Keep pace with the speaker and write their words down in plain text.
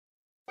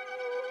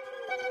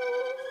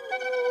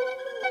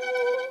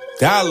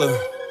Dollar.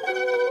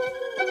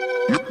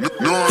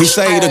 He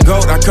say he the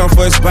GOAT, I come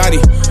for his body.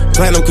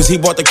 Platinum cause he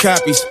bought the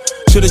copies.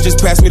 Should've just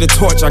passed me the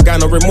torch, I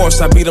got no remorse,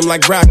 I beat him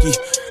like Rocky.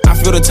 I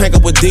fill the tank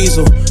up with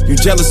diesel, you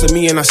jealous of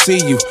me and I see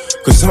you.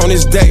 Cause on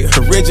this day,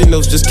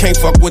 originals just can't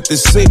fuck with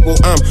this sequel.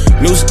 I'm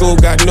new school,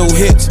 got new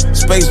hits.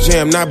 Space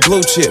Jam, not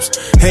blue chips.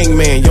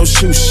 Hangman, yo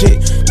shoe shit.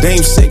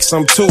 Dame 6,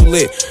 I'm too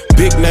lit.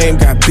 Big name,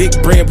 got big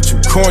brand, but you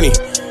corny.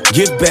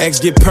 Gift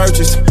bags get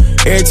purchased.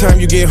 Every time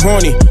you get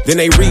horny, then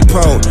they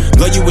repo.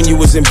 Love you when you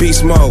was in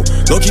beast mode.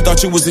 Loki thought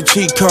you was a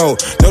cheat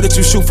code. Know that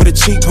you shoot for the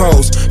cheap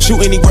hoes.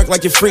 Shoot any work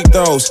like your freak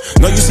throws.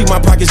 Know you see my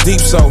pockets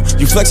deep, so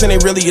you flexing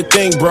ain't really a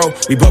thing, bro.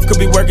 We both could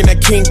be working at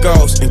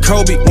Kinko's. And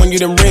Kobe, when you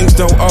them rings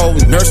don't owe.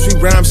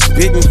 Nursery rhyme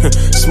spitting.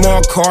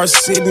 Small cars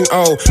sitting,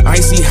 oh.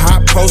 Icy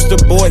hot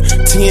poster boy.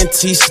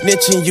 TNT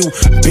snitching you.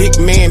 Big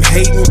man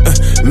hating.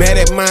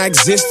 Mad at my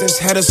existence.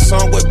 Had a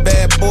song with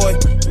Bad Boy.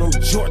 And I'm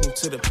Jordan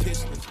to the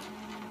Pistons.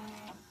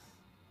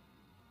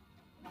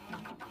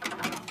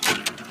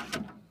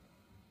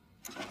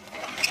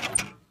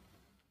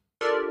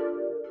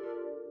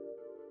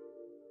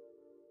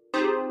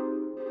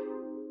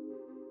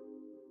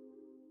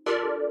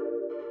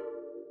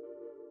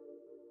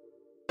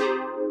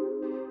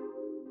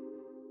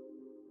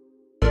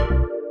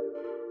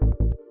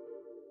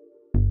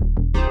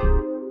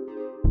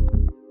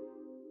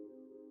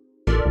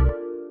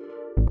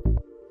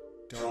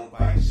 Don't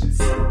bite shit.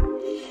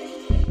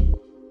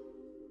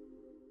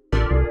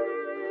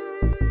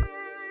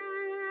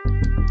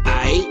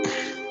 Alright,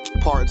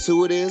 part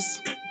 2 of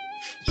this,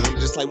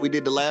 just like we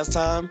did the last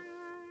time.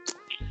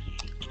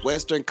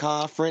 Western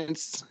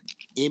Conference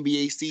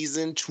NBA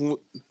season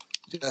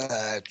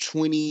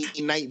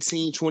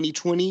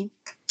 2019-2020.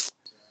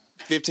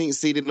 15th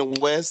seed in the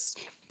West,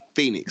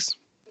 Phoenix.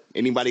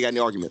 Anybody got any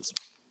arguments?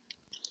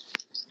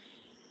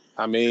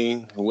 I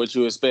mean, what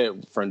you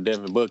expect from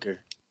Devin Booker?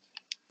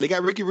 They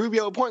got Ricky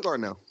Rubio at point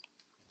guard now.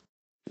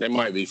 They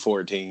might be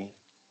 14.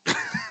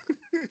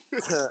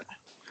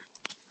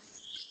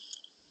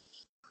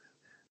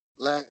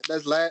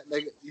 That's last.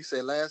 You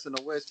say last in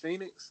the West,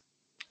 Phoenix?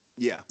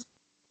 Yeah.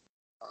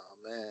 Oh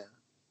man.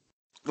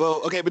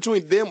 Well, okay,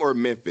 between them or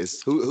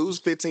Memphis, who's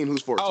 15,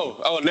 who's 14?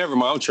 Oh, never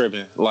mind. I'm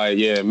tripping. Like,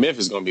 yeah,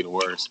 Memphis gonna be the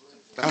worst.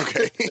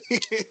 Okay.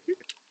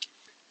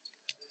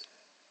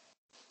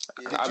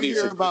 I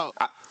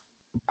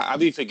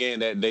be forgetting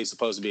that they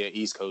supposed to be an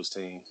East Coast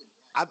team.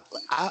 I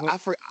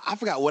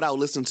forgot what I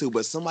listened to,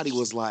 but somebody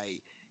was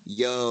like,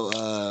 "Yo,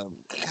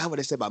 how would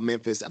they say about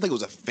Memphis?" I think it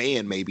was a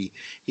fan, maybe.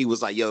 He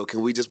was like, "Yo,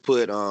 can we just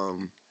put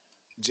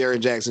Jaren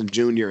Jackson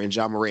Jr. and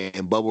Ja Morant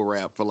in bubble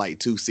wrap for like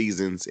 2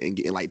 seasons and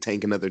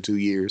tank another 2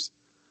 years?"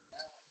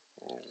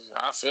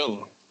 I feel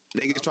them.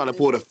 Niggas trying to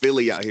pull the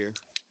Philly out here.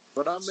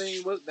 But I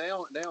mean, they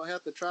don't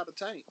have to try to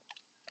tank.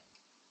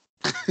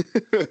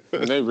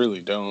 They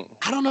really don't.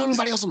 I don't know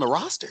anybody else on the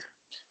roster.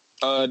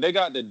 They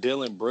got the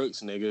Dylan Brooks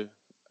nigga.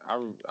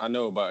 I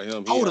know about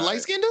him. The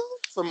light skinned dude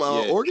from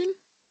Oregon.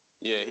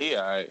 Yeah, he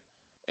alright.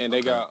 And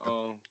they got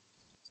who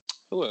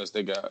else?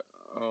 They got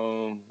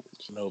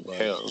nobody.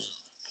 Hell.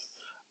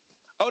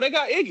 Oh, they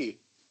got Iggy.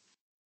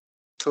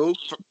 Who?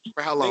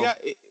 For how long?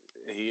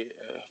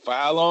 For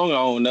how long? I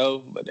don't know,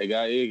 but they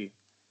got Iggy.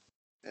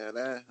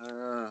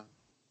 Yeah,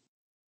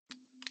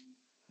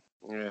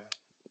 Yeah.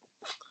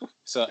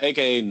 So,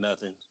 AKA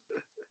nothing.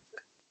 Let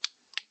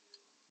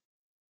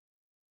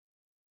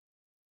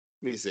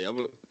me see.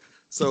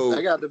 So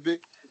they got the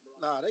big.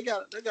 Nah, they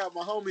got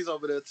my homies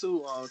over there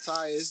too.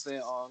 Tyus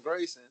and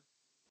Grayson.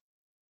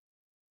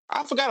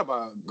 I forgot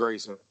about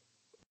Grayson.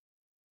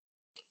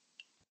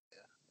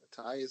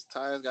 Tyus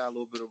got a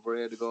little bit of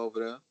bread to go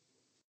over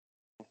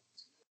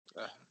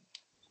there.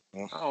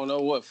 I don't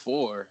know what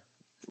for.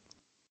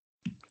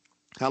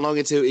 How long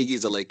until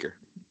Iggy's a Laker?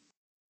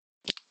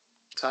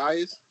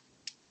 Tyus?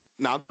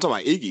 No, I'm talking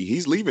about Iggy.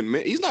 He's leaving.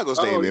 He's not going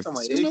to stay in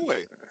Memphis. There's no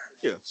way.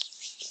 Yeah.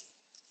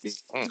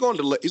 He's going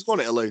to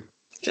LA.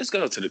 Just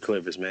go to the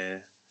Clippers,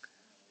 man.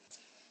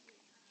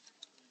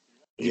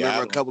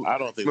 Remember a couple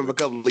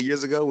of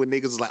years ago when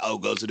niggas was like, "Oh,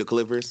 go to the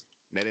Clippers."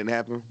 That didn't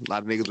happen. A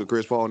lot of niggas with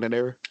Chris Paul in that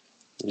era.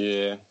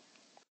 Yeah,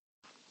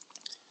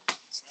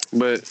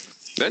 but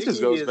that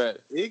just goes back.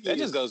 That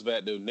just goes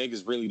back to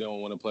niggas really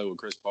don't want to play with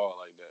Chris Paul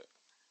like that.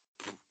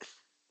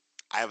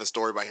 I have a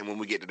story about him when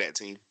we get to that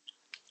team.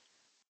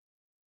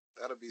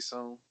 That'll be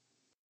soon.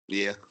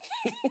 Yeah.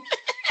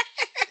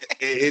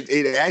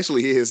 It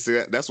actually is.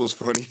 That's what's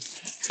funny.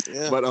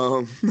 Yeah. But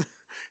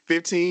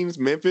 15's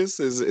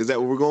Memphis is that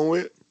what we're going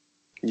with?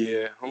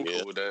 Yeah, I'm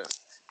cool with that.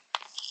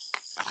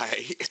 All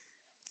right.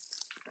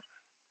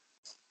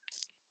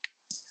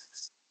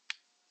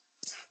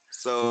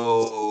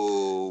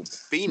 So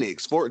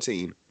Phoenix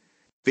 14.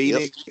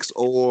 Phoenix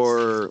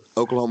or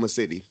Oklahoma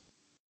City?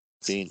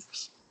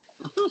 Phoenix.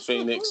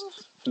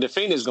 The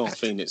Phoenix going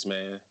Phoenix,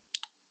 man.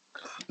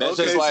 That's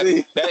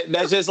okay,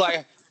 just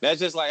like that's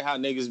just like how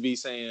niggas be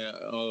saying,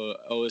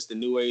 oh, it's the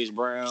new age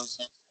Browns.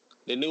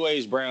 The new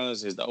age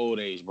Browns is the old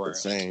age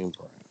Browns. The same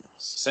Browns.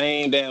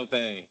 Same damn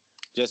thing,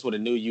 just with a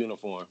new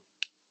uniform.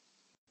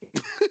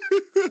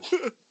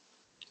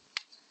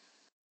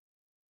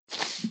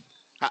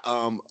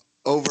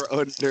 Over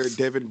under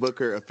Devin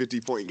Booker a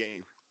 50-point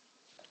game.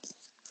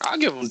 I'll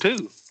give him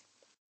 2.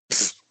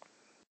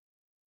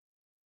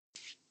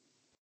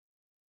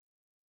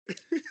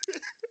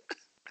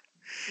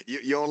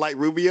 You don't like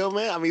Rubio,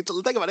 man? I mean,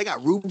 think about it. They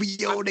got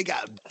Rubio. They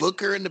got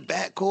Booker in the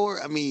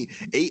backcourt. I mean,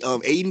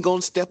 Aiden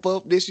gonna step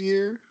up this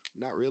year.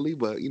 Not really,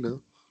 but you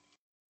know.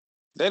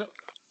 They don't.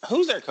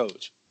 Who's their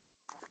coach?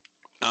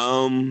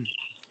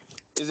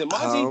 Is it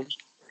Monty?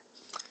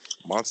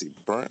 Monty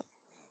Brown.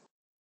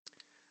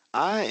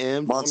 I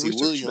am Monty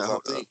Williams, I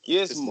think.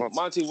 Yes,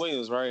 Monty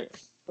Williams, right?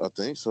 I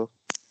think so.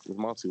 It's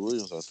Monty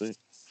Williams, I think.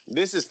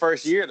 This is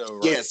first year though,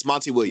 right? Yes,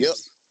 Monty Williams. Yep.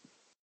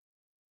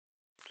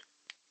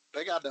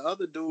 They got the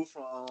other dude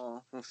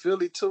from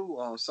Philly too.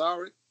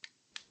 Sorry.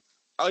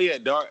 Oh yeah,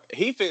 Dark.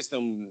 He fits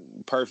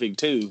them perfect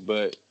too,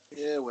 but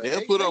Yeah, well,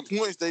 They'll put up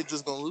points. They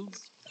just gonna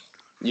lose.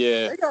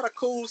 yeah, They got a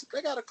cool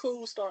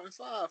starting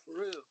 5 for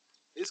real.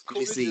 It's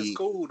cool. It's just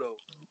cool though.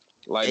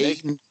 like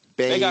Aiden,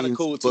 they got a Baines,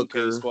 cool 2K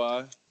Booker,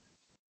 squad.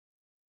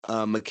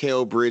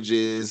 Mikal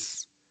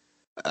Bridges,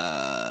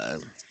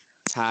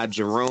 Ty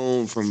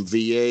Jerome from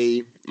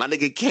VA. My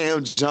nigga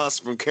Cam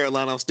Johnson from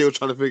Carolina. I'm still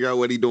trying to figure out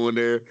what he doing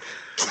there.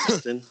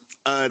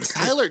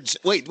 Tyler,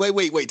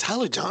 wait.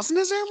 Tyler Johnson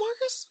is there,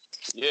 Marcus?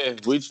 Yeah,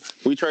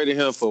 we traded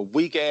him for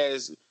weak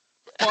ass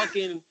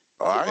fucking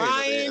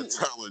Ryan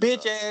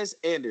bitch ass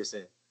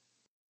Anderson.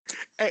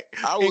 Hey,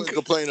 I wouldn't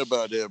complain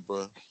about that,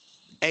 bro.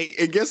 Hey,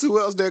 and guess who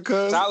else there,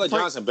 cuz? Tyler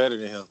Johnson better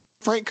than him.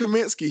 Frank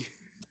Kaminsky,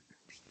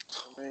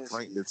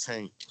 Frank the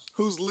Tank.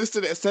 who's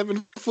listed at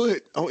 7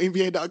 foot on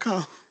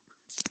NBA.com.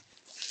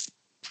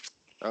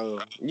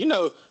 You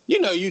know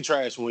you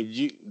trash when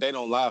they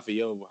don't lie for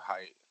your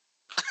height.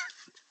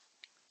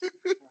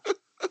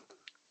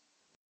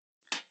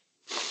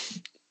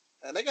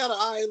 And they got an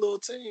alright little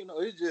team.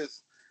 though. It's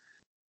just,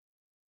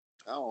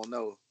 I don't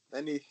know.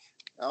 I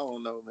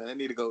don't know, man. They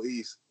need to go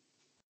east.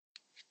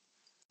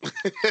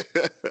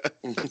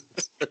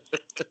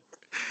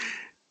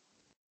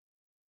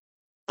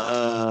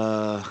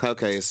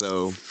 Okay,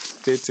 so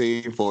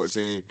 15,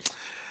 14.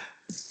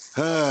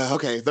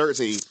 Okay,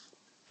 13.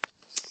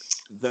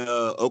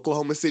 The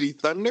Oklahoma City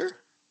Thunder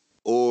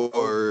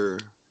or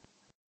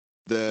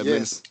the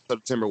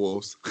Minnesota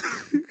Timberwolves?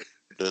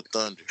 The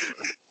Thunder.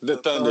 The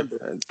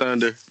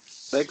Thunder.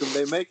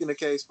 They making the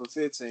case for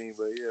 15,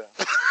 but yeah.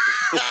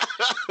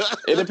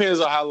 It depends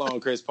on how long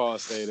Chris Paul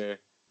stay there.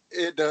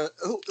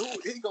 Who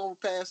he gonna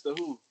pass to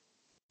who?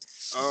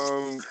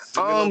 So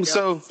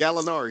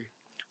Gallinari.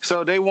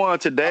 So they won I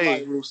today.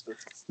 like Rooster.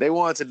 They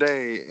won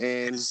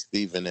today, and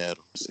Steven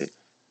Adams.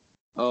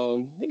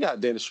 he got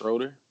Dennis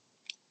Schroeder,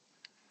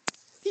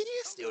 He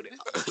is still there.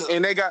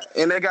 and they got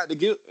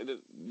the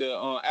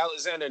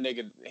Alexander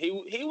nigga. He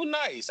was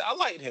nice. I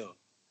liked him.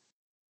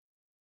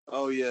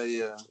 Oh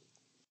yeah.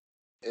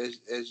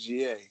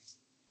 SGA.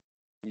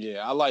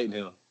 Yeah, I liked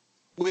him.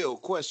 Will,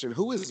 question: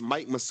 who is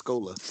Mike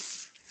Muscola?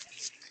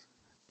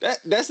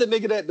 That's the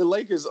nigga that the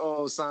Lakers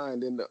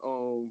signed in the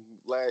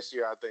last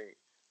year, I think.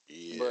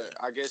 Yeah. But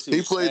I guess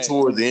He played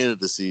toward the end of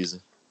the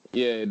season.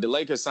 Yeah, the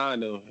Lakers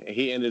signed him, and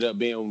he ended up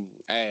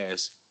being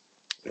ass.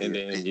 And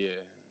then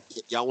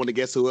Y'all want to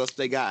guess who else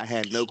they got? I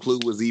had no clue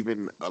was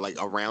even like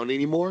around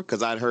anymore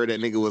because I'd heard that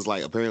nigga was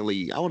like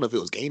apparently I don't know if it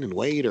was gaining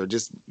weight or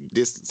just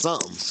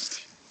something.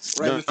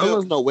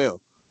 No, no Will.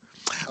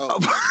 Oh.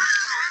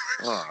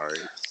 All right.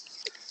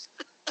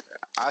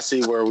 I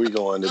see where we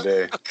going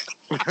today.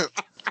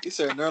 He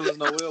said Nerlens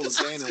Noel was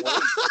gaining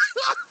weight.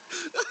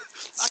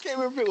 I can't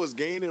remember if it was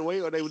gaining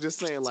weight or they were just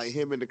saying like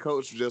him and the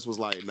coach just was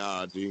like,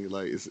 nah, G,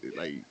 like it's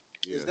like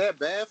yeah. Is that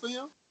bad for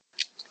him?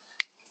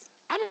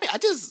 I mean,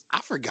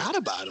 I forgot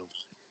about him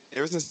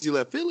ever since you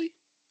left Philly.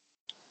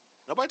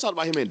 Nobody talked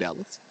about him in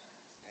Dallas.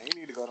 He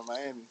need to go to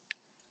Miami.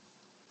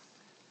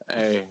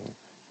 Hey,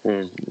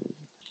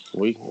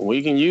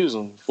 we can use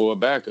him for a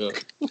backup.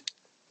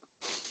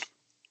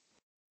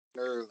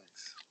 Nerlens.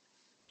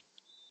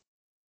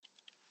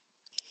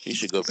 He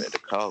should go back to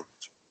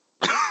college.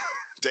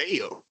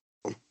 Damn.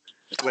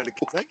 Went to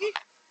Kentucky?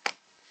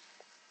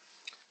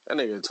 That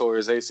nigga tore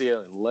his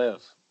ACL and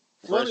left.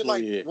 Won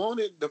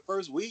it the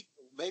first week,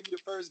 maybe the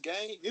first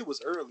game. It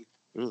was early.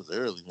 It was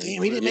early. Man.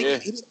 Damn, he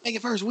didn't make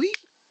it first week?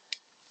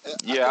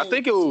 Yeah, I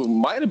think it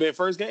might have been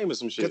first game or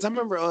some shit. Because I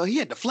remember he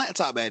had the flat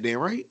top back then,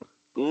 right?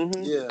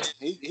 Mm-hmm. Yeah,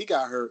 he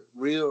got hurt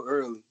real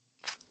early.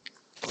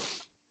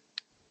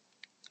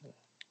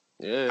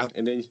 Yeah,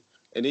 and then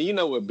you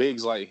know what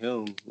bigs like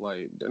him,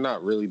 like they're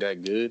not really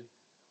that good.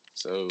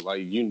 So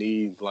like you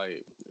need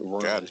like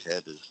run. God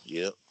had to.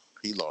 Yep,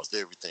 he lost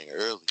everything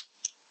early.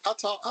 How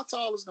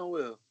tall is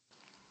Noel?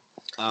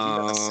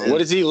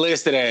 What is he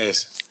listed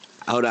as?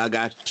 Hold on, I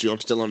got you. I'm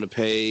still on the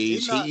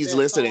page. He's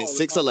listed at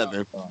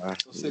 6'11".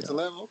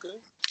 6'11", okay.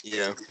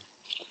 Yeah.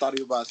 I thought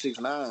he was about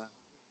 6'9".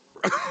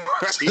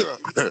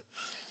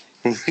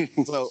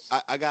 So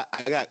I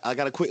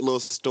got a quick little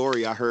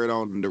story I heard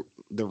on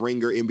the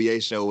Ringer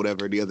NBA show,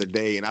 whatever, the other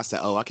day, and I said,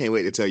 "Oh, I can't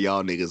wait to tell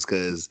y'all niggas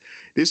because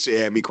this shit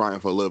had me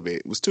crying for a little bit."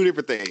 It was two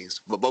different things,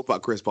 but both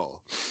about Chris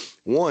Paul.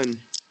 One,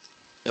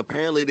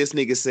 Apparently, this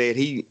nigga said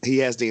he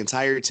has the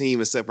entire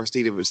team except for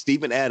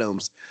Steven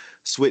Adams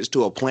switched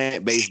to a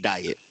plant-based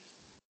diet.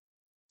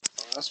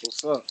 Oh, that's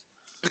what's up.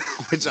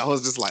 Which I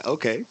was just like,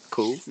 okay,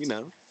 cool, you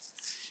know.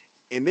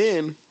 And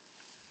then,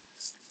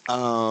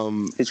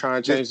 He's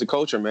trying to change the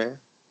culture, man.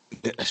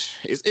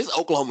 it's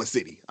Oklahoma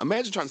City.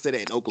 Imagine trying to say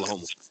that in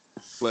Oklahoma.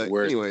 But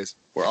anyways,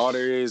 where all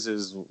there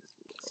is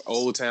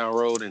Old Town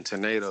Road and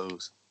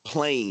tornadoes.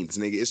 Plains,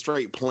 nigga. It's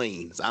straight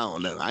plains. I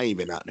don't know. I ain't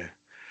been out there.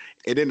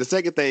 And then the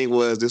second thing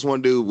was this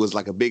one dude was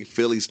like a big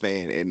Phillies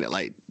fan, and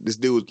like this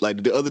dude,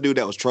 like the other dude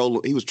that was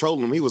trolling, he was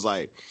trolling him. He was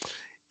like,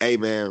 "Hey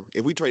man,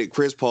 if we traded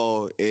Chris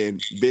Paul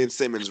and Ben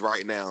Simmons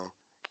right now,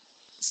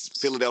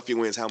 Philadelphia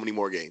wins how many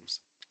more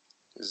games?"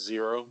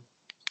 0.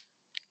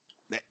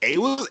 It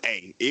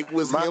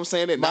was him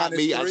saying it, not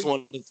me. 3? I just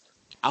wanted.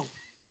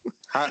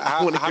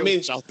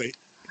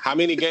 How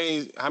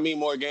many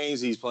more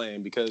games he's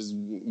playing? Because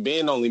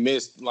Ben only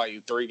missed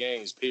like 3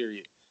 games,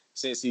 period,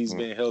 since he's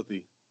been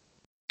healthy.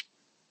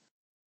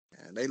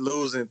 They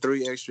losing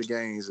 3 extra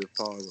games if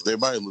possible. They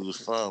might lose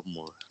 5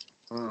 more.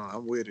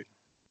 I'm with it.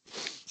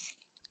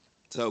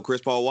 So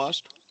Chris Paul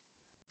washed?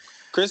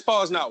 Chris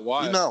Paul is not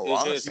washed.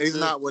 He's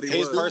not what he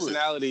was. His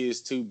personality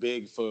is too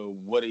big for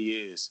what he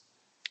is.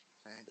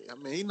 I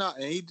mean,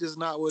 he's just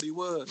not what he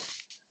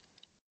was.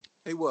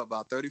 He what,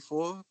 about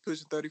 34,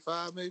 pushing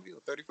 35 maybe, or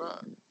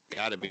 35?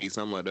 Gotta be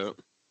something like that.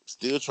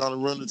 Still trying to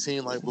run the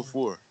team like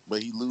before,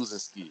 but he losing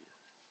skill.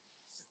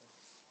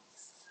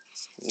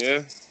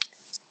 Yeah.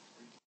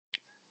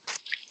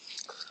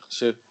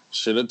 Should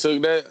have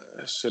took that.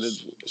 Should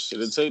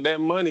have took that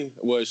money.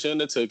 Well,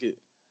 shouldn't have took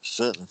it.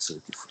 Shouldn't have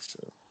took it for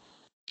sure.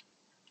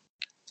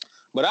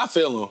 But I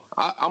feel him.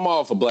 I'm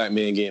all for black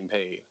men getting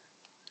paid.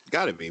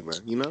 Gotta be,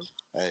 man. You know.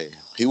 Hey,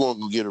 he won't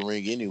go get a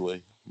ring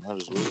anyway.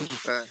 Might as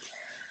well.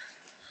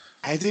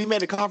 Has he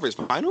made a conference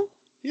final?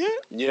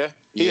 Yeah,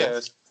 he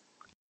has.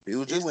 He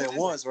went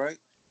once, right?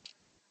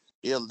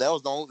 Yeah, that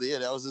was the only. Yeah,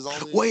 that was his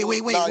only. Wait.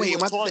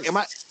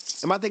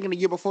 Am I thinking the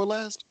year before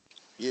last?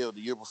 Yeah,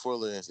 the year before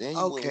last. And he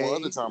went one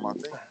other time, I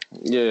think.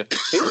 Yeah,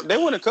 they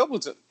went a couple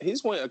times.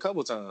 He's went a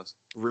couple times.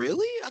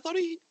 Really? I thought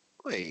he.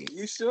 Wait.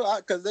 You sure?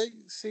 Because they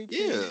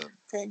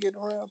can't get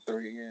around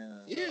 3.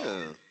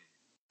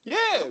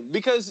 Yeah,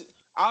 because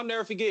I'll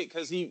never forget.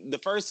 Because the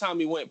first time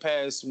he went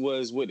past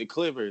was with the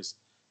Clippers,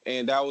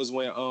 and that was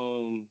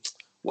when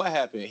what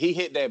happened? He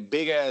hit that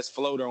big ass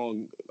floater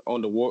on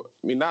the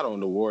not on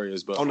the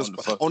Warriors, but on the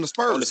Spurs. On the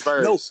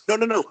Spurs.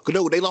 No.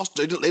 They lost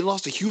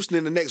to Houston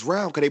in the next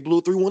round because they blew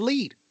a 3-1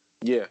 lead.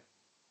 Yeah.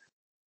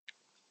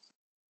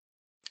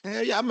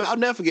 Hell yeah, I'll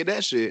never forget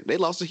that shit. They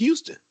lost to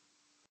Houston.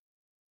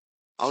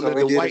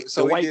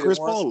 The white Chris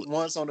Paul.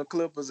 Once on the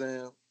Clippers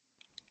and.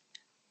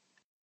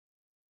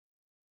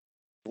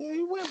 Yeah,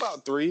 he went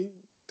about three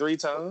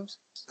times.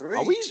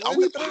 Are we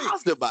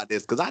positive about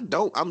this? Because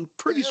I'm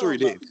pretty sure he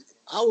did.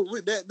 I was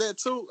with that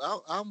 2.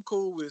 I'm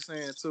cool with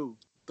saying 2.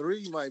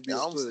 3 might be.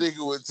 I'm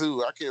sticking with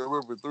 2. I can't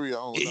remember 3. I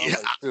don't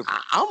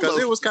know. Because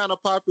it was kind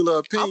of popular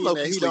opinion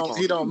that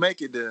he don't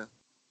make it there.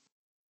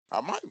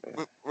 I might,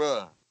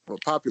 bruh. Well,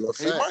 popular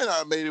fact. He might not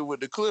have made it with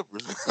the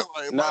Clippers.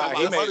 He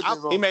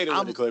made it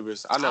with the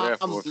Clippers. I know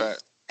that for a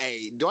fact.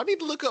 Hey, do I need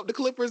to look up the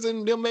Clippers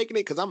and them making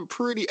it? Because I'm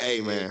pretty,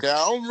 man.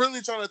 Yeah, I'm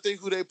really trying to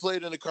think who they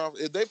played in the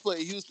conference. If they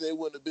played Houston, they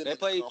wouldn't have been in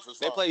the conference.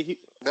 They played.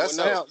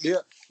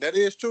 Yeah, that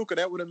is true. Because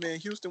that would have been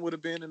Houston would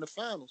have been in the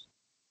finals.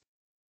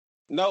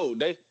 No,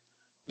 they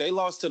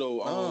lost to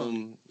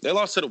the they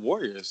lost to the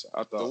Warriors.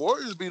 I thought the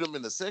Warriors beat them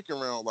in the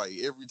second round like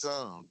every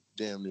time,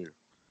 damn near.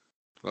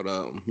 Hold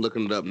up, I'm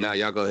looking it up now.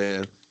 Y'all go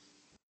ahead.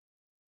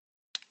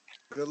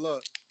 Good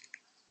luck.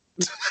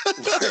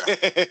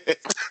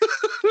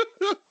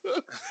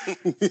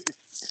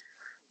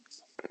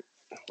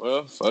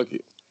 Well, fuck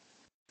it.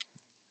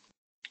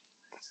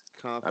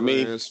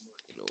 Conference.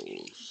 I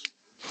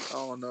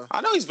don't know.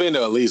 I know he's been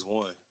to at least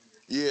one.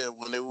 Yeah,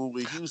 when they were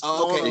with Houston.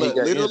 Okay,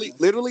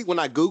 literally, when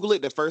I Google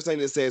it, the first thing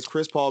that says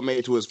Chris Paul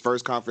made to his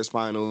first conference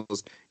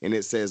finals, and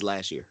it says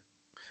last year.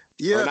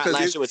 Yeah, not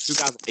last year, it was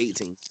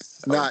 2018.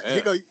 Nah,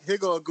 here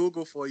go a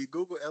Google for you.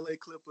 Google LA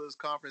Clippers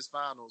conference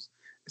finals.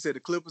 It said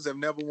the Clippers have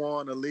never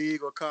won a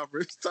league or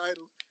conference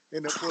title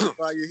in their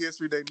 45-year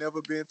history. They've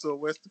never been to a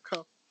Western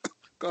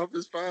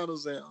Conference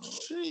Finals. And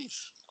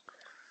sheesh.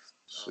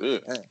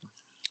 Shit.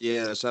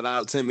 Yeah, shout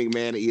out Tim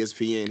McMahon at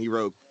ESPN. He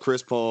wrote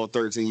Chris Paul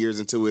 13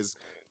 years into his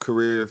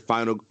career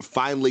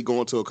finally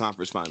going to a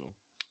conference final.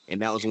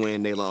 And that was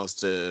when they lost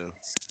to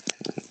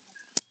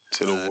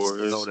the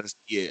Warriors.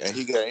 Yeah, and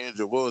he got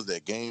injured. What was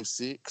that? Game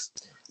 6?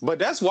 But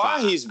that's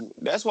why he's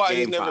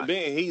never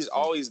been. He's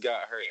always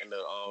got hurt in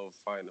the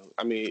final.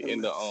 I mean,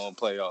 in the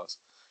playoffs.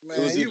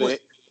 Man, it was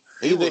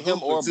either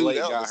him or Blake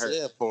got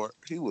hurt.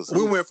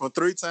 We went from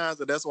 3 times,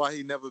 and that's why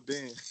he never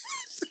been.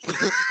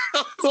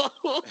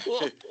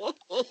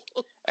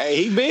 Hey,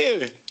 he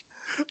been.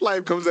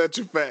 Life comes at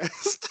you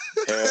fast.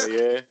 Hell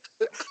yeah.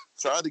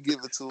 Tried to give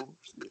it to him.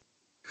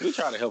 We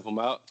try to help him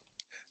out.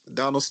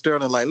 Donald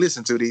Sterling,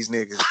 listen to these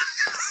niggas.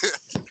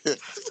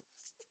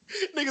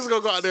 Niggas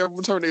gonna go out there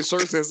and turn their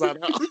shirts inside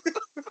out.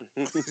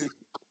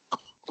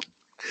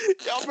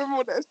 remember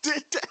when that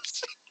did that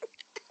shit?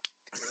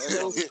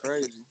 That was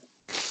crazy.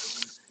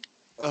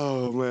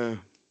 Oh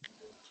man.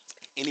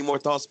 Any more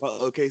thoughts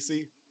about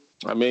OKC?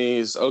 I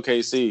mean, it's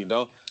OKC.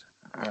 The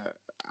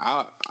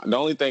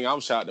only thing I'm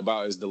shocked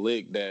about is the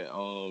lick that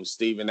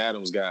Steven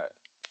Adams got.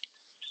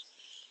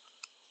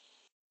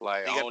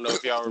 Like, I don't know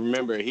if y'all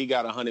remember, he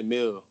got $100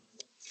 million.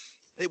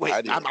 Hey,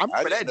 wait, I'm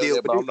for that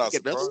deal, but I'm not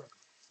surprised.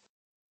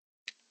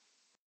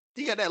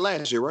 He got that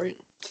last year, right?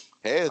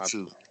 Had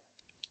to.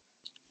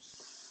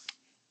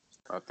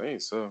 I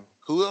think so.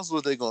 Who else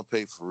was they gonna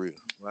pay for real?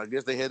 Well, I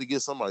guess they had to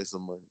get somebody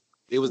some money.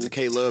 It was the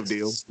K Love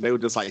deal. They were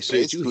just like,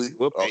 shit,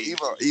 we'll pay.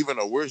 Even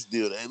a worse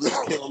deal. At least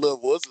K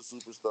Love was a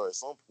superstar at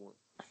some point.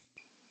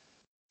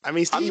 I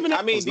mean,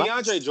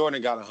 DeAndre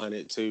Jordan got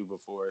 100 too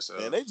before. So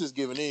man, they just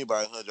giving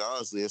anybody 100.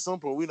 Honestly, at some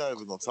point, we're not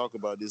even gonna talk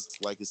about this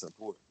like it's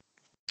important.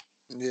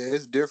 Yeah,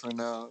 it's different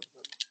now.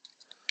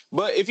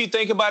 But if you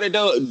think about it,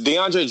 though,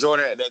 DeAndre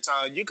Jordan at that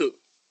time, you could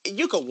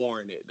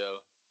warrant it though.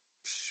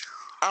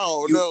 I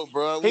don't know,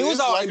 bro. He was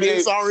like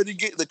it's already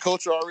getting the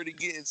coach already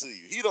getting to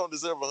you. He don't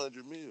deserve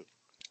 $100 million.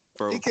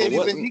 He can't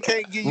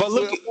give you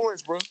 12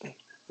 points, bro.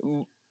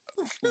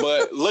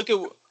 But look at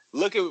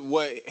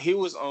what he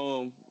was.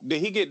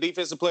 Did he get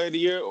Defensive Player of the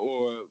Year,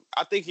 or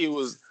I think he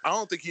was? I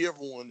don't think he ever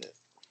won that.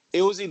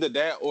 It was either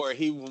that or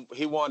he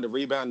won the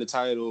rebound the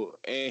title,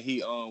 and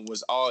he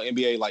was All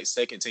NBA like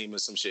second team or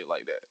some shit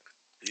like that.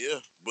 Yeah,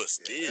 but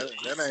still,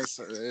 that ain't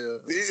so. Yeah.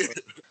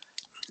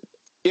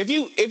 If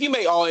you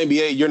make All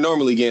NBA, you're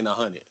normally getting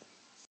 100.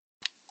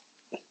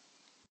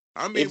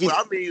 I mean, if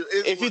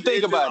you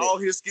think about it, all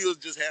his skills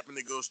just happen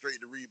to go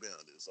straight to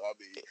rebounding. So I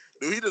mean,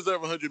 do he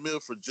deserve $100 million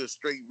for just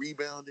straight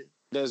rebounding?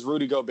 Does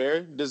Rudy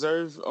Gobert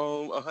deserve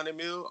 $100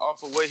 million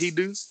off of what he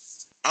do?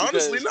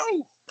 Honestly,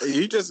 no.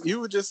 You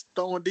were just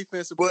throwing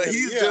defensive. But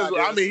he's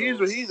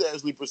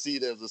actually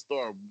perceived as a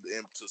star,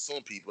 and to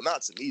some people,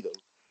 not to me though.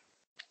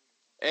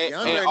 And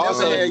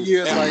also never had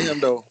years like him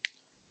though.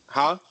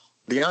 Huh?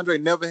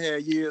 DeAndre never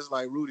had years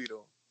like Rudy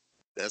though.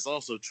 That's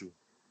also true.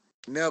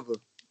 Never.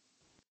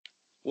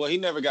 Well, he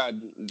never got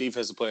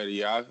Defensive Player of the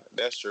Year.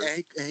 That's true.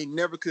 And he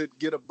never could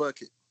get a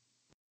bucket.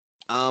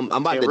 I'm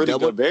about to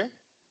double check.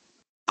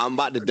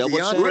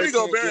 Rudy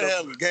Gobert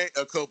have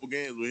a couple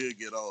games where he'll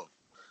get off.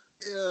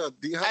 Yeah,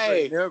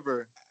 DeAndre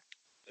never.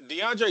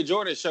 DeAndre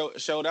Jordan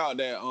showed out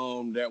that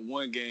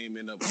one game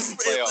in the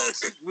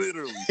playoffs.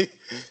 Literally.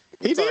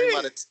 He's talking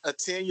about a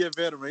 10-year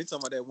veteran. He's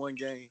talking about that one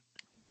game.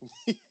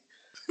 And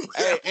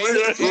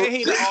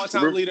he's the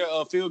all-time leader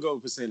of field goal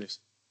percentage.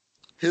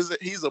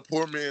 He's a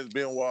poor man's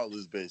Ben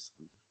Wallace,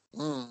 basically.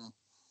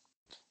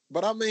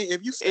 But I mean,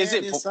 if you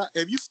stand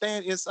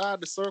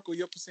inside the circle,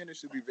 your percentage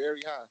should be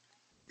very high.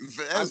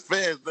 That's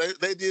fast.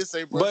 They did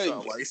say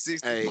Brunson like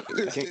 60.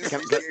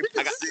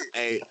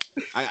 Hey,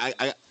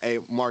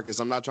 Marcus,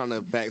 I'm not trying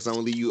to back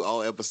only you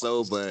all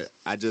episode, but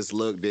I just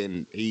looked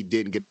and he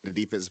didn't get the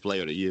Defensive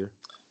Player of the Year.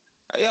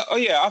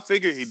 Yeah, I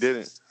figured he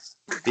didn't.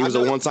 He was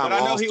a one-time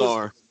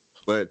All-Star,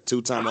 but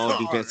two-time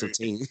All-Defensive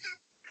team.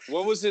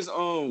 What was his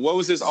All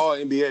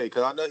NBA?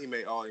 Because I know he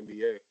made All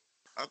NBA.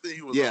 I think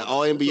he was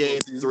All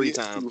NBA 3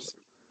 times.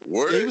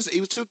 Word?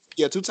 He was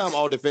two-time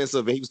All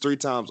Defensive, and he was 3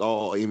 times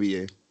All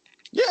NBA.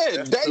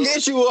 Yeah, that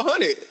gets you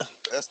 100.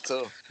 That's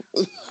tough.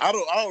 I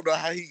don't know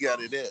how he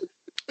got it at.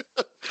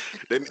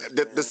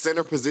 The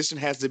center position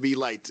has to be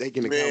like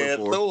taken account for. Man,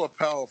 throw a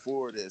power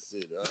forward that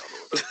shit.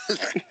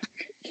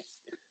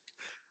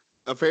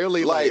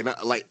 Apparently, like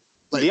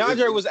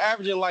DeAndre was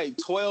averaging like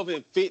 12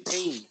 and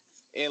 15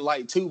 and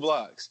like 2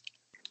 blocks.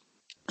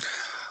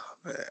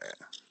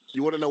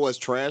 You want to know what's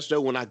trash though?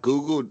 When I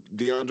googled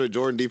DeAndre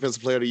Jordan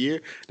Defensive Player of the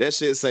Year, that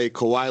shit say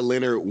Kawhi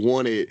Leonard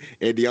won it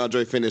and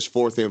DeAndre finished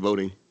 4th in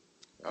voting.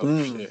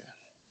 Oh shit!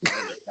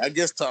 I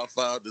guess top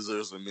 5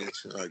 deserves a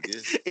mention. I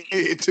guess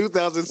in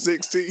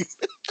 2016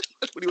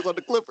 when he was on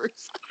the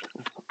Clippers.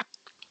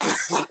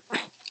 Well,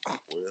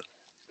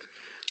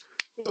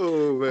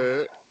 oh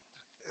man,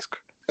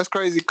 that's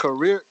crazy.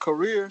 Career.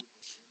 DeAndre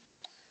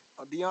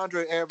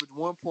averaged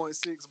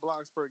 1.6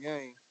 blocks per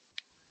game.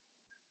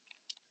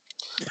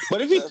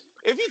 But if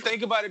you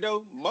think about it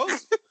though,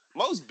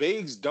 most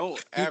bigs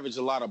don't average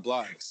a lot of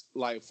blocks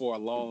like for a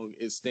long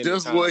extended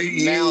just time. What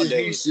he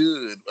nowadays. He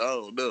should. I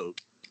don't know.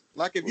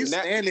 Like if you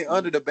standing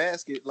under the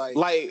basket, like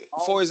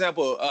for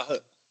example,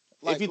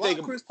 like if you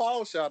think Chris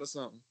Paul shot or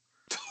something.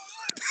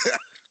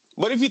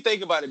 But if you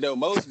think about it though,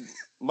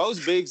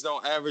 most bigs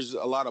don't average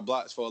a lot of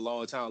blocks for a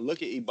long time.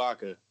 Look at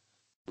Ibaka.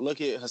 Look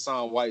at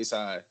Hassan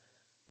Whiteside.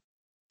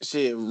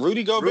 Shit,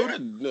 Rudy Gobert's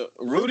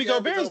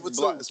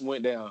blocks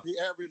went down. He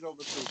averaged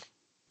over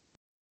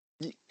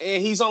 2.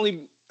 And he's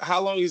only,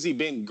 how long has he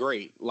been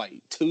great?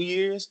 Like 2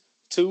 years?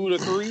 2 to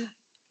 3?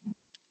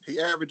 He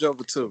averaged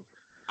over 2.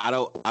 I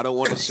don't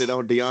want to shit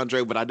on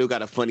DeAndre, but I do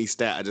got a funny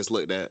stat I just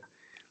looked at.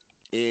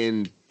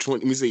 In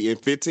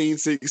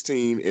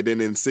 15-16 and then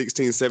in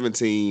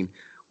 16-17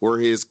 were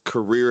his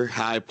career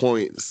high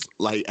points,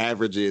 like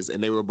averages,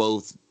 and they were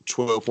both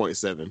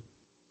 12.7.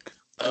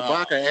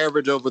 Ibaka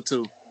average over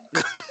 2.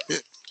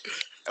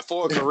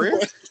 For a career?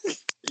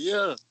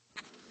 Yeah.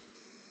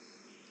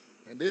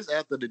 And this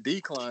after the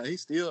decline.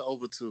 He's still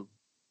over 2.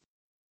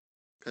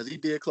 Because he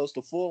did close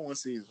to 4 one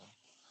season.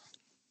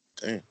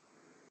 Damn.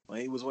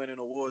 When he was winning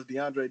awards,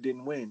 DeAndre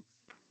didn't win.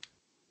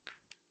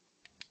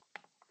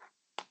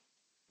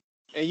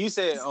 And you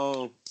said,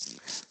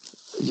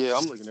 yeah,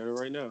 I'm looking at it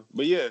right now.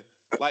 But yeah,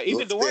 like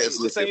even Dwight,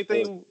 the same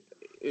thing.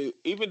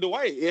 Even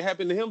Dwight, it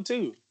happened to him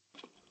too.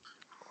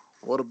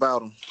 What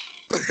about him?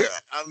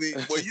 I mean,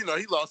 well,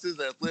 he lost his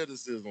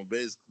athleticism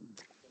basically.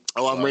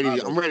 Oh, I'm ready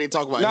to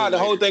talk about him. Nah, the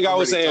whole thing I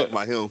was saying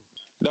about him.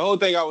 The whole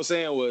thing I was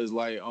saying was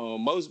like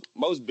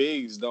most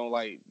bigs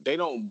they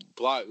don't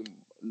block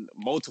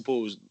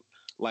multiples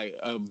like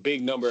a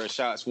big number of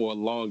shots for a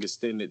long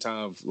extended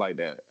time like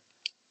that.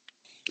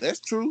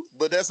 That's true,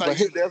 but that's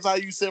how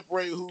you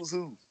separate who's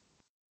who.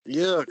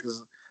 Yeah,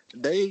 because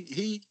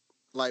he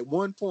like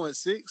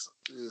 1.6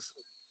 is,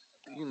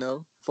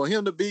 for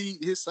him to be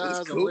his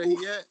size and where he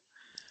at,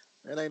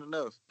 that ain't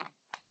enough.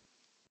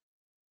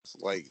 It's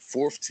like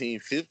 4th team,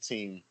 5th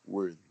team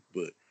worthy,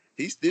 but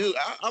he still.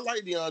 I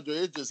like DeAndre.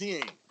 It's just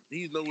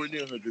he's nowhere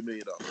near $100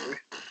 million.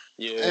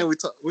 Yeah, and we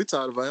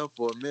talked about him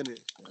for a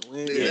minute.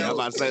 I'm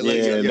about to say,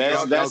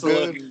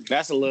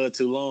 that's a little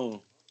too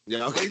long.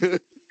 Yeah, okay.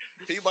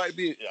 He might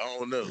be. I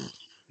don't know.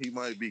 He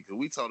might be because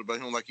we talked about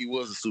him like he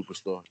was a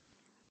superstar.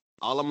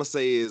 All I'm gonna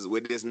say is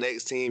with this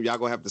next team, y'all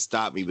gonna have to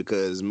stop me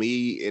because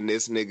me and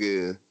this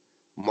nigga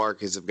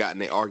Marcus have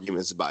gotten in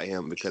arguments about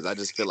him because I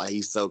just feel like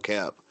he's so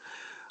cap.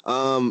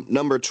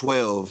 Number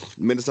 12,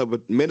 Minnesota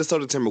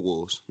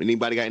Timberwolves.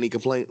 Anybody got any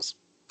complaints?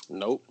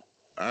 Nope.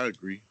 I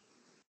agree.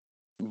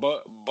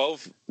 But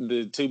both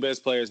the 2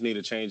 best players need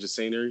to change the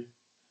scenery.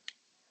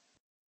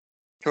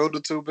 Who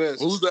the 2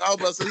 best? I was about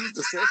to say who's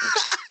the second?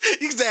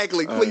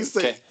 Exactly. Please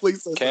say.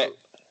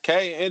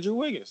 K and Andrew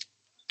Wiggins.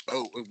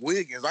 Oh,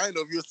 Wiggins. I didn't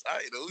know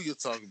who you're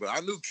talking about.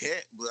 I knew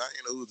Cat, but I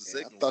didn't know who the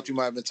second. I thought you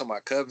might have been talking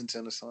about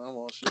Covington or something. I'm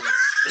all sure.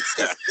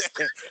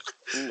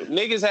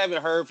 Niggas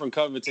haven't heard from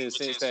Covington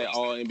since that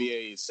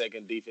All-NBA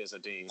second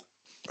defensive team.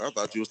 I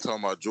thought you was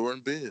talking about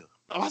Jordan Bell.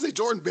 Oh, I said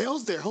Jordan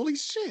Bell's there. Holy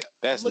shit.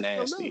 That's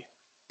nasty.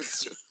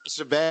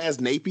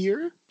 Shabazz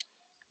Napier.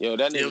 Yo,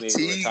 that nigga need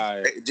to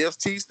retire. Jeff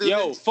T still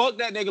there? Fuck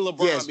that nigga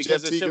LeBron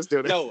because of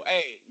still there. No,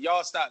 hey,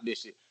 y'all stop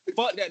this shit.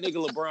 Fuck that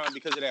nigga LeBron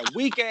because of that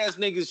weak ass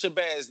nigga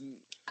Shabazz.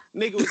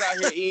 Nigga was out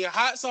here eating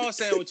hot sauce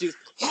sandwiches.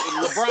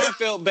 LeBron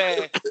felt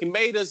bad. He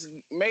made us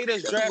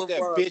draft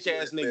that bitch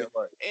ass nigga.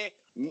 And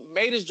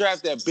made us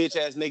draft that bitch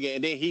ass nigga,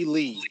 and then he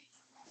leave.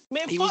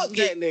 Man, fuck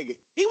that nigga.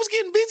 He was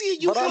getting busy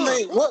at UConn. But I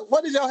mean,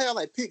 what did y'all have,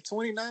 like pick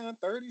 29,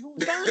 30? Who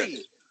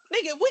 30.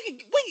 Nigga, we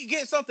could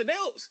get something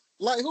else.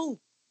 Like who?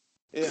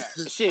 Yeah,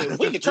 shit.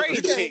 We could trade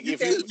the pick. You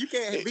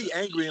can't be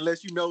angry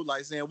unless you know,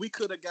 like saying we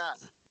could have got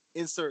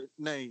insert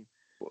name.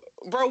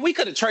 Bro, we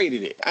could have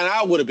traded it, and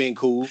I would have been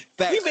cool.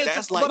 We've been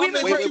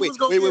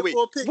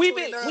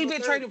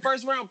trading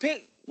first round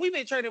pick. We've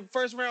been trading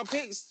first round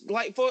picks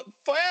like for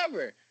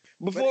forever.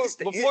 Before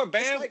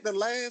Bam, it's like the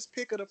last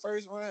pick of the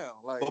first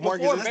round. Like before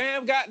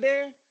Bam got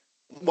there,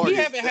 we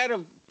haven't had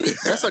a.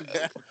 That's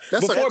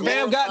before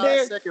Bam got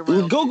there,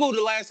 Google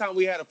the last time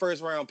we had a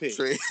first round pick.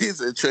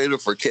 He's a trader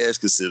for cash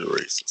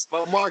considerations.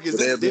 But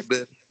Marcus,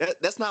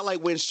 that's not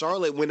like when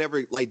Charlotte,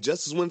 whenever like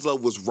Justice Winslow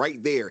was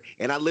right there,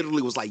 and I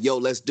literally was like, "Yo,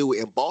 let's do it."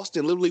 And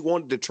Boston literally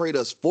wanted to trade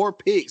us 4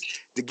 picks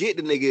to get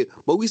the nigga,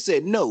 but we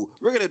said no.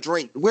 We're gonna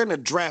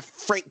draft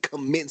Frank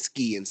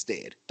Kaminsky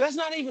instead. That's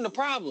not even the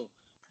problem.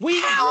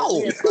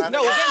 How?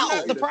 No, that's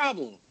not the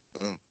problem.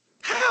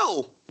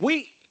 How?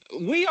 We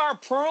are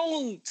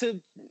prone to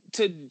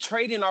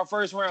trading our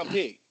first round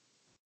pick.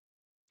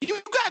 You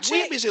got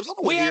championships.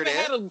 We haven't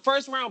had a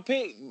first round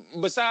pick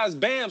besides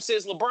Bam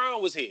since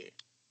LeBron was here.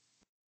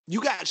 You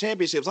got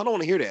championships. I don't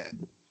want to hear that.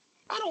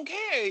 I don't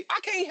care. I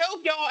can't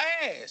help y'all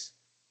ass.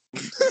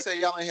 You say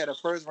y'all ain't had a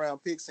first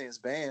round pick since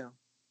Bam.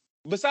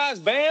 Besides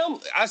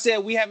Bam, I said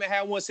we haven't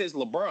had one since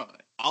LeBron.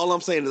 All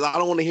I'm saying is I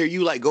don't want to hear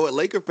you like go at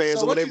Laker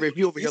fans or whatever if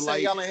you over here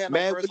like y'all ain't had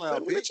no first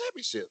round pick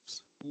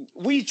championships.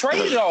 We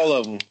traded all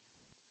of them.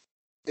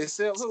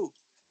 Except who?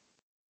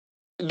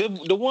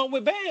 The one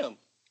with Bam.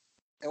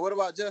 And what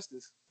about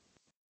Justice?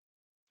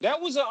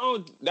 That was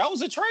a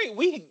trade.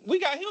 We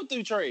got him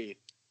through trade.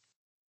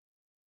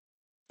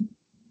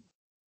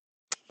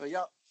 So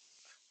y'all,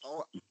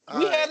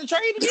 we had a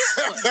trade to get.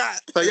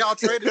 So y'all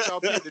traded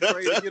y'all pick to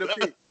trade to get a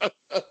pick.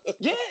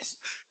 Yes.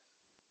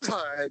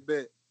 All right,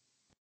 bet.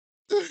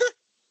 I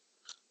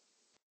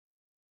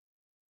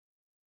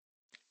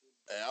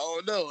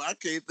don't know. I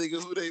can't think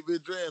of who they've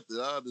been drafted.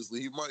 Honestly,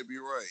 he might be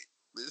right.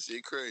 This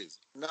shit crazy.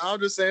 No, I'm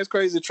just saying it's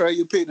crazy to trade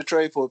your pick to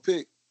trade for a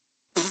pick.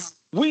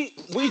 We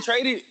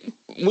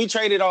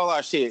traded all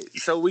our shit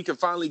so we could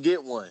finally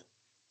get one.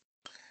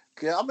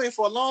 Yeah, I mean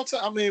for a long time.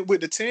 I mean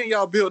with the 10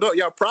 y'all built up,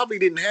 y'all probably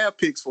didn't have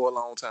picks for a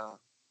long time.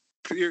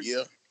 Period.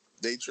 Yeah,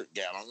 they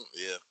got on.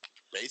 Yeah,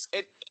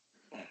 basically.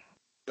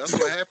 That's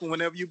what happened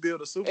whenever you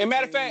build a super. And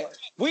matter of fact,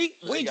 we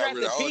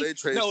drafted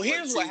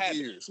here's what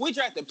happened. We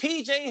drafted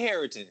PJ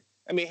Harrison,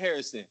 and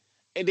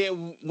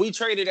then we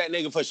traded that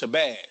nigga for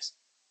Shabazz.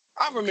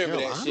 I remember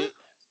that shit.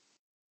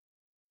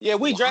 Yeah,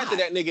 we drafted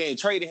that nigga and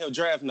traded him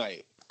draft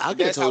night. I could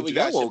have That's how told we you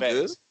that got wasn't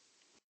good. Shabazz.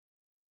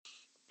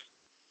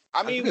 I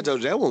I could mean, have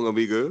told you that wasn't gonna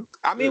be good.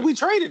 we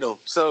traded him,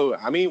 so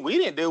I mean, we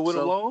didn't deal with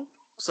him long.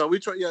 So we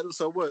trade. Yeah.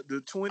 So what? The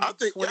 20, I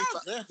think 25.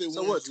 drafted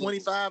So what?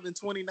 25 and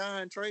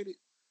 29 traded.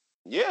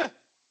 Yeah,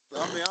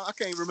 I mean, I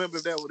can't remember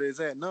if that was the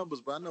exact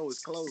numbers, but I know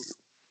it's close.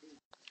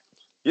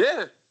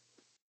 yeah.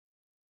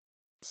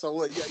 So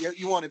what? Yeah,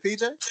 you wanted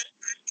PJ?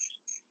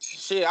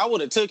 Shit, I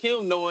would have took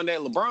him knowing that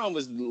LeBron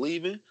was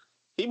leaving.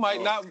 He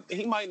might not.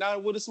 He might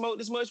not would have smoked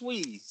this much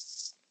weed.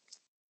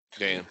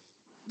 Damn.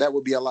 That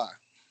would be a lie.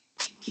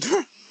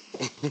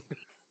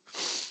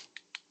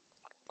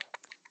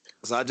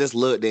 So I just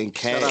looked, and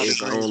Cat Shout out to is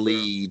Greensboro.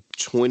 only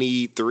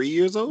 23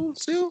 years old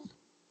still.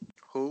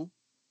 Who?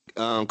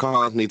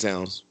 Karl Anthony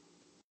Towns.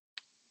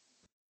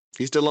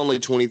 He's still only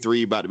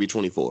 23, about to be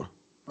 24.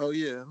 Oh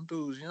yeah, them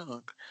dude's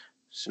young.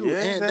 Shoot, Yeah,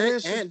 and, that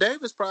is- and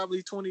Davis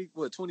probably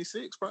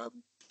 26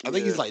 probably. I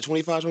think he's Yeah. like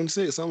 25,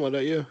 26, something like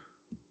that, yeah.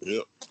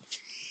 Yep.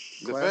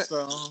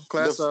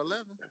 Class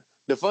 11.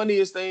 The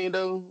funniest thing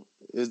though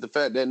is the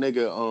fact that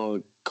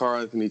nigga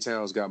Karl Anthony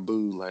Towns got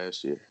booed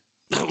last year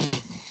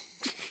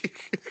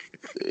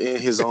in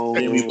his own.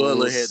 Jimmy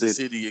Butler had the city.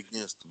 city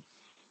against him.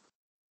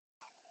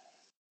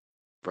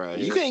 Bro,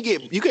 you can't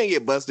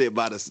get busted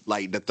by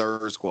the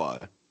third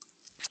squad.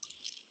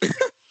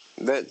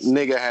 That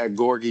nigga had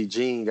Gorgie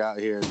Jean out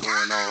here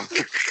going on.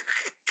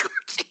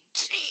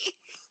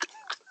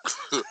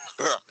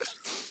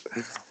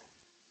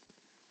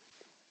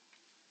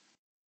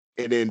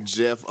 And then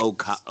Jeff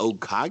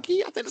Okagi,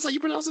 I think that's how you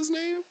pronounce his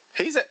name.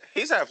 He's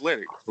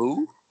athletic.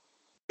 Who?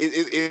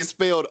 It's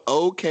spelled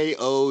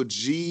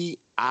Okogie.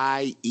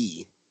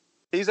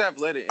 He's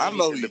athletic. and I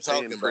know who he you're can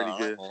talking defend pretty about.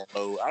 good. I don't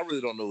know. I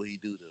really don't know what he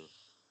do though.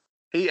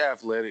 He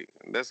athletic.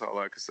 That's all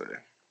I can say.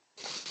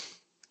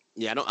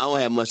 Yeah, I don't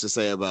have much to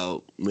say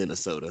about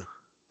Minnesota.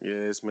 Yeah,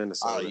 it's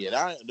Minnesota. Oh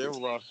yeah, their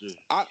roster.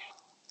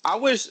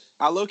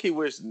 I low-key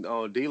wish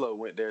D'Lo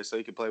went there so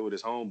he could play with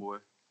his homeboy.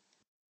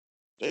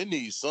 They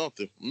need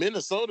something.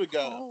 Minnesota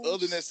got,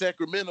 other than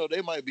Sacramento,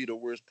 they might be the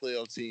worst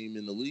playoff team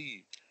in the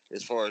league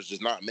as far as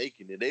just not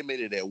making it. They made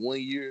it that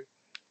 1 year,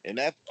 and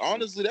that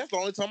honestly, that's the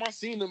only time I've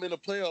seen them in the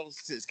playoffs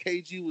since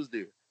KG was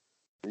there.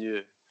 Yeah.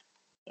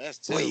 That's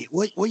terrible.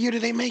 Wait, what year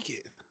did they make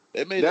it?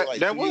 They made it like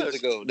 2 years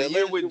ago. The That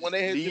year last with when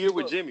they had the year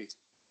with Jimmy. Jimmy.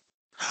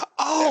 That's the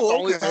Oh,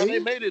 only time they okay.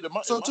 made it.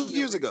 So 2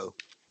 years ago.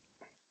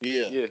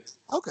 Yeah. Yeah.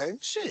 Okay,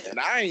 shit. And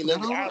I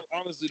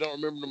honestly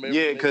don't remember them ever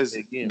Yeah, making because it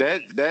again.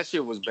 that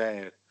shit was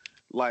bad.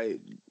 Like,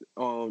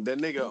 that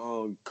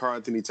nigga Karl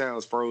Anthony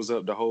Towns froze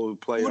up the whole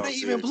playoff. What they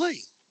even series. play?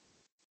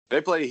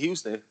 They played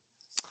Houston.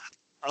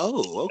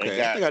 Oh, They okay.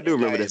 got- I think I do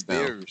remember got this now.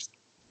 embarrassed.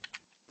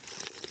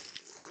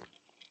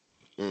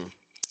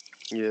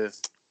 Yeah.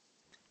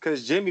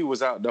 Because Jimmy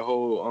was out the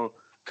whole.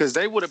 Because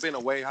they would have been a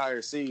way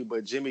higher seed,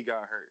 but Jimmy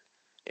got hurt,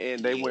 and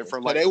they went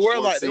from But like they were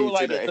the like fourth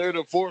seed to the third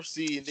or fourth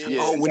seed. And then Yeah.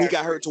 Oh, they when he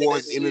got hurt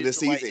towards the end of the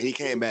slid to, season, he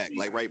came back,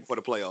 like right before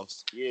the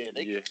playoffs. Yeah,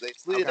 they Yeah.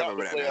 slid Okay, I out the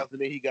remember that now. playoffs, and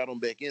then he got them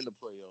back in the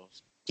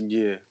playoffs.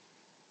 Yeah.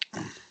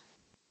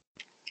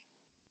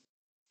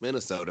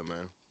 Minnesota,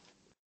 man.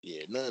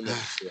 Yeah, none of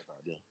that shit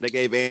about them. They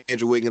gave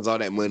Andrew Wiggins all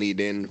that money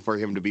then for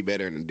him to be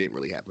better, and it didn't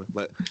really happen.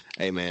 But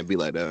hey, man, be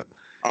like that.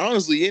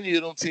 Honestly, any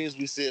of them teams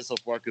we said so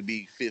far could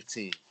be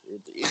 15.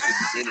 It could be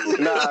any of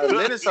them. Nah,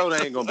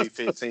 Minnesota ain't gonna be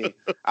 15.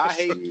 I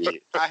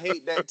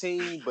hate that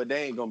team, but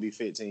they ain't gonna be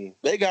 15.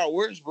 They got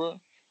worse, bro.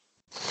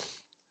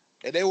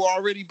 And they were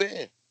already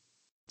bad.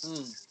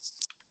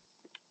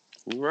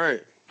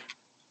 Right.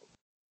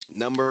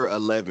 Number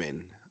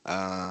 11,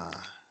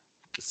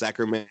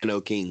 Sacramento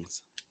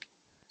Kings.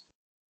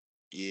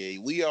 Yeah,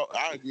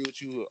 I agree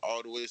with you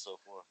all the way so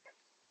far.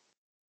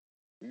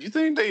 You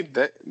think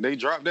they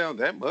dropped down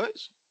that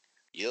much?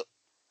 Yep.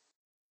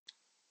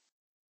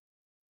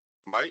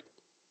 Mike?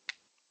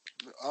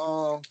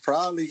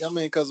 Probably. I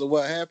mean, because of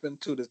what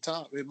happened to the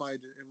top, it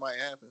might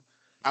happen.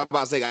 I'm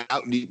about to say,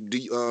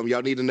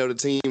 y'all need to know the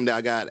team that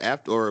I got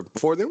after or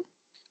before them?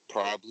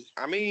 Probably.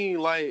 I mean,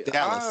 like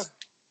Dallas.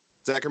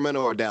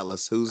 Sacramento or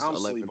Dallas? Who's I'm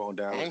 11? sleep on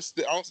Dallas.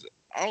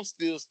 I'm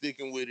still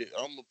sticking with it.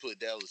 I'm gonna put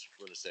Dallas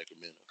for the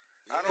Sacramento.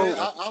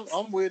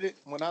 I'm with it.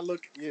 When I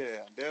look,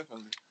 yeah,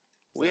 definitely.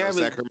 We So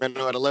haven't.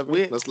 Sacramento at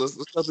 11. Let's go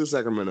through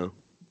Sacramento.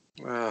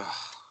 They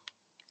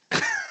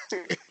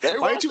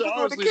Why didn't you roster put the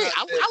honestly Kings? not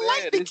I that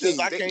like bad. the It's just Kings.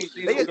 I can't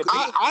see They them could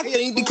competing. I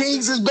think the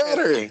Kings is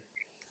better.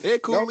 They're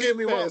cool. Don't get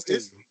me wrong.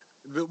 Bastards.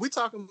 But we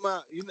talking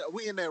about,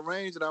 we in that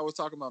range that I was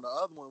talking about the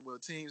other one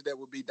with teams that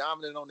would be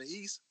dominant on the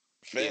East.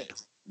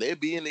 Facts. They'd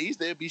be in the East,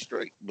 they'd be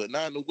straight, but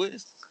not in the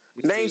West.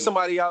 Name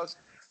somebody else.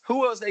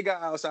 Who else they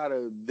got outside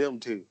of them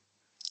two?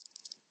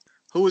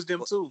 Who is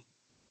them two?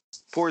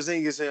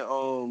 Porzingis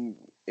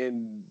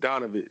and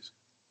Donovich.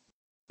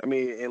 I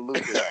mean, and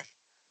Lucas.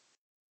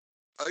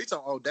 Oh, you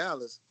talking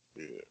Dallas?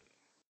 Yeah.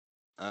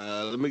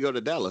 Let me go to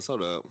Dallas.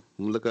 Hold up.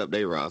 Let me look up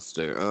their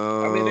roster.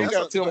 I mean, they That's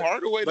got Tim but-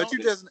 Hardaway. But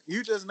don't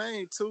you just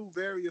named two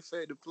very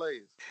effective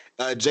players.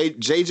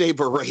 JJ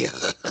Barea,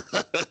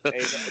 they?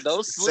 Hey,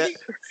 those sleep.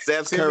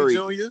 Seth Timmy Curry,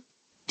 Jr.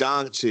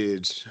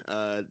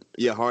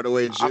 Doncic,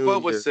 Hardaway Jr. I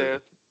fuck with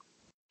Seth.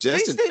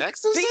 Justin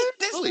Jackson?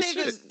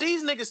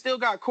 These niggas still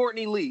got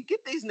Courtney Lee.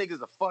 Get these niggas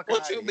the fuck out.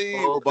 What you mean?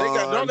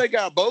 Boban. They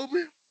got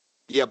Boban?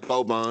 Yeah,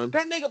 Boban.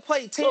 That nigga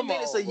played 10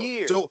 minutes a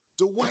year.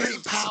 Dwight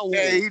Powell.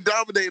 Yeah, he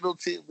dominated on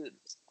 10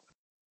 minutes.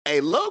 Hey,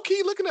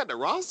 low-key, looking at the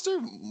roster,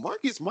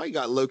 Marcus Mike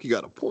got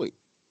a point.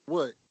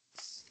 What?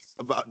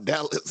 About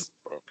Dallas.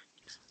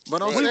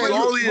 But I'm He's saying,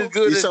 only as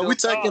good as we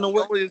taking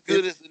away. only as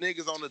good as the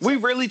niggas on the team. We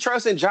really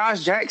trusting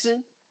Josh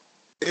Jackson?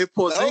 If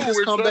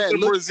Porzingis come back,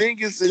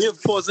 Porzingis.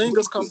 if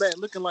Porzingis come back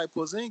looking like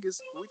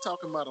Porzingis, we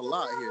talking about a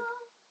lot here.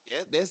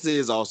 Yeah, this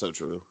is also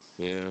true.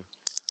 Yeah.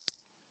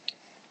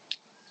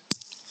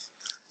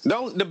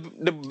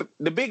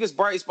 The biggest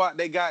bright spot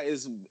they got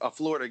is a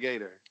Florida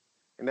Gator,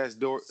 and that's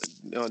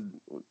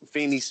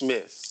Finney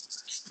Smith.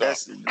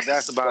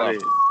 That's about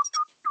it.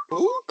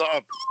 Who?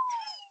 Stop.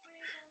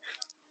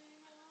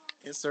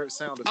 Insert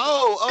sound effect.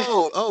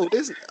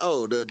 This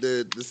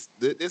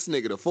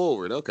nigga the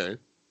forward. Okay.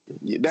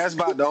 Yeah, that's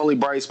about the only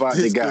bright spot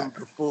they got.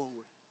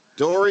 Forward.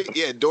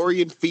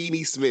 Dorian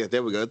Finney Smith.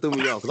 There we go. It threw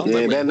me off. That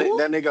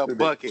nigga a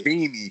bucket.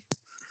 Feeney.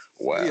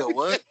 Wow. Yeah,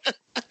 what?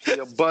 He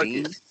a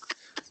bucket.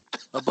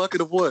 A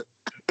bucket of what?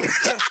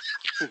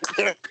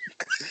 Yeah,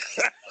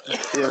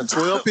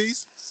 12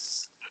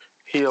 piece.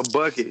 He a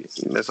bucket.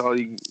 That's all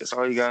you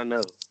gotta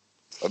know.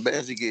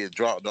 Imagine getting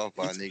dropped off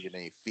by a nigga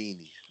named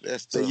Feeney.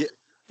 That's tough.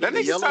 That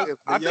nigga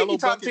I think he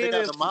top 10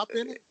 got the mop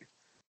in it.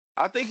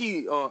 I think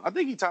he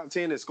top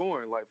 10 in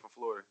scoring, like, for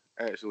Florida,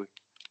 actually.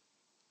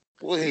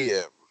 What he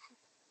at?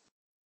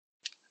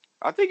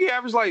 I think he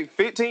averaged like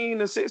 15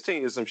 to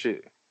 16 or some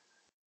shit.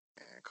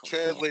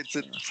 Translate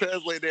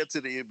that to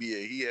the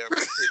NBA. He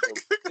averaged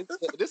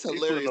This is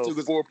hilarious too.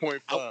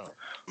 4.5.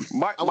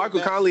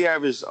 Michael Conley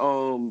averaged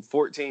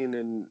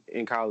 14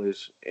 in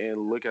college,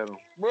 and look at him.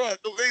 Bro,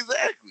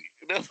 exactly.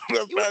 That's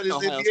about his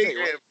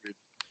NBA average.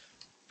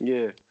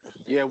 Yeah.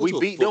 We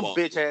beat them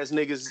bitch ass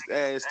niggas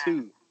ass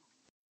too.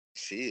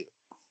 Shit.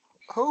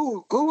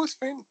 Who was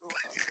Finn?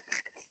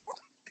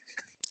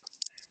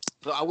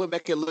 So I went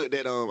back and looked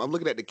at I'm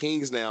looking at the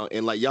Kings now,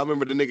 and like y'all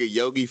remember the nigga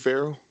Yogi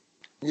Ferrell?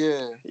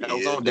 Yeah. That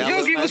was on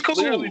Dallas. Yogi was cool.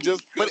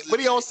 But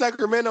he on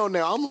Sacramento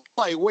now. I'm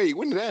like, wait,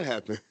 when did that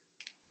happen?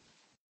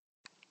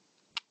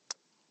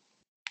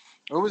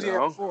 What was he at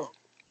before?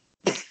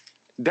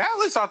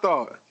 Dallas, I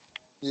thought.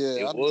 Yeah,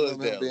 It I was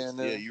remember Dallas. being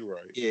there. Yeah, you're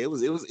right. Yeah, it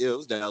was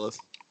Dallas.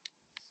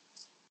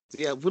 So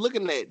yeah, if we're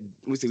looking at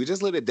we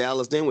just looked at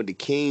Dallas. Then with the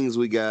Kings,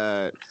 we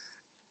got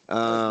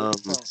Tyler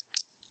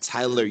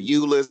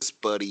Ulis,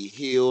 Buddy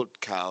Hield,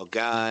 Kyle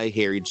Guy,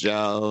 Harry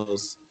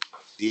Giles,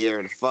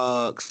 De'Aaron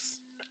Fox,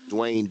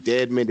 Dwayne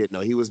Dedman, didn't know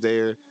he was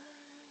there.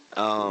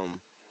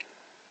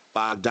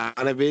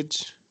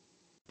 Bogdanovich.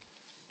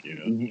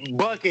 Yeah.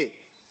 Bucket.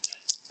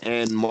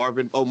 And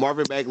Marvin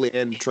Bagley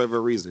and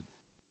Trevor Reason.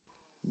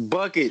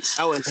 Buckets.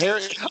 Oh, and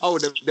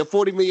the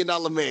 $40 million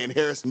man,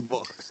 Harrison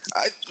Barnes.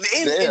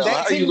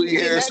 That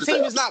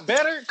team is not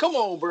better? Come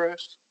on, bro.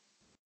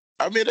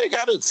 I mean, they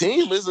got a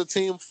team. It's a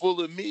team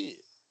full of mid.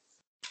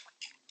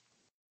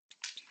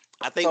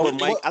 I think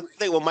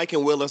what Mike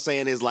and Will are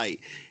saying is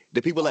like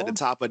the people at the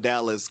top of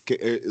Dallas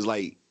is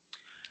like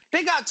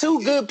they got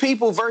 2 good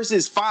people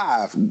versus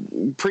 5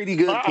 pretty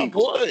good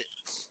people. What?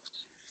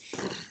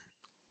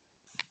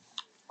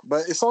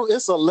 But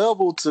it's a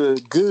level to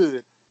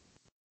good.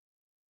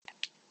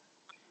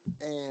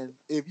 And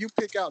if you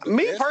pick out the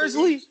best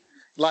personally,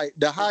 like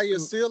the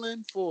highest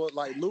ceiling for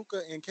like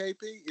Luka and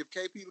KP, if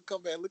KP will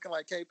come back looking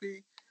like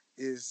KP,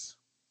 is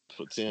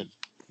for 10.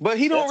 But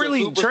he don't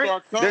really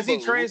does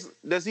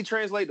he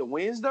translate the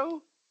wins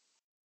though?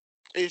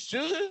 It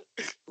should.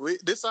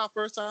 This is our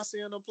first time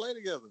seeing them play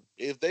together.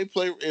 If they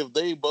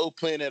both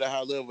playing at a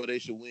high level, they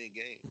should win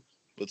games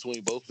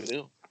between both of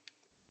them.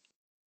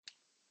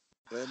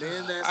 But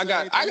then I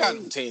got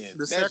them 10.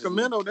 The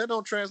Sacramento, they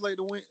don't translate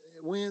the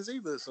wins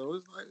either. So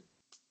it's like,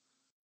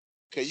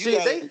 okay, you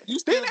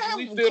still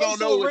don't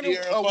know what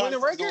De'Aaron Fox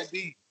is going to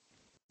be.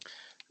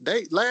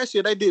 Last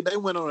year they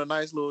went on a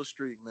nice little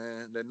streak,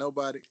 man. That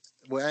nobody,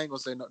 well, I ain't gonna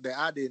say no, that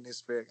I didn't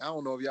expect. I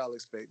don't know if y'all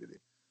expected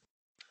it.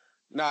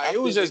 Nah, it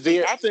was just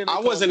I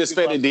wasn't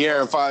expecting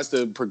De'Aaron Fox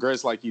to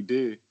progress like he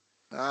did.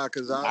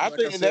 Because I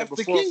think that's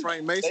the key.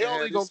 Frank Mason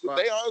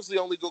they honestly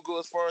only gonna go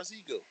as far as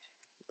he goes.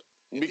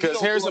 Because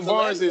Harrison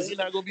Barnes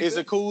is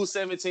a cool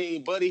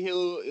 17. Buddy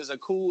Hill is a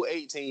cool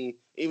 18,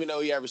 even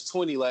though he averaged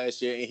 20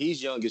 last year, and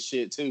he's young as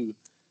shit too.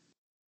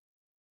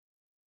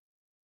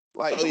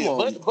 Like,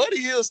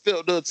 Buddy Hill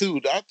stepped up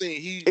too. I think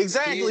he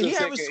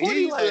averaged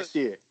 20 last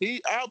year.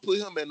 I'll put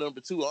him at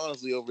number 2,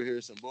 honestly, over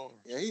Harrison Barnes.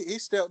 Yeah, he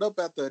stepped up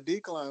after a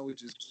decline,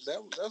 which is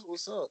that's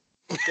what's up.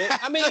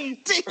 I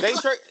mean,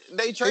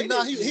 they traded.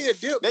 No, he had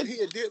dipped. He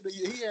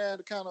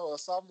had kind of a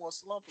sophomore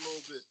slump a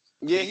little bit.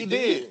 Yeah, he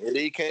did. And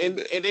he came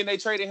back. And then they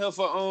traded him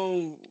for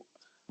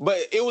but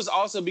it was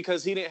also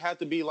because he didn't have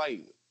to be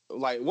like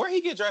where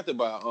he get drafted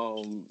by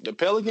the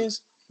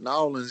Pelicans? New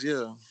Orleans,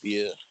 yeah.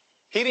 Yeah.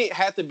 He didn't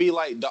have to be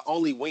like the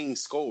only wing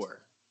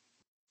scorer.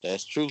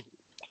 That's true.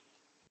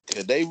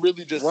 Yeah, they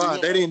really just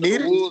they didn't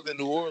need it. In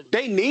New Orleans.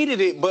 They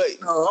needed it, but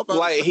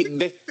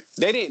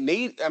They didn't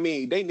need. I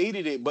mean, they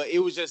needed it, but it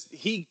was just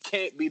he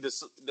can't be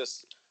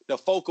the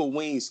focal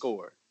wing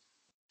scorer.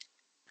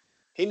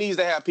 He needs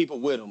to have people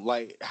with him,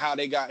 like how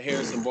they got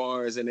Harrison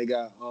Barnes and they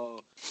got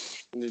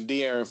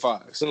De'Aaron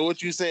Fox. So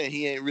what you saying?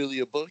 He ain't really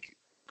a bucket,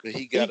 but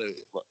he got a.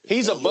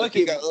 He's a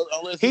bucket.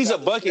 He's a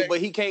bucket, but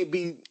he can't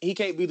be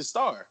the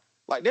star.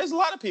 Like there's a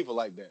lot of people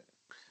like that.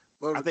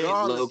 But I think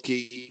low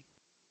key.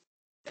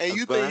 And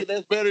you think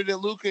that's better than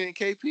Luka and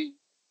KP?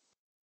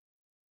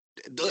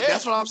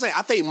 That's what I'm saying.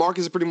 I think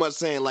Marcus is pretty much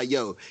saying like,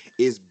 "Yo,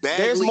 is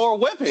Bagley There's more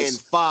weapons and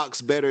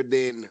Fox better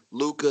than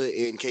Luka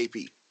and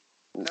KP?"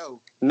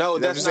 No,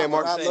 that's not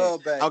what I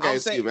love Bagley. Okay,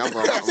 excuse me. I'm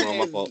wrong.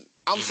 My fault.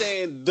 I'm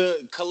saying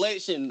the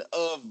collection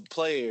of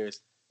players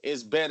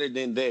is better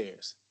than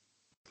theirs.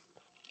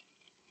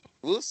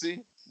 We'll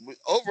see.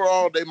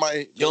 Overall, they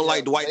might. You don't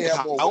like Dwight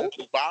Powell?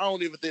 But I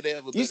don't even think they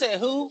have a. You said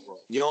who?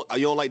 You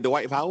don't like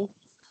Dwight Powell?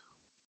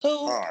 Who?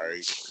 All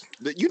right.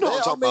 You know what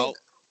I'm talking about.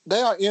 They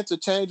are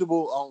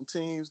interchangeable on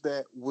teams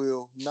that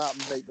will not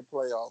make the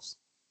playoffs.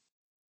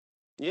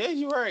 Yeah,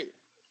 you're right.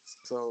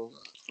 So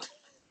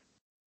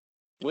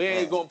we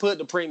ain't gonna put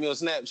the premium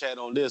Snapchat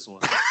on this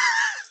one.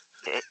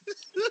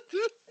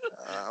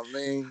 I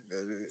mean,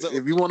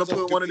 if you want to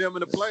put one of them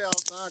in the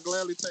playoffs, I'll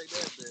gladly take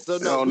that bet. So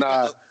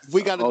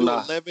we got to do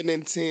 11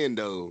 and 10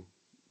 though.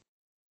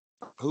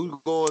 Who's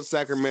going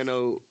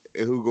Sacramento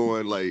and who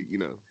going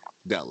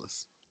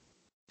Dallas?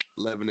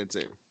 11 and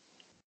 10.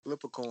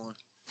 Flip a coin.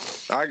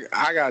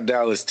 I got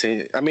Dallas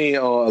 10. I mean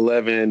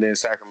 11 and then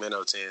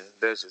Sacramento 10.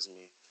 That's just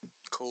me.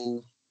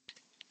 Cool.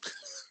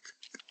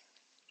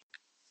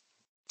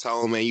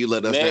 Tone, man, you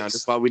let us down.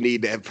 That's why we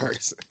need that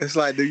person. It's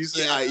like, do you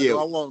say do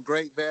I want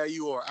great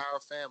value or our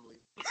family?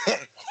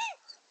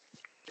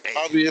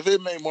 I mean, if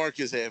it made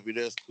Marcus happy,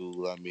 that's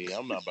cool. I mean,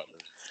 I'm not about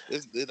to.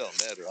 It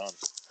don't matter,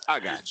 honestly. I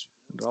got you.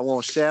 Do I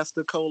want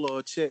Shasta Cola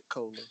or Czech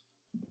Cola?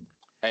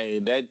 Hey,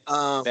 that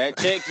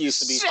check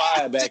used to be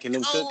fired back in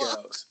them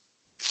cookouts.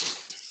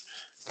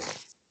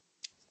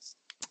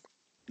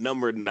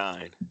 Number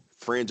 9,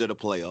 fringe of the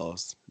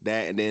playoffs.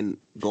 That and then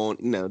going,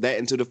 that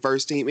into the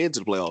first team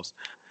into the playoffs.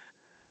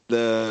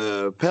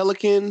 The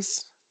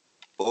Pelicans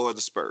or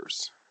the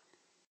Spurs?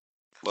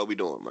 What we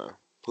doing, man?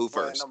 Who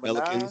first?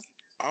 Pelicans? 9?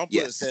 I'm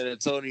putting San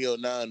Antonio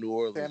 9, New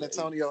Orleans. San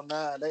Antonio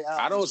 9. They out.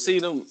 I don't see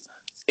them.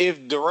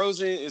 If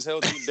DeRozan is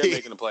healthy, they're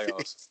making the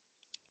playoffs.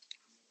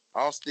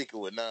 I'm sticking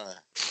with 9.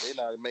 They're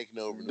not making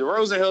it over.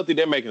 DeRozan healthy,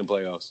 they're making the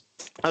playoffs.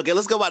 Okay,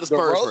 let's go about the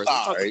Spurs first.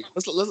 All right.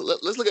 Let's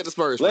look at the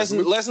Spurs.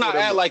 Let's not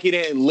act like he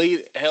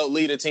didn't help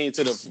lead a team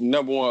to the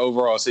number 1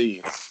 overall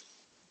seed.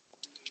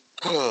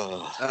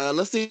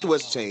 Let's see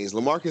what's changed.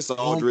 LaMarcus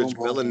Aldridge,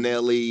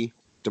 Bellinelli,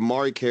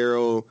 DeMar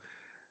Carroll,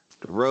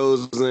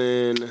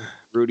 DeRozan,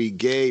 Rudy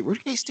Gay.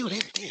 Rudy Gay still there.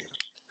 Damn.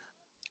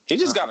 He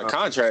just got a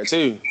contract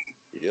too.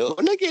 Yep.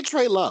 When they get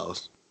Trey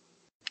Lyles?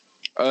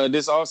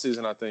 This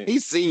offseason, I think.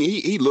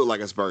 He looked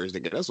like a Spurs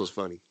nigga. That's what's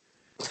funny.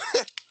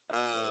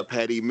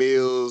 Patty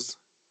Mills,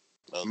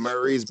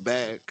 Murray's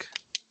back.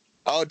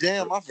 Oh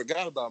damn! I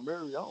forgot about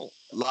Murray. Lonnie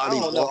I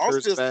don't know. I'm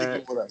still back. sticking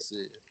with what I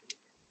said.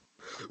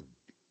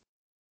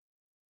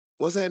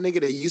 What's that nigga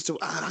that used to?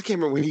 I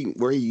can't remember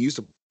where he used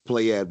to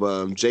play at.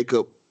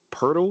 Jacob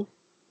Pirtle.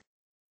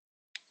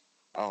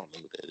 I don't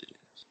know what that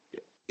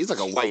is. He's like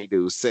a white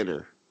dude,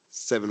 center,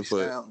 7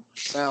 foot.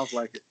 Sounds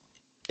like it.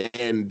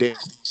 And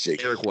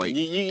Derek White.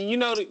 You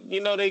know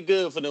they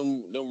good for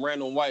them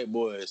random white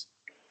boys.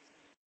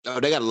 Oh,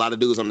 they got a lot of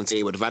dudes on the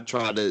team, but if I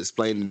try to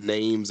explain the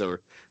names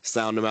or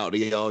sound them out to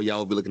y'all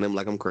will be looking at them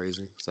like I'm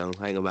crazy. So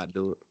I ain't about to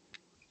do it.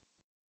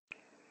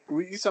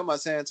 You talking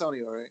about San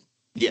Antonio, right?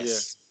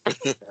 Yes.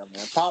 Yeah,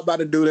 man. Pop about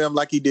to do them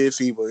like he did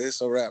FIBA.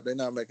 It's a wrap. They're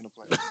not making the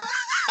playoffs.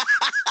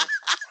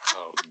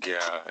 Oh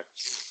God.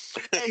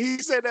 Hey, he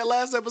said that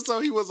last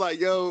episode. He was like,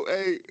 "Yo,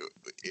 hey,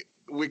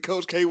 when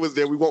Coach K was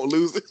there, we won't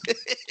lose it."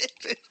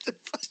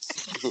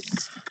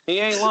 He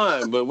ain't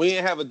lying, but we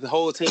didn't have a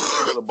whole team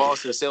for the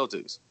Boston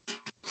Celtics.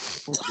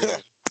 Yeah.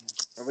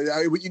 I mean,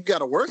 you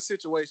got a work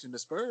situation. The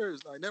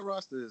Spurs, like that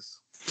roster is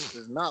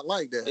not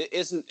like that.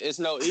 It's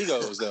no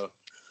egos though.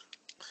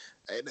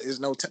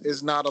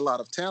 It's not a lot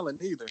of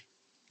talent either.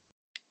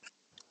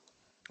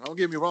 Don't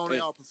get me wrong; they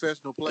all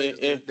professional players.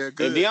 They're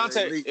good.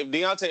 If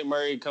Dejounte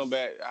Murray come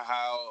back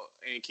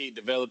and keep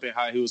developing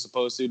how he was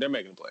supposed to, they're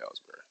making the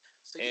playoffs, bro.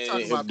 So you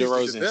talking about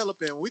people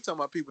developing? We talking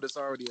about people that's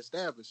already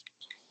established.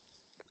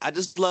 I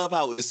just love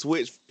how it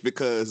switched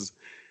because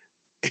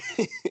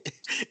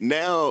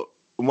now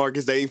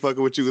Marcus, they ain't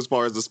fucking with you as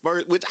far as the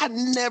Spurs, which I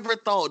never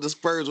thought the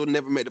Spurs would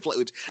never make the play.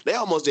 Which they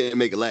almost didn't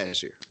make it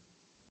last year.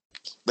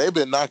 They've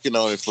been knocking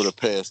on it for the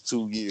past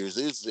 2 years.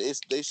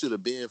 They should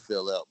have been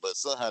fell out, but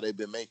somehow they've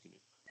been making it.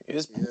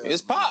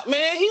 It's Pop,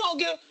 man. He don't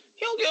give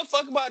a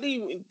fuck about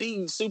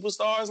these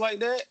superstars like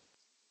that.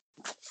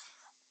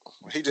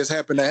 He just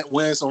happened to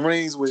win some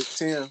rings with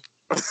Tim.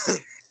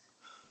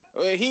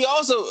 He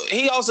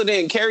also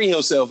didn't carry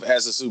himself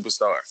as a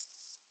superstar.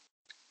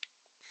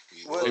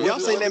 Have y'all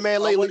seen that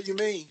man lately? What do you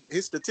mean?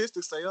 His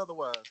statistics say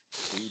otherwise.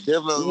 He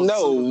definitely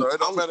no.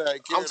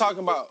 I'm talking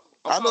about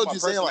I know talking what you're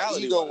saying, like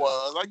personality ego wise.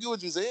 was. I get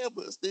what you're saying,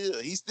 but still,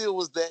 he still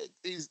was that.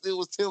 He still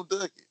was Tim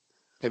Duncan.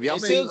 Have y'all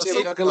It's seen still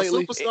Tim Duncan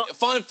lately?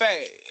 Fun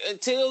fact: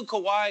 until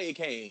Kawhi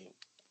came,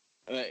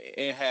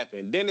 it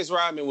happened. Dennis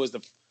Rodman was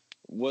the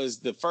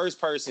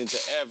first person to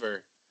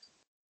ever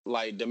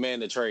like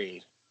demand a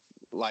trade,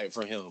 like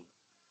from him.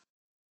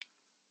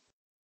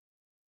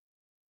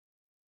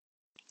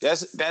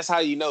 That's how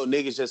you know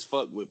niggas just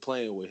fuck with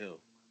playing with him.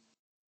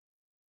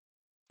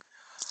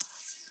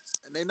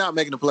 And they're not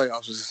making the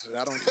playoffs.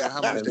 I don't care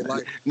how much they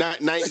like.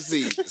 Not 9th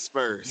seed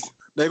Spurs.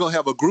 They're gonna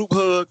have a group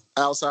hug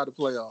outside the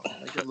playoffs.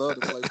 They can love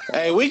the playoffs.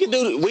 Hey, we can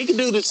do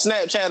the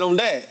Snapchat on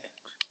that.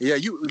 Yeah,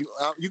 you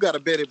got to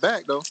bet it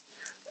back though.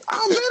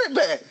 I'll bet it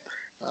back.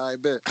 I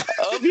bet.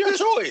 Of your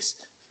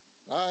choice.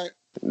 All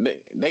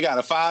right. They got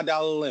a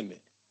 $5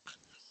 limit.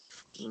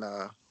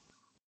 Nah,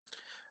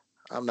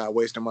 I'm not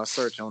wasting my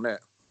search on that.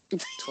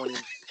 20.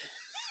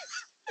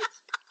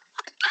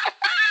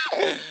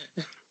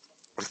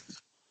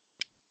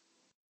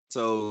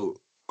 So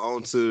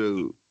on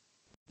to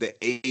the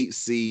 8th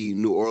seed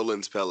New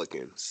Orleans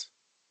Pelicans.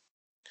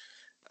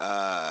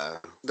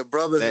 The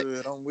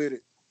Brotherhood, I'm with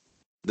it.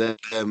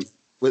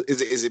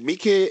 Is it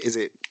Mika? Is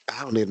it?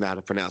 I don't even know how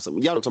to pronounce it.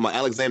 Y'all talking about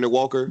Alexander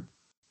Walker,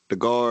 the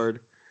guard,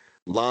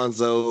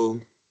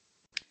 Lonzo,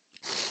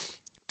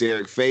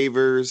 Derek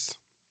Favors,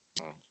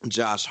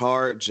 Josh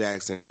Hart,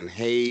 Jackson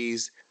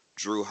Hayes,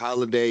 Drew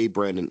Holiday,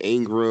 Brandon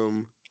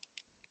Ingram,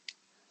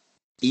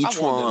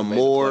 Etwan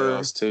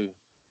Moore, too.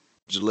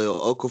 Jahlil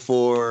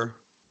Okafor,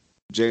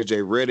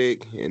 JJ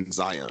Redick, and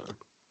Zion.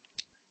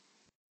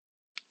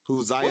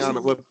 Who's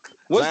Zion? What's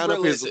Zion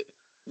realistic?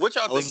 What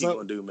y'all think What's he up?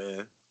 gonna do,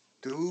 man?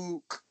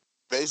 Dude,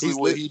 Basically,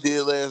 what he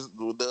did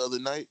the other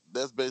night,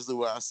 that's basically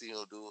what I see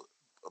him do it.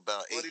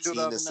 About What'd he do 18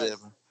 the and other 7.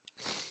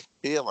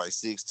 He had like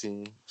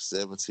 16,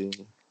 17.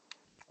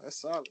 that's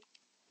solid.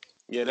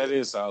 Yeah, that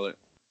is solid.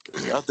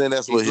 I think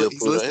that's what he'll He's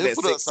put up. listed He'll at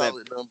put up 6'7".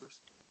 solid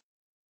numbers.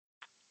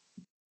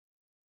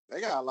 They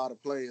got a lot of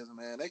players,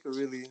 man. They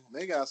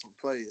got some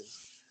players.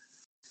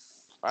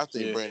 I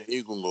think Brandon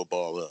Ingram will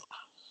ball up.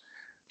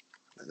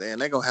 Then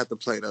they're gonna have to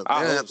play the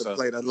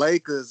play the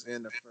Lakers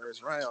in the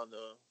first round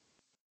though.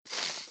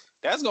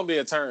 That's gonna be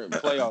a turn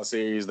playoff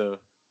series though.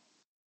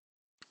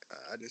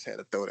 I just had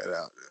to throw that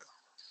out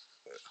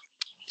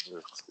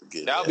there.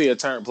 That'll be a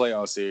turn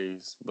playoff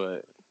series,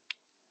 but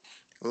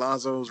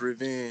Lonzo's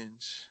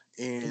revenge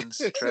ends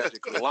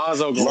tragically.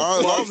 Lonzo's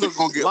gonna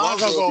fuck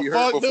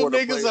them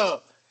niggas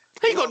up.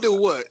 He gonna do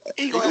what?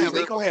 He gonna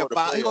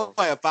playoffs.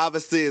 have 5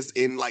 assists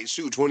and like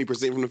shoot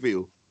 20% from the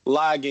field.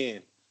 Lie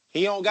again.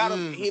 He don't gotta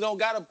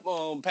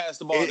pass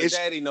the ball to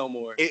daddy no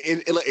more.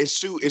 It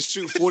shoot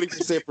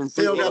 40% from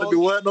He don't gotta do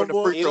what no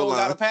more. He don't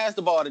gotta pass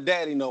the ball to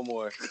daddy no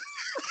more.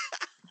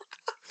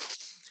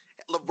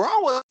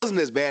 LeBron wasn't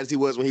as bad as he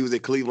was when he was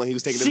at Cleveland. He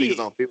was taking the niggas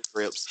on field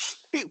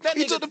trips. He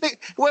took the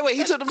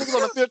niggas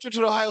on a field trip to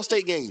the Ohio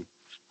State game.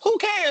 Who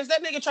cares?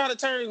 That nigga trying to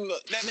turn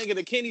that nigga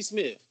to Kenny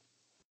Smith.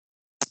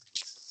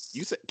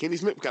 You said Kenny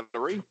Smith got the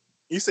ring?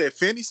 You said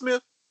Finney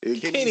Smith?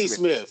 Kenny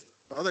Smith.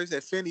 I thought you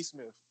said Finney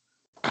Smith.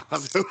 That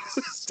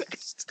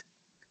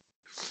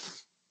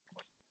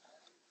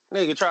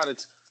nigga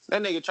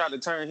tried to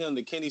turn him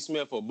to Kenny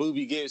Smith or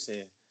Boobie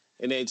Gibson,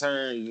 and then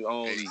turn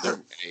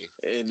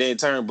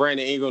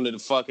Brandon Ingram to the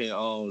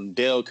fucking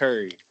Dell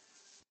Curry.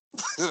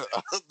 that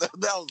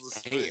was a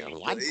stretch.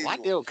 Why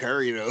Dell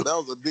Curry though? That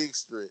was a big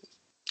stretch.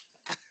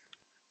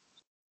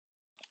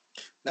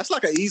 That's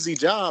like an easy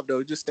job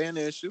though. Just stand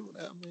there and shoot.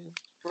 I mean,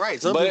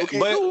 right. But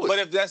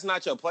if that's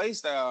not your play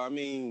style, I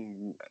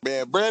mean,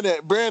 man,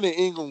 Brandon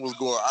Ingram was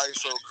going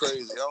ISO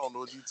crazy. I don't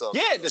know what you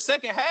talking. Yeah, about. the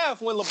second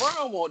half when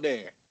LeBron wasn't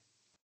there.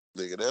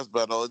 Nigga, that's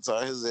about the only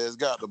time his ass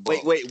got the ball.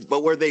 Wait,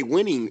 but were they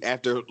winning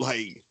after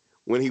like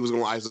when he was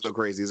going ISO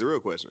crazy? Is the real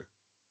question.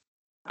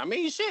 I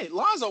mean, shit,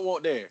 Lonzo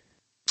wasn't there.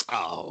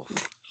 Oh,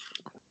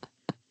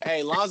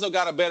 hey, Lonzo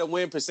got a better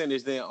win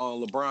percentage than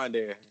LeBron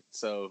there.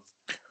 So,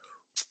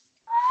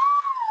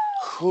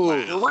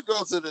 wow. Can we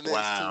go to the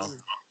next team?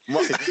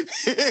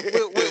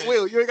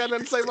 Will, you ain't got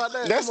nothing to say about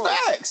that? That's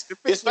facts.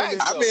 It's facts.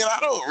 I mean, I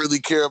don't really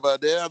care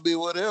about that. I mean,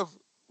 whatever.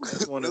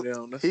 that's one of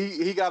them.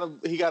 He got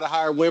a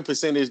higher win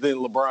percentage than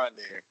LeBron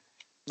there.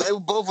 They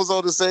both was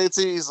on the same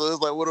team, so it's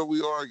like, what are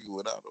we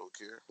arguing? I don't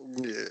care.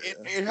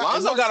 Yeah.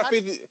 Lonzo got a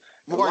 50.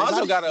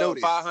 Lonzo got a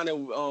notice?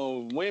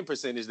 500 win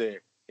percentage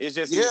there. It's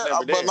just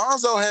but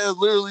Lonzo has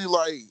literally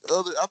like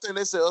I think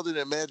they said other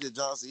than Magic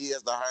Johnson, he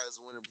has the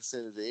highest winning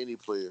percentage of any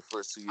player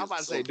first 2 years. I'm about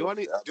to say, do I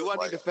need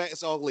to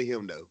facts ugly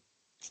him though?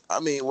 I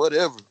mean,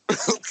 whatever.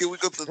 Can we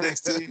go to the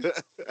next team?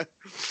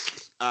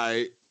 All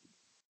right.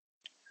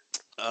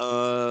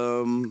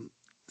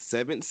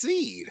 7th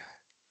seed.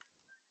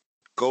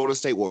 Golden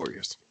State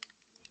Warriors.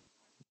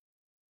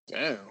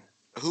 Damn.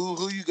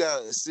 Who you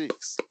got at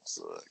 6?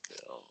 So,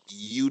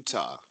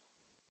 Utah.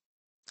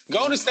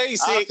 Golden State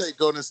 6. I'll take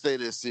Golden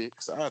State at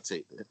 6. I'll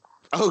take that.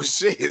 Oh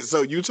shit!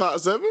 So Utah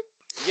 7?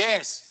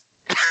 Yes.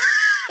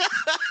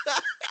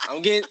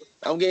 I'm getting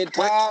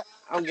tired.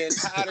 I'm getting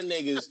tired of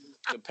niggas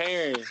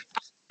comparing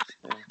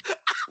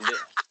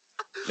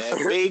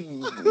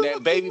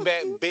That baby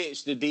back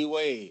bitch to D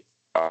Wade.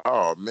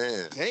 Oh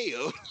man,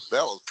 Damn.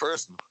 that was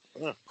personal.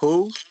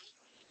 Who?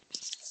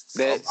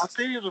 I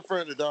think he was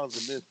referring to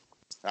Donovan Mitchell.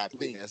 I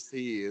think Yes,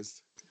 he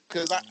is.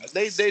 because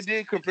they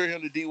did compare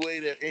him to D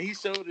Wade, and he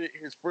showed it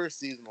his first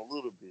season a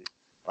little bit.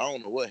 I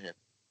don't know what happened.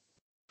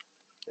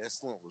 That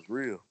slump was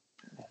real.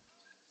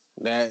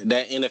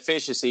 That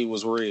inefficiency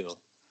was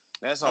real.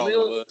 That's all I mean,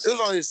 it was. it was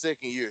only his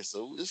second year,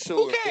 so it's Who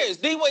short. cares?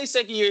 D Wade's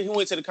second year, he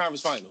went to the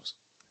conference finals.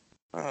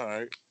 All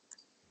right.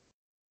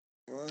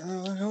 He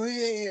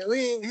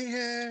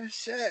had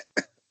Shaq.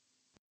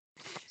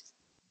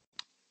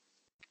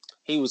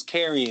 He was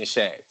carrying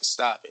Shaq.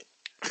 Stop it.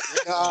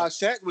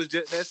 Shaq was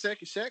just that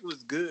second. Shaq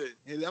was good.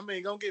 I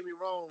mean, don't get me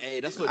wrong. Hey,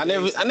 that's what I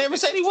never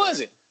said he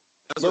wasn't.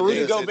 That's But what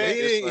Rudy Dave said.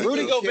 Gobert,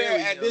 Rudy Gobert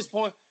carry at him. this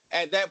point,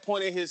 at that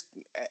point in his,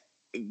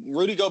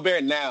 Rudy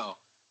Gobert now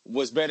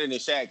was better than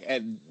Shaq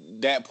at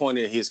that point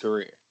in his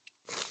career.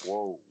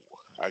 Whoa,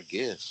 I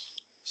guess.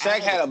 Shaq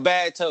had a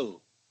bad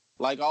toe,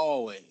 like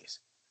always.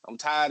 I'm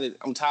tired of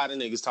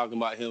niggas talking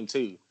about him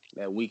too.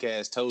 That weak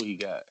ass toe he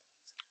got.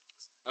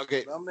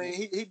 Okay, I mean,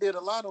 he did a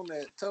lot on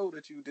that toe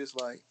that you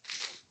dislike.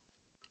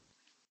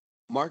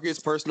 Marcus'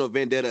 personal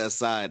vendetta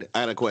aside, I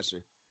had a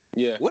question.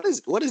 Yeah. What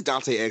is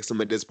Dante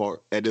Exum at this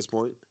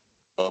point?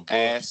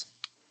 Ass.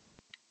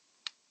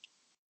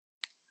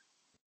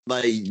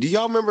 Like, do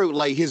y'all remember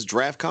like his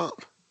draft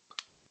comp?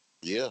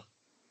 Yeah.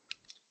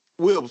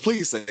 Will,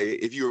 please say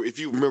it if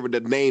you remember the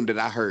name that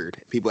I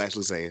heard people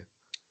actually saying.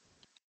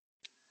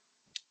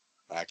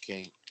 I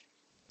can't.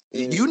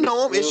 You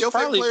know him. It It's was your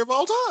favorite probably player of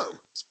all time.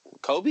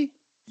 Kobe?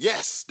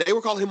 Yes, they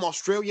were calling him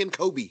Australian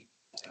Kobe.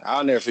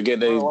 I'll never forget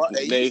they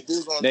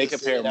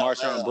compared Marshawn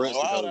Marshawn Brooks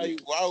to Kobe.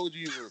 Why would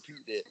you even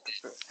repeat that?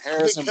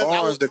 Harrison Because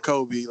Barnes to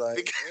Kobe.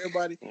 Like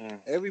Mm.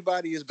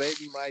 everybody is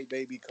baby Mike,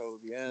 baby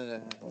Kobe.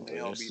 They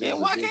don't be Yeah,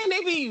 why can't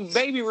they be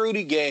baby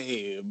Rudy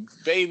Gay,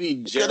 baby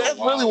Because Gerald that's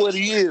really Wallace? what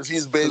he is.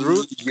 He's baby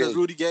because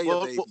Rudy Gay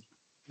Well, a baby.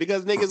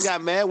 Because niggas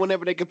got mad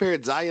whenever they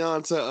compared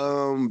Zion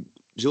to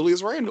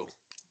Julius Randle.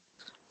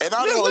 And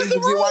I Yeah, know what's you the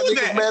can see why wrong with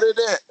niggas that? mad at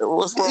that.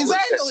 What's wrong with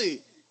that?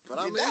 Exactly. But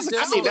I mean, that was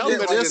that's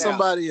better than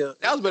somebody. That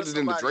was better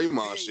than the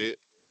Draymond shit.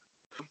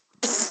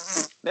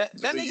 That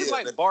nigga's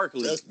like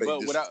Barkley, that's big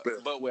but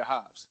disrespect. with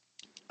hops.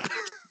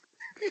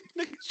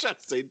 Niggas trying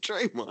to say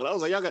Draymond. I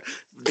was like, y'all got.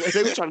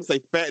 They were trying to say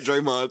Fat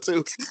Draymond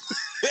too.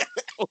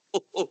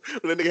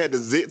 That nigga had the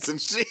zits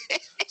and shit.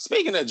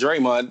 Speaking of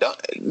Draymond,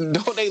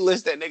 don't they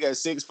list that nigga at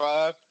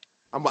 6'5"?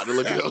 I'm about to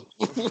look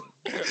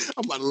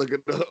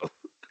it up.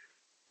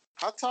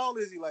 How tall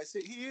is he? Like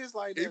he is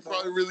like that. He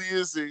probably really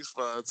is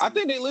 6'5". I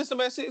think they list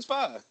him at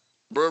 6'5".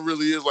 Bro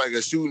really is like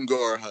a shooting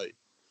guard height.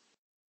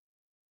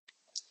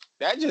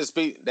 That just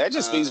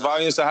speaks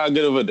volumes to how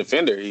good of a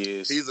defender he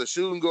is. He's a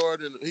shooting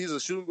guard, and he's a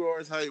shooting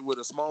guard's height with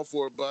a small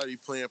forward body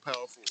playing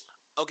power forward.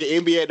 Okay,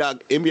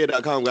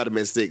 NBA.com got him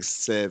at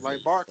 6'7".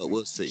 Like Barkley. But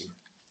we'll see.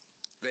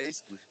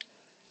 Basically.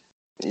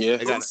 Yeah.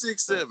 They got Who's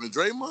 6'7"?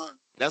 Draymond?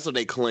 That's what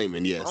they claiming.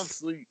 I'm Yes.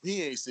 sleep.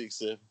 He ain't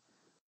 6'7".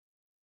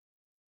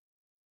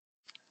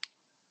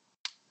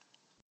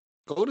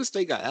 Golden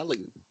State got Alec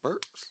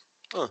Burks.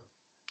 Huh.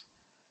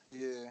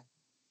 Yeah.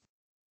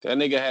 That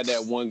nigga had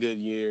that one good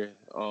year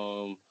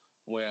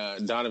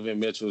when Donovan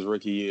Mitchell's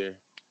rookie year,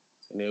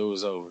 and it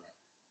was over.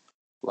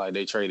 Like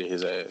they traded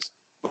his ass.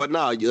 But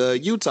no,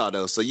 Utah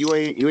though. So you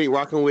ain't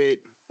rocking with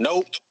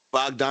Nope.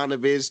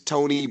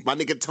 Bogdanovich, my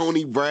nigga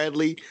Tony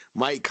Bradley,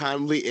 Mike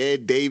Conley,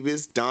 Ed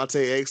Davis,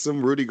 Dante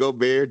Exum, Rudy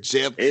Gobert,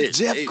 Jeff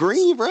Davis.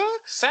 Green, bro.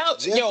 I'm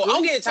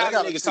getting tired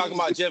of niggas talking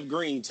about Jeff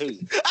Green too.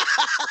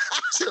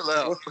 Chill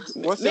out.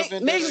 What's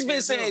Niggas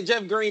been saying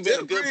Jeff Green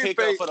been a good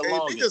pickup for the You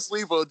longest. can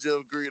sleep on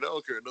Jeff Green. I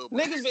don't care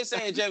nobody. Niggas been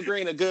saying Jeff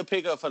Green a good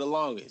pickup for the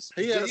longest.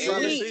 He had a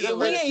solid We season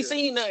last ain't year.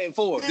 seen nothing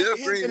for him. Jeff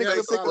He's Green been a had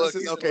good some pickup lucky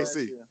since last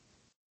OKC. year.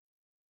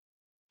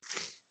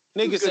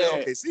 Niggas said,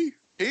 OKC.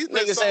 He's been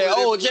niggas solid said,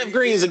 oh, every Jeff year.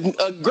 Green's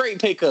a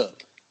great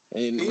pickup.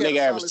 And He had nigga a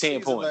averaged solid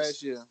 10 season points.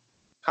 last year.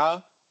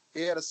 Huh?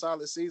 He had a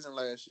solid season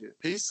last year.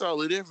 He's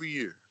solid every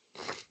year.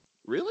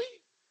 Really?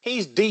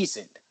 He's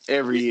decent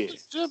every year.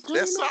 Jeff Green.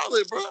 That's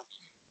solid, bro.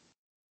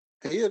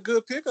 He a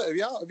good pickup. If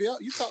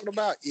y'all you talking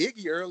about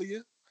Iggy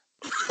earlier,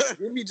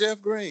 give me Jeff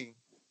Green.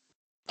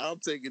 I'm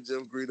taking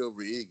Jeff Green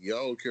over Iggy. I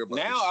don't care about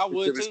Now the I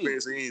would,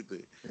 experience or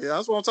anything. Yeah,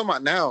 that's what I'm talking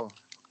about now.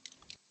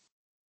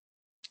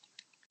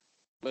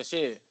 But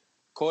shit,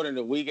 according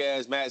to weak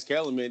ass Max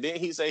Kellerman, didn't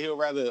he say he'll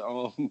rather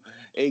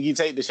Iggy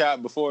take the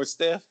shot before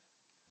Steph?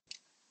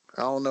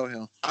 I don't know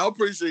him. I'm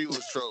pretty sure he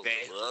was trolling.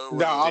 bro.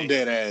 No, I'm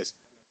dead ass.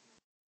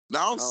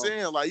 No, I'm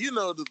saying like you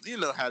know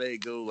how they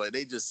go. Like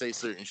they just say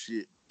certain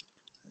shit.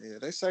 Yeah,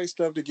 they say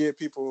stuff to get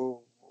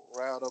people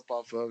riled up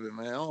off of it,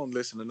 man. I don't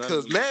listen to nothing.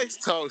 Because Max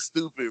talks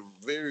stupid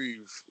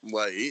very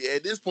like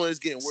at this point it's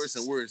getting worse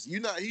and worse. He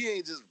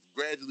ain't just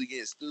gradually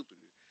getting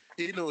stupider.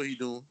 He know what he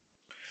doing.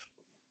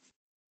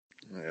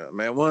 Yeah,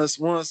 man. Once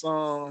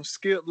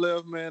Skip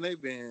left, man, they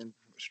been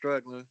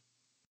struggling.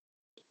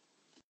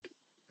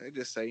 They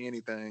just say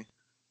anything.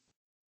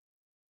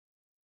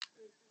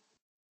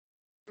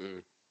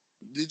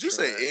 Did you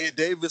say Ed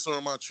Davis or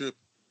am I tripping?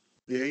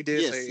 Yeah, he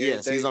did say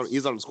Yes, Ed Davis.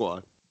 he's on the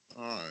squad.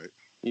 All right.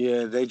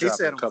 Yeah, they He dropped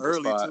said a him couple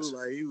early spots. too.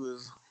 Like he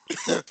was.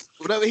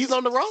 Whatever, he's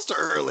on the roster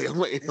early. I'm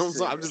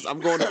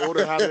going to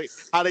order how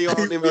they are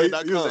on He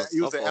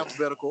NBA.com. was in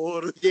alphabetical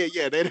order.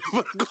 Yeah, they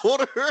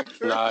order.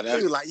 Nah,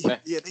 He was like,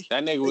 that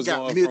that nigga was got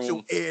going Mitchell,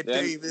 from Ed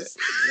Davis.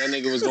 That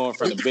nigga was going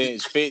from the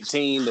bench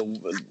 15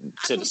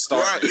 to the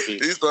start. Right. He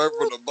started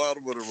from the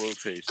bottom of the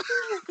rotation.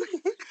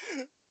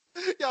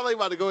 Y'all ain't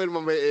about to go into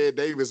my man Ed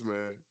Davis,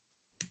 man.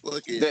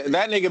 Look at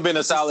That nigga been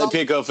a solid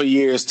pickup for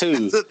years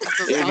too.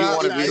 If you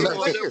wanna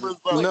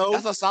be No,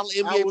 that's a solid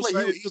I NBA would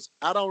player. say,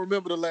 I don't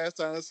remember the last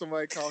time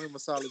somebody called him a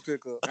solid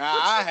pickup.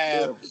 I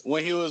have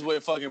when he was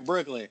with fucking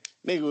Brooklyn.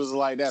 Nigga was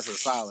like, that's a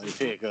solid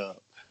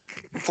pickup.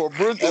 for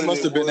Brooklyn. That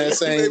must have been that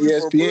same Maybe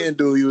for ESPN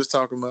dude you was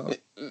talking about.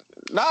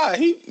 Nah,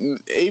 he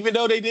even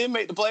though they did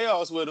make the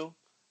playoffs with him,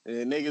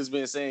 and niggas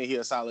been saying he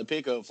a solid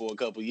pickup for a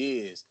couple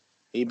years.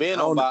 He been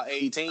on about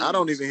 18. I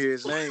don't even hear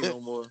his name no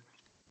more.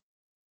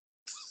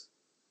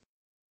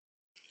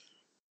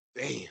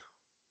 Damn.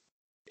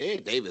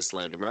 Ed Davis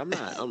slander, man.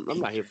 I'm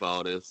not here for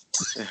all this.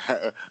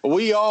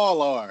 We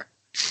all are.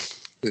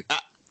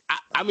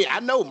 I mean, I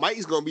know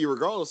Mike's gonna be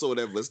regardless or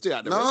whatever, but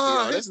still,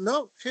 His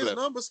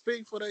numbers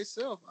speak for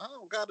themselves. I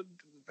don't got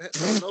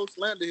no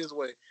slander his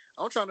way.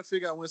 I'm trying to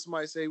figure out when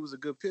somebody say he was a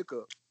good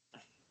pickup,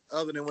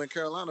 other than when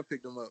Carolina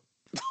picked him up.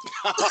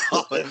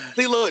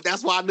 See, look,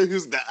 that's why I knew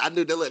I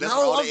knew that. That's No,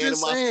 all I'm the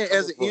just animosity saying,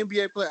 as an coming from.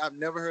 NBA player, I've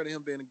never heard of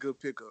him being a good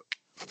pickup.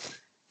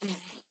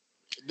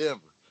 Never.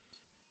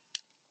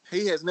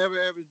 He has never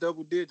averaged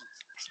double digits.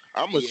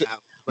 I'm a Yeah,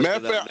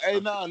 matter of fact. Hey,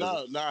 nah.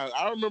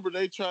 I remember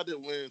they tried to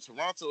when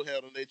Toronto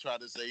had him. They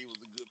tried to say he was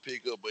a good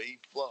pickup, but he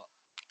flopped.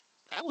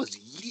 That was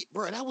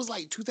That was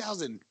like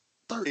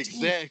 2013.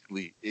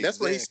 Exactly. That's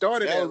when he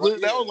started. That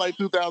was like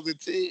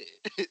 2010,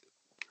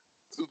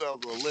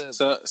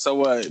 2011. So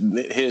what?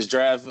 His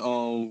draft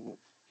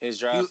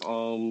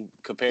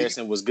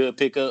comparison was good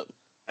pickup.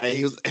 Hey,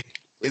 he was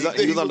He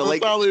on the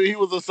Lakers. He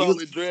was a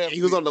solid draft.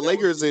 He was on the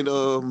Lakers in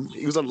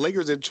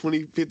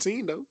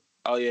 2015 though.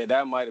 Oh yeah,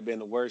 that might have been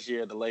the worst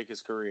year of the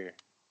Lakers' career.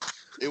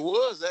 It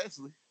was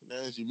actually.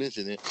 Now that you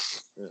mention it,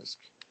 yes.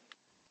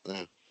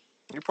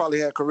 He probably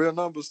had career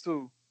numbers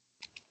too.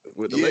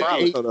 With the Yeah,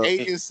 Lakers.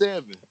 8 and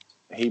 7.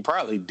 He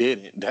probably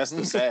didn't. That's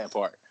the sad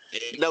part.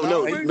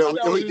 No,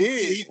 he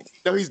did.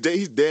 He's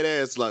dead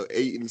ass like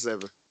 8 and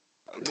 7.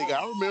 Nigga,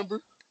 I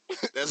remember.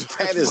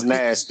 That is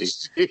nasty.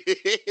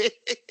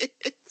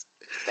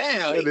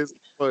 Damn, That is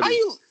funny.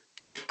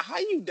 how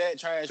you that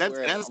trash? That's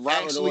Robert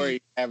actually-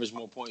 Horry averaged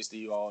more points than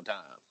you all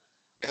time.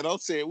 And I'm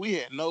saying we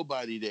had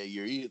nobody that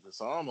year either,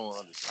 so I don't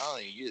understand. I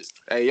ain't get it.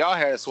 Hey, y'all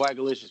had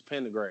Swagalicious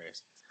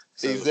Pendergrass.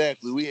 So,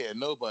 Exactly, we had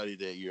nobody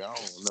that year. I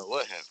don't know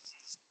what happened.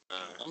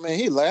 I mean,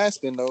 he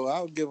lasting though.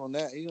 I'll give him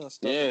that. He done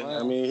stuck yeah,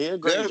 around. I mean, he a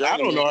great. I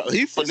don't know.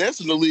 He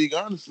finessing the league,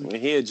 honestly.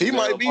 He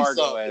Might be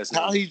something.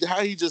 something.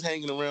 How he just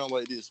hanging around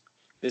like this?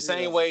 The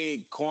same way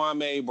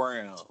Kwame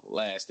Brown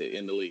lasted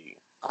in the league.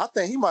 I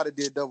think he might have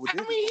did double I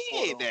digits. mean, he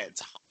before, ain't though. that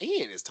tall.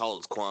 He ain't as tall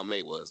as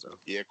Kwame was though.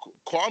 Yeah,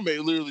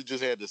 Kwame literally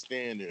just had to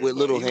stand there With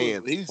little he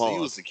hands. Was, he Pause.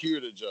 was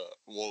secure the job.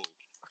 Whoa.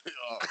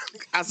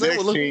 I said,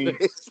 Next well, team. look.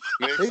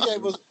 Next He team.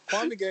 gave us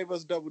Kwame gave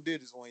us double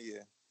digits one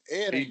year.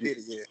 Ed ain't did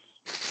it yet.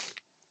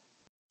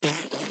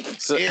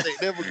 So, And they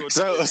never go.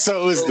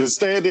 so is the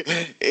standard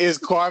is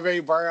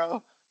Kwame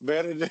Brown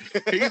better than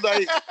He's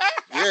like,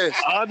 Yes.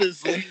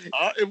 honestly,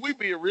 if we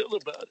being real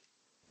about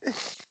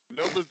it,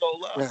 numbers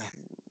don't lie.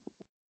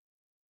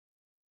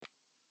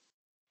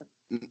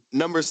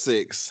 Number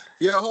 6.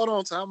 Yeah, hold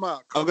on, time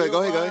out. Okay,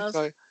 go ahead.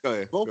 Career-wise, Go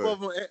ahead. Both of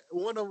them,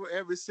 one of them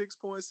averaged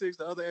 6.6,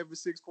 the other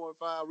averaged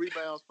 6.5,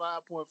 rebounds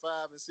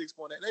 5.5 and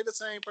 6.8. They the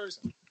same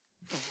person.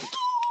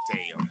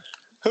 Damn.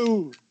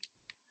 who?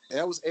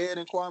 That was Ed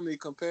and Kwame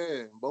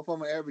compared. Both of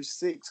them averaged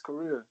 6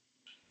 career.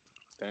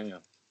 Damn.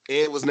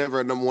 Ed was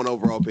never a number 1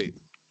 overall pick.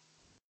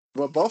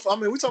 But both, I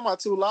mean, we talking about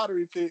 2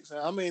 lottery picks.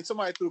 I mean,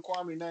 somebody threw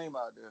Kwame's name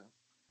out there.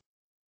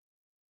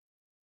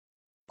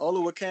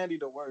 Candy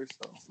the worst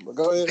though. But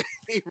go ahead.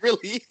 He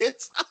really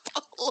is.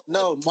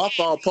 No, my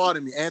fault.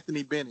 Pardon me,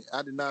 Anthony Bennett.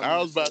 I did not. I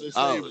was about to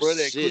say, Oh, bro,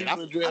 that shit.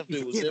 Cleveland draft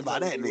I was forget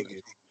about that definitely-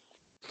 nigga.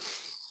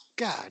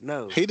 God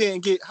no. He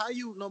didn't get. How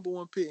you number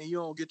 1 pick and you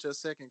don't get your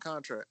second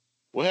contract?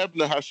 What happened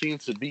to Hashim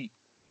Thabit?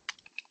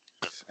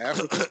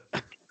 Africa.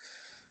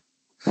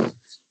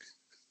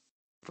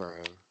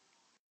 Bro.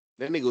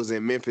 That nigga was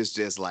in Memphis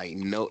just like,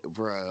 no,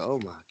 bro. Oh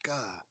my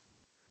God.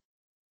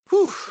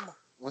 Whew.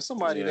 When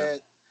somebody Yeah.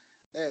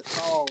 that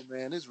tall,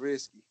 man, it's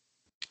risky.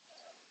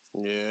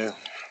 Yeah.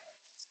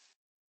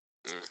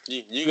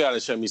 You got to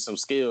show me some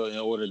skill in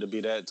order to be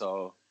that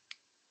tall.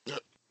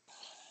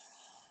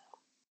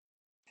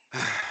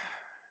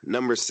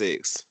 Number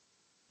 6.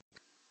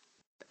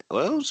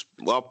 Well,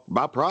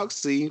 by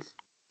proxy,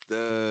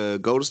 the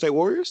Golden State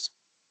Warriors?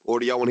 Or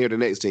do y'all want to hear the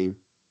next team?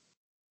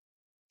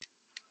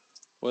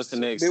 What's the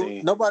next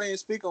team? Nobody ain't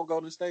speak on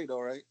Golden State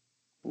though, right?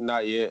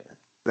 Not yet.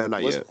 No,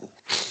 not What's-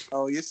 yet.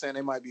 Oh, you're saying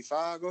they might be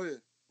 5? Go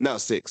ahead. No,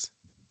 6.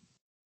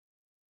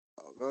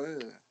 Oh, go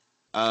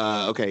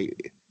ahead. Okay.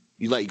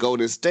 You like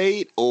Golden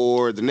State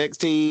or the next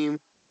team,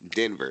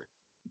 Denver?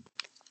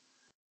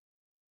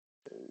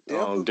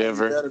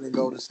 Denver. Better than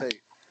Golden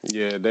State.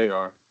 Yeah, they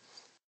are.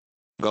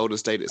 Golden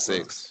State at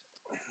 6.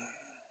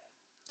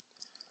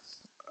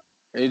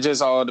 It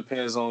just all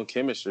depends on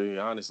chemistry,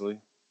 honestly.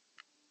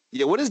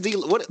 Yeah, what is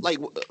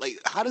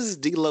how does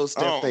this D'Lo I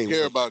Steph don't thing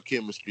care work? about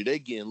chemistry. They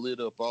getting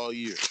lit up all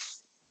year.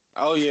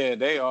 Oh yeah,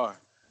 they are.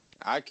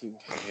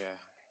 Yeah.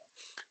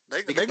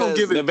 They gonna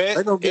give it.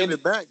 They gonna give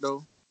it back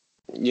though.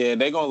 Yeah,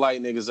 they gonna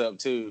light niggas up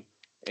too,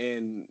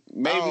 and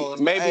maybe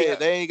hey,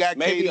 they ain't got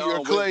maybe KD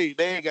or Clay.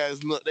 They ain't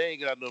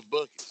got enough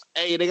buckets.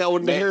 Hey, they got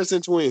one of the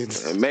Harrison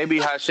twins. Maybe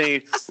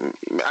Hashim.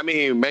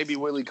 Maybe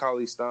Willie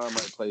Cauley-Stein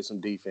might play some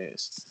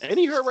defense. Ain't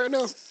he hurt right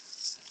now?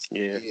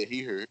 Yeah,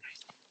 he hurt.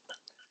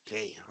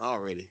 Damn,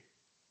 already.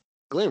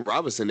 Glenn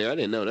Robinson there. I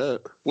didn't know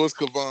that. What's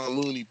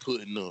Kevon Looney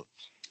putting up?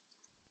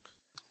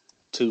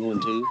 2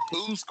 and 2.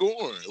 Who's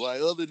scoring?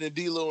 Like other than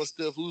D'Lo and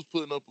Steph, who's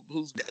putting up?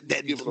 Who's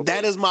giving up?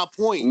 That is my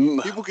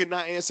point. People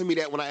cannot answer me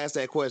that when I ask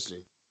that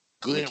question.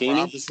 Glenn McKinney?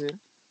 Robinson.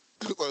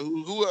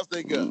 Who else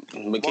they got?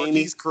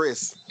 McKinney,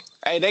 Chris.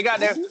 Hey, they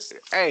got that.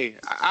 Hey,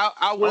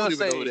 I will don't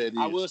even know who that say. is.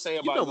 I will say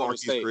about Golden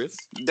State. Chris.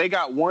 They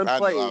got one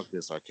play. I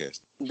was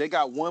sarcastic. They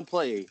got one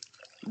play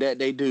that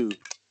they do,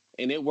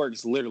 and it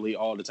works literally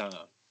all the time.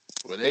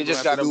 Well, they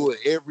just got to do it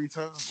every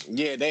time.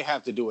 Yeah, they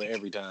have to do it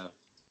every time.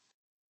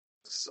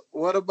 So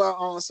what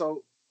about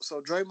so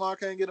Draymond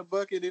can't get a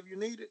bucket if you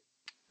need it?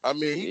 I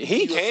mean,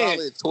 he can. A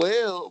solid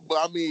 12,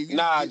 but I mean, you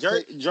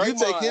Draymond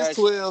take his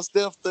 12,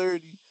 Steph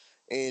 30,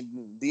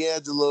 and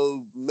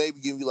D'Angelo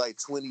maybe give you like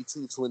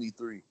 22,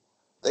 23.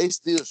 They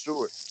still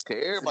short.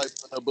 Okay, everybody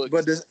putting up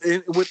buckets.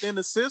 But within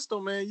the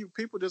system, man,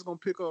 people just gonna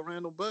pick up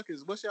random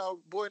buckets. What's y'all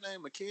boy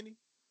name, McKinney?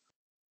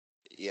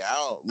 Yeah,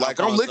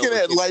 I'm looking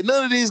at like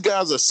none of these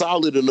guys are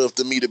solid enough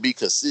to me to be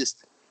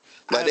consistent.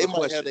 Like they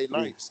might have their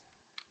nights.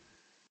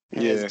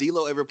 Yeah. Has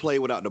D'Lo ever played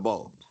without the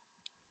ball?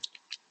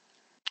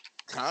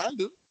 Kind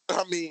of.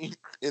 I mean,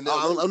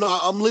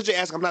 I'm legit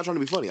asking. I'm not trying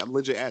to be funny. I'm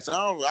legit asking.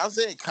 No, I'm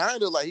saying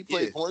kind of like he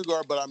played point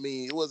guard, but I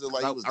mean, it wasn't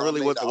like he was. I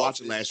really wasn't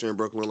watching last year in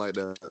Brooklyn like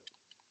that.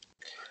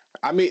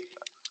 I mean,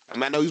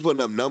 I know he's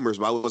putting up numbers,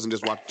 but I wasn't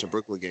just watching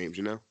Brooklyn games,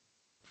 you know.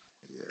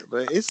 Yeah,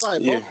 but it's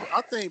like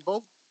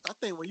both. I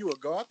think when you a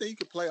guard, I think you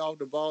could play off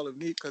the ball if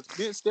need. Because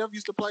didn't Steph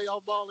used to play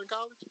off ball in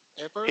college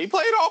at first? He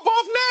played off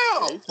ball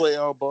now. Yeah, he play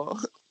off ball.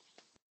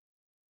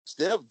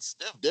 Steph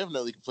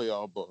definitely can play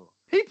off ball.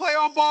 He play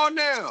off ball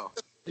now.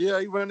 Yeah,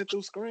 he running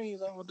through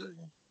screens all day.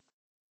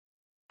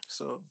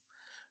 So,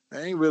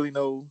 there ain't really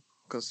no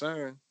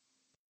concern.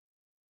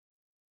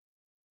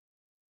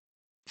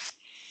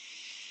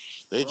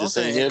 They just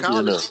ain't healthy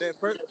enough.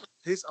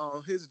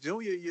 His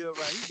junior year,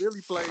 right? He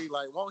really played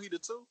like, won't he the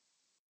 2?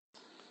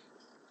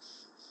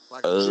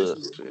 Like,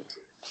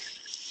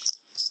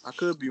 I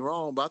could be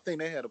wrong, but I think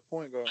they had a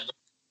point guard.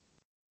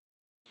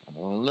 I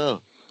don't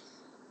know.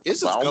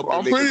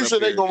 I'm pretty sure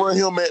they're gonna run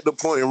him at the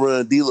point and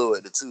run D'Lo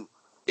at the 2.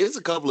 It's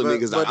a couple of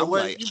niggas.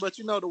 But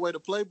you know the way the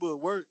playbook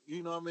work.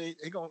 You know what I mean?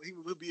 He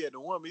will be at the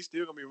 1, but he's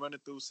still gonna be running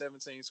through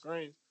 17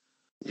 screens.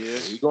 Yeah,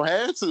 he gonna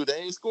have to. They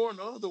ain't scoring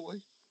the other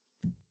way.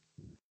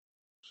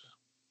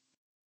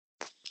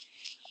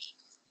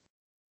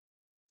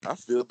 I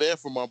feel bad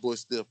for my boy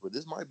Steph, but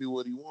this might be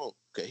what he wants.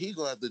 Okay, he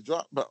gonna have to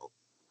drop out.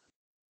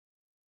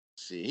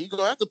 Shit, he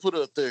gonna have to put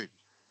up 30.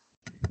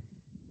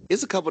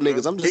 It's a couple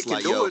niggas. I'm just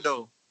like, yo,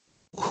 though.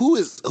 Who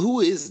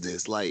is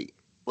this? Like,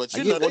 but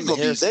you know they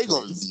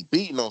gonna be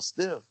beating on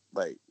Steph.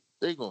 Like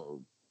they gonna.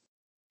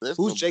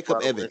 Who's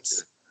Jacob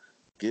Evans?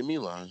 Give me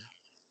line.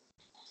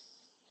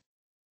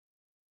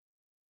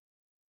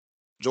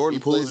 Jordan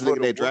Poole's the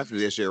nigga they drafted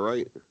this year,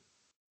 right?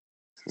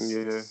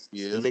 Yeah.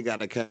 And they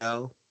got a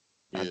cow,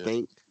 I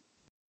think.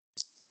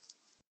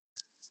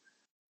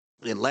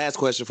 And last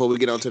question before we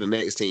get on to the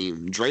next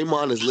team.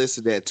 Draymond is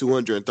listed at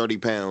 230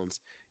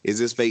 pounds. Is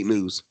this fake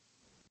news?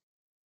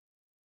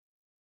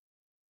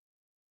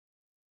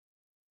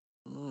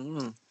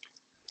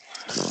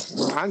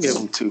 I give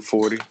him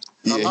 240.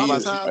 Yeah,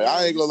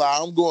 I ain't gonna lie.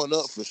 I'm going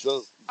up for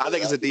sure. I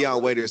think it's a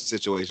Dion Waiters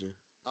situation.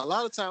 A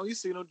lot of times you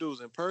see them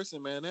dudes in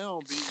person, man. They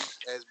don't be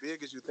as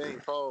big as you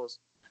think. Pause.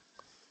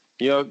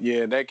 Yeah,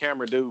 that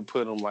camera dude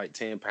put him like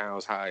 10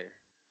 pounds higher.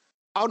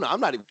 Oh no, I'm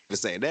not even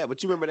saying that.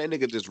 But you remember that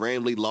nigga just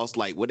randomly lost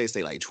like what they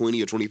say, like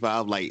 20 or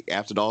 25, like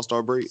after the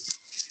All-Star break.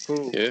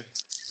 Cool. Yeah,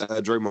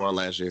 Draymond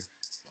last year.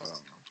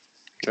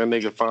 That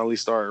nigga finally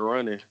started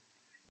running.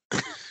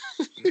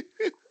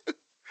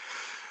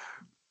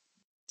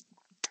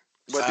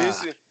 But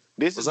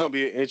this is gonna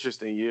be an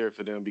interesting year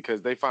for them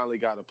because they finally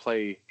got to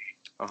play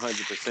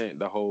 100%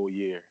 the whole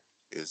year.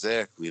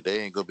 Exactly.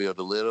 They ain't gonna be able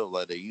to lit up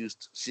like they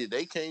used to. Shit,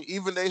 they can't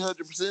even. They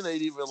 100%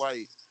 ain't even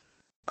like.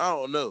 I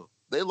don't know.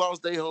 They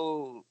lost their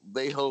whole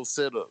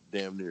setup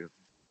damn near.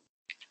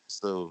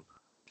 So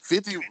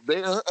 50,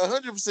 they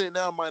 100%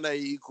 now might not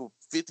equal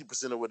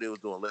 50% of what they was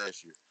doing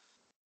last year.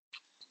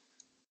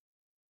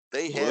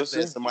 They have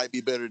that might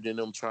be better than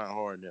them trying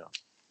hard now.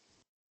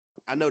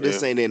 I know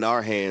this ain't in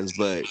our hands,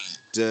 but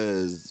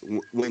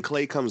when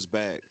Clay comes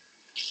back,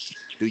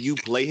 do you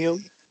play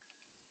him?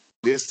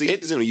 This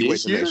season, or you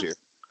wait till next year?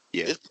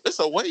 Yeah, it's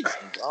a waste.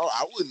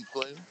 I wouldn't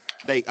play him.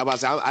 I'm about to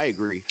say, I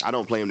agree. I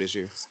don't play him this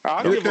year.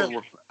 I'll give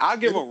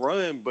him a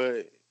run,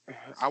 but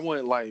I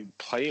wouldn't like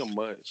play him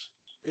much.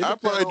 I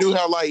probably do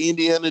how like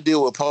Indiana did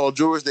with Paul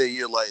George that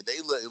year. Like they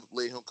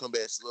let him come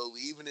back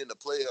slowly. Even in the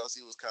playoffs,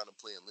 he was kind of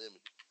playing limited.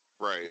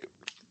 Right.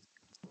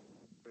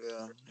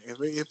 Yeah.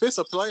 If it's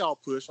a playoff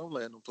push, I'm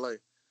letting him play.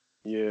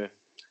 Yeah.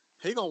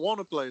 He gonna want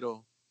to play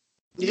though.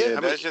 Yeah,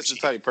 that's just the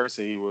type of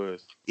person he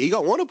was. He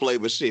gonna want to play,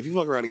 but shit, if you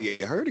fuck around and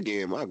get hurt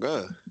again, my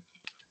God.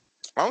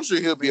 I'm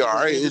sure he'll be all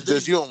right. It's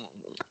just you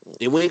don't.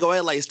 And we ain't gonna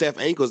act like Steph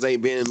ankles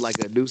ain't been like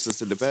a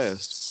nuisance in the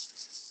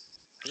past.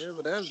 Yeah,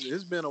 but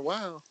it's been a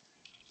while.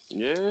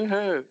 Yeah, it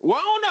has. Well,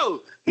 I don't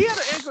know. He had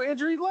an ankle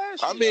injury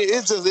last year. I mean,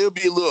 it'll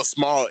be a little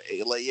small.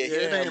 Like he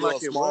it had ain't little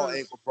like it small was.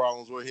 ankle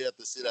problems where he had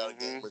to sit out a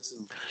game or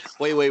two.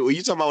 Wait, were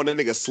you talking about when that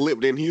nigga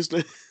slipped in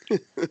Houston?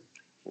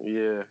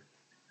 Yeah.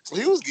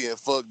 He was getting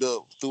fucked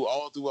up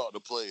throughout the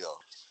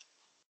playoffs.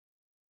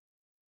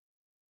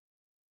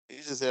 He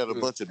just had a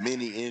bunch of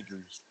mini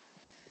injuries.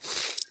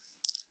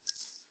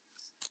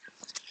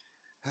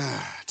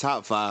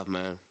 Top 5,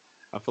 man.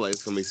 I feel like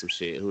it's gonna be some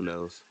shit. Who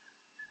knows?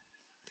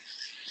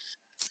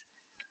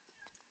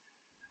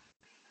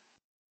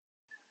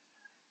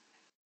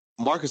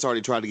 Marcus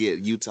already tried to get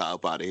Utah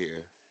up out of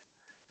here.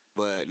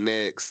 But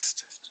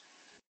next,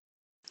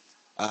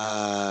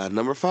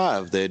 number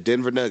 5, the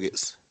Denver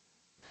Nuggets.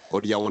 Or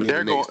do y'all want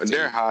to?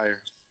 They're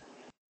higher.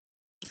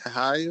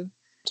 Higher.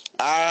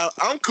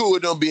 I'm cool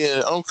with them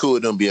being.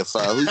 5.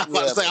 I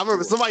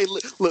remember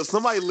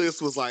somebody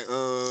list was like,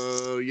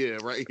 yeah,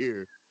 right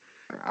here.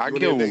 I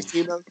give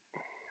them.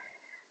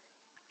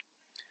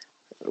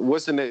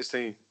 What's the next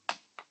team?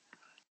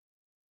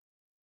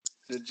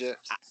 The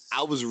Jets.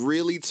 I was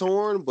really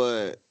torn,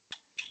 but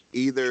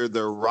either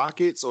the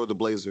Rockets or the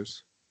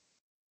Blazers.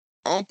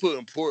 I'm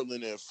putting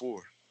Portland at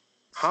 4.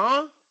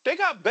 Huh? They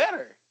got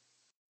better.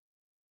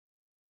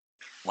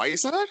 Why you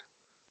said that?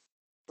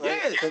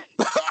 Yeah.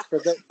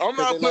 I'm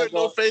not putting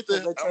no faith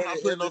in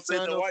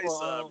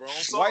Whiteside, bro.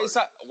 I'm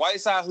sorry.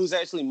 Whiteside, who's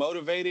actually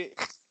motivated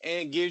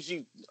and gives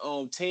you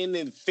 10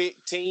 and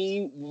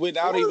 15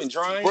 without even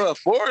trying. Bro,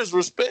 4 is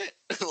respect.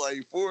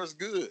 Like 4 is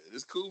good.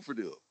 It's cool for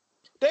them.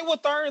 They were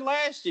 3rd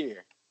last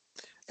year.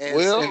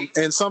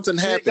 And something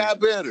happened. It got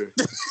better.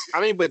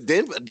 I mean, but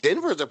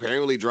Denver's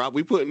apparently dropped.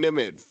 We putting them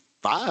at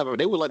 5.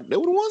 They were the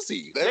 1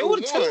 seed. They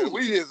were 2.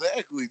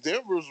 Exactly.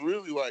 Denver's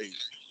really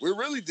we're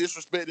really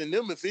disrespecting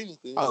them if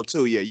anything. Oh,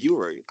 2. Yeah, you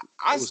were right.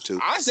 I was 2.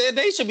 I said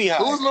they should be high.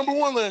 Who was number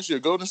 1 last year?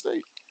 Golden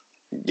State.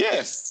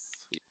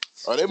 Yes.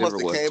 Oh, they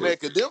must have came back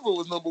because Denver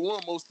was number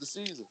 1 most of the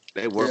season.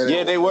 They were.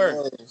 Yeah, they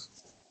were.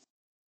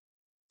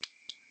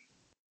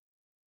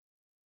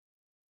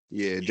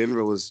 Yeah,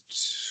 Denver was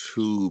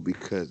 2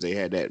 because they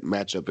had that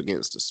matchup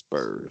against the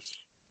Spurs.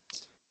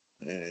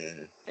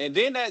 Yeah. And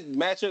then that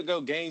matchup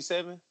go Game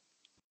 7.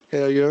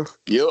 Hell yeah.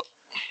 Yep.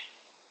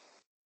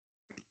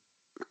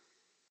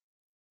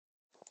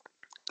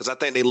 Because I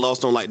think they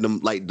lost on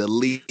the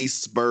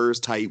least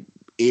Spurs type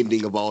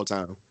ending of all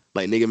time.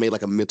 Like nigga made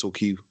like a mental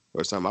cue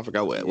or something. I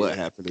forgot what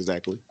happened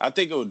exactly. I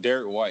think it was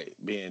Derek White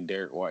being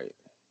Derek White.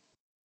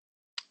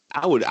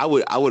 I would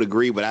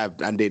agree, but I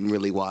didn't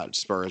really watch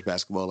Spurs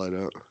basketball like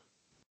that.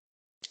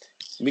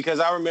 Because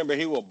I remember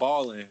he was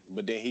balling,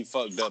 but then he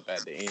fucked up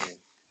at the end.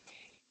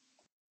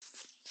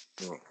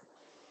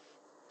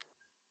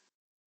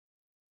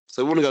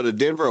 So we want to go to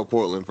Denver or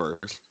Portland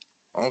first?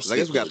 I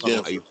guess we got to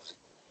talk about.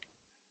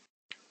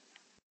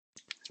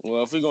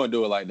 Well, if we're going to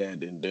do it like that,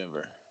 then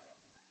Denver.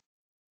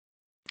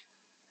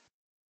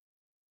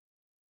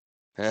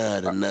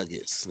 The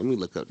Nuggets. Let me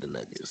look up the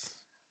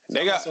Nuggets.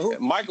 They got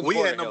Michael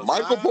Porter.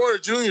 Michael Porter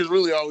Jr. is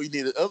really all we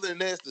needed. Other than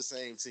that, it's the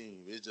same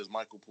team. It's just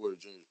Michael Porter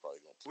Jr. is probably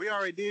going to play. We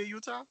already did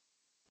Utah?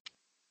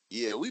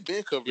 Yeah, we've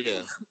been covered.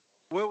 Yeah.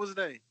 What was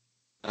they?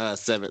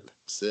 7th.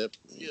 7th.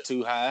 Yeah.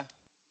 Too high.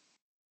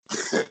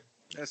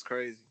 That's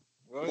crazy.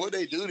 What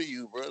they do to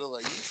you, brother?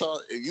 Like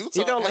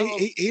Utah,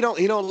 He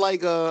don't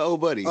like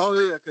old buddy. Oh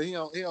yeah,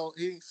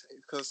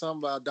 because something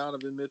about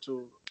Donovan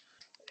Mitchell.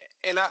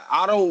 And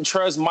I don't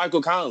trust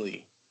Michael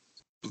Conley.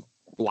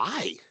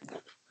 Why?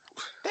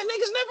 That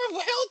nigga's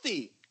never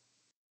healthy.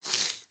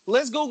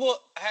 Let's Google.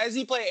 Has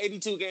he played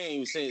 82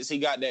 games since he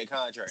got that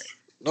contract?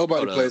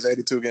 Nobody plays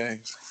 82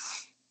 games.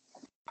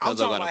 I'm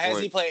talking about has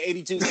he played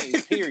 82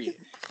 games? Period.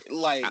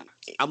 Like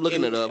I'm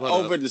looking it up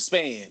over the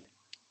span.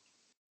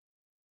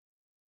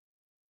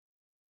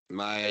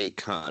 Mike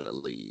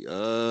Conley.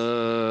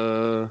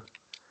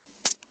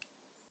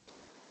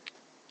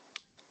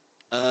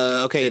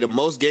 Okay, the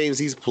most games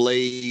he's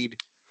played.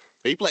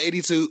 He played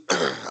 82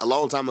 a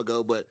long time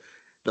ago, but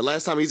the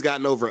last time he's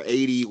gotten over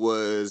 80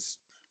 was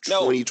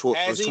 2012,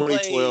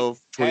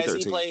 2013. Has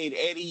he played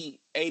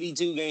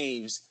 82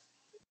 games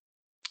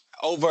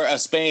over a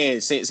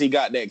span since he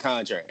got that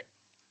contract?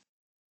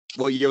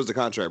 What year was the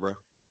contract, bro?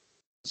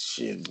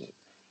 Shit.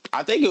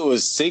 I think it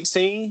was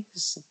 16.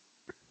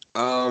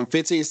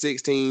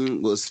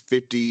 15-16 was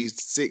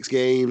 56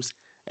 games.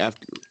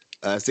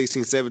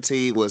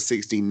 16-17 was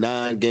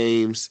 69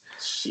 games.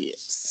 Shit.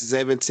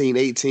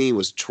 17-18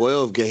 was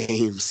 12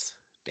 games.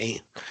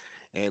 Damn.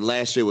 And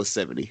last year was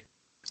 70.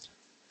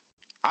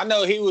 I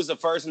know he was the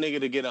first nigga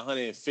to get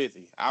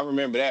 150. I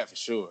remember that for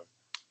sure.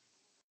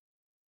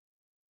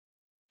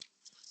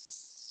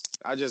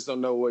 I just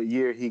don't know what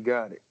year he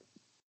got it.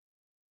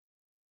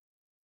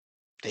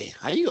 Damn,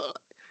 how you?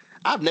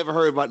 I've never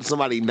heard about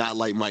somebody not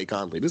like Mike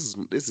Conley. This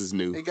is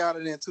new. He got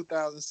it in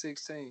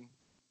 2016.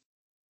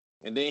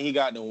 And then he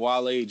got them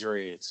Wale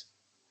dreads.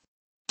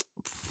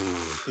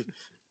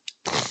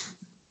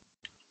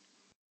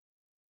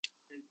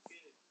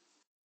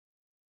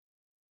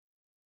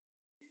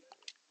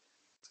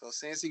 So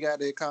since he got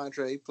that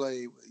contract, he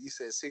played, you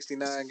said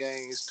 69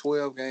 games,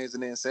 12 games,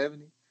 and then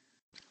 70?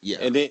 Yeah.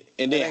 And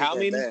then how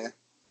many?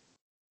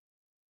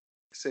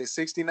 Say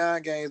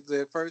 69 games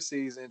the first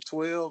season,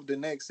 12 the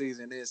next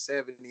season, then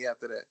 70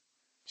 after that.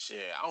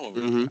 Shit, I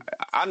don't.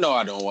 I know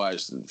I don't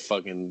watch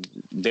fucking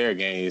their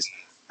games.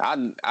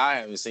 I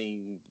haven't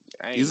seen.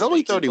 He's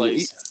only 31. I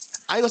ain't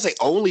gonna say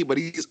only, but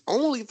he's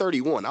only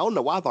 31. I don't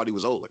know why I thought he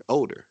was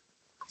older.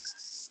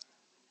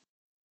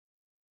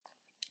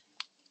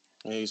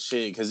 Hey,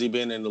 shit, because he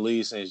been in the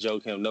league since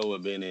Joakim Noah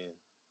been in.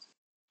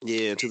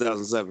 Yeah,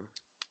 2007.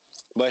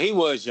 But he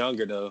was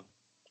younger though.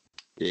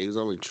 Yeah, he was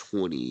only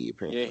 20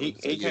 apparently. Yeah,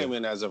 he came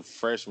in as a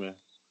freshman.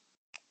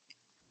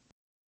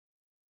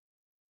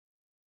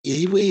 Yeah,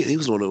 he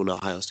was one of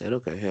Ohio State.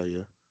 Okay, hell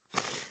yeah.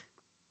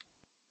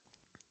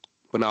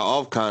 But now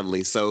off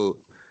Conley. So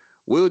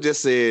Will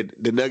just said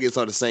the Nuggets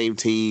are the same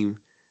team.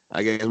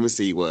 I guess let me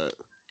see what.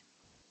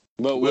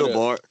 But Will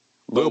Bard,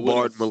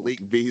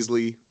 Malik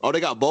Beasley. Oh, they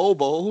got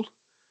Bowl.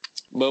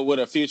 But with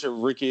a future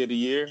Rookie of the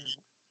Year,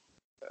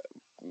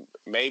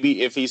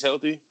 maybe if he's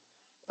healthy,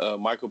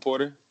 Michael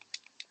Porter.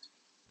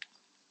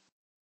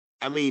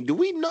 I mean, do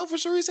we know for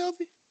sure he's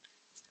healthy?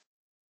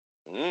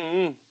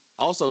 Mm-hmm.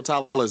 Also,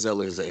 Tyler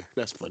Zeller is there.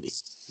 That's funny.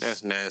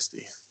 That's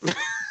nasty.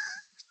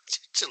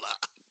 Chill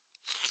out.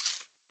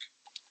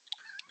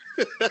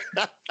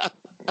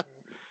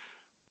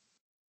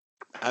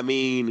 I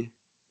mean,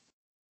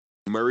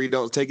 Murray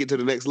don't take it to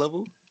the next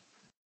level?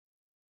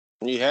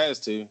 He has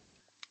to.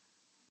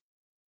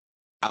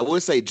 I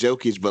would say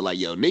Jokic, but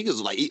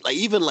niggas like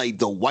even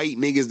the white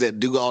niggas that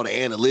do all the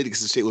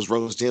analytics and shit was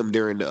roasting him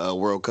during the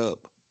World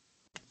Cup.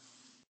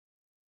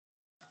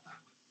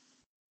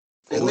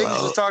 And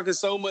niggas was talking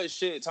so much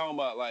shit, talking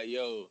about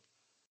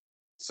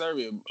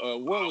Serbia.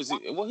 What was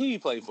he? What he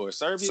played for?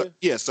 Serbia?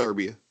 Yeah,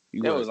 Serbia.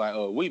 That was like,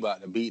 we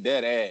about to beat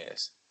that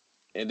ass,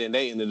 and then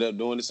they ended up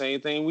doing the same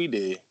thing we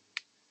did.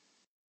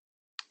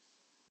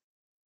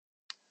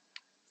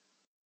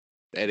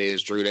 That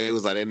is true. That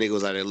nigga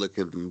was out there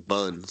looking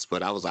buns,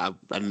 but I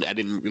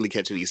didn't really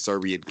catch any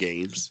Serbian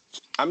games.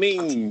 I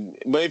mean,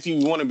 but if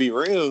you want to be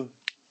real,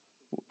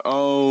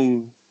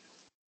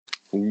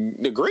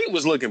 the Greek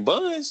was looking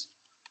buns.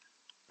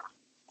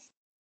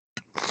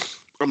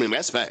 I mean,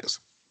 that's facts.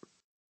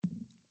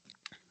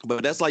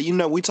 But that's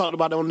we talked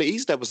about it on the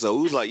East episode.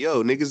 It was like,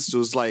 yo, niggas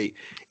was like,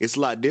 it's a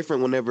lot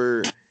different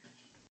whenever,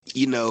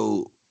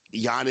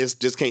 Giannis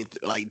just can't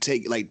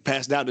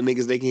pass out the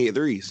niggas they can hit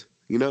threes,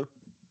 Yeah.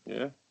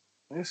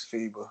 It's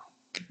FIBA.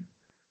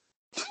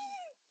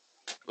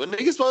 Well,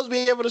 niggas supposed to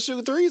be able to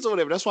shoot threes or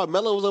whatever. That's why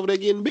Melo was over there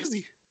getting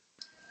busy.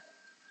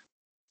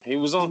 He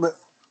was on.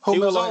 Who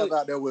Melo have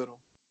out there with him?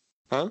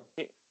 Huh?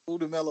 Who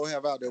do Melo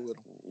have out there with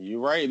him? You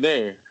right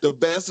there. The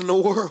best in the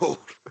world.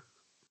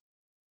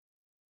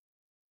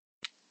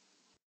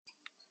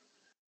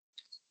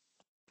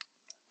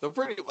 So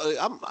pretty,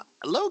 I'm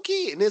low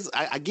key, and this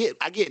I get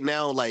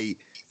now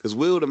because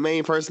Will the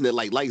main person that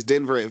likes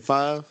Denver at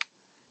 5.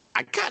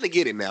 I kind of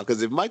get it now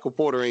because if Michael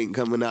Porter ain't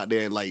coming out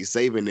there and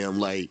saving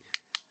them,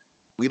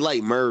 we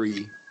like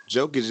Murray,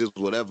 Jokic is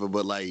whatever,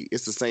 but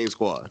it's the same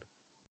squad.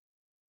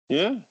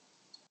 Yeah.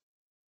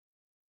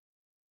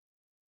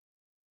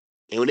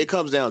 And when it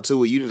comes down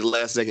to it, you need the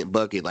last second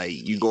bucket.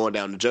 You going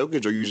down to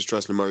Jokic, or you just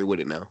trusting Murray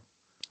with it now?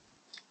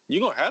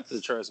 You're gonna have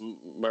to trust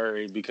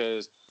Murray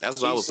because that's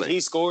what I was saying.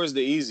 He scores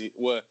the easy.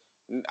 Well,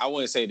 I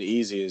wouldn't say the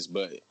easiest,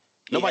 but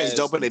nobody's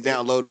jumping it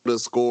down low to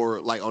score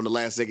on the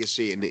last second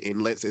shit and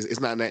it's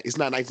not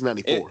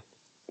 1994.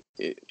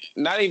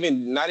 Not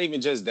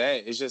even just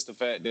that. It's just the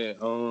fact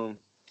that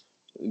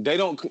they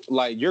don't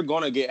you're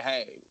gonna get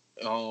hacked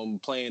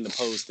playing the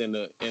post in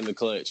the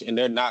clutch, and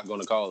they're not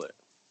gonna call it.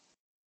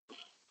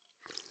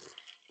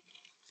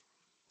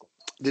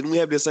 Didn't we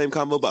have the same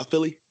combo about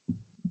Philly?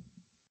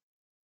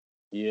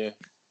 Yeah.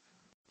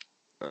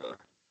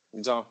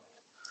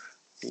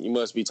 You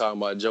must be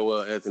talking about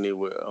Joel Anthony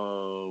with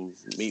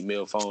Meat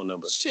Mill phone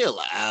number. Chill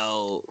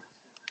out.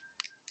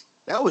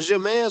 That was your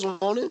man's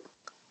on it.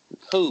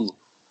 Who?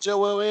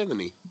 Joel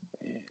Anthony.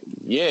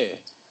 Yeah.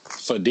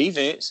 For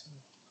defense.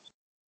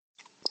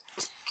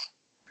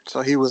 So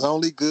he was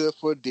only good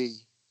for D.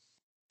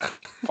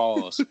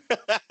 Pause.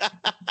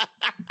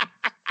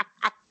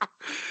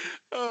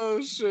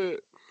 Oh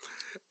shit.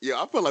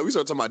 Yeah, I feel like we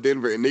started talking about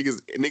Denver and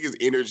niggas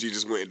energy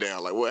just went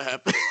down. What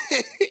happened?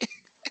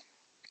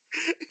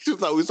 You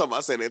thought we was talking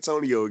about San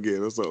Antonio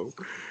again or so.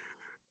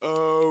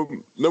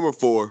 Number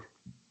 4.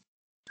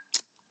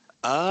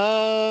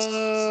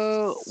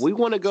 We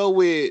want to go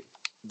with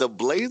the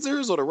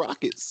Blazers or the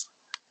Rockets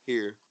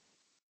here.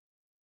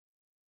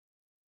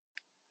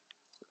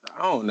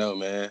 I don't know,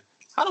 man.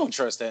 I don't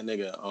trust that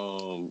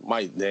nigga,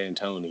 Mike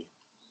D'Antoni.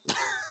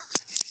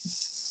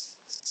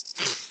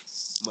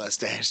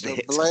 Mustache.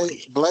 The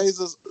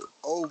Blazers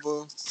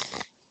over.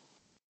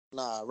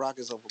 Nah,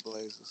 Rockets over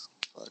Blazers.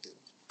 Fuck it.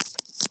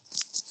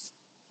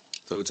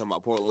 So we're talking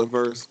about Portland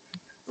first.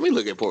 Let me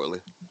look at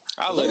Portland.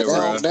 I look at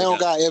Brown. They don't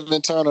got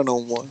Evan Turner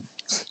no more.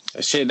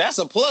 Shit, that's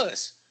a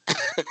plus.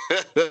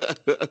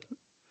 Let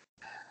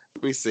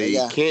me see.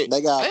 I didn't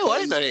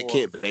know they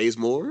Kent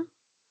Bazemore.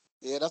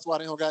 Yeah, that's why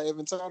they don't got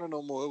Evan Turner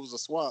no more. It was a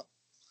swap.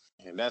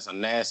 And that's a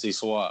nasty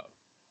swap.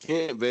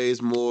 Kent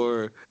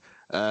Bazemore,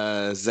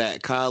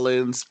 Zach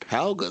Collins,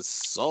 Pau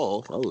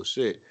Gasol. Oh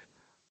shit.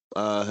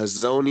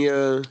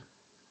 Hazonia,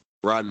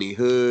 Rodney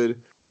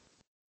Hood.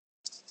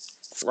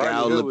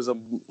 Rodney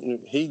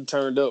Hood he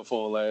turned up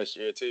for him last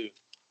year too.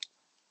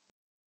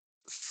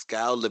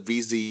 Scal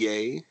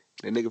Labizier,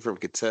 that nigga from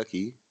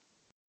Kentucky.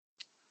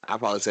 I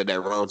probably said that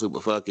wrong too,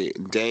 but fuck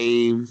it.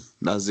 Dame,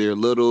 Nasir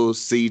Little,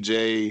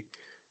 CJ,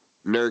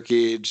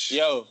 Nurkic.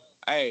 Yo,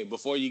 hey,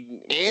 before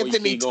you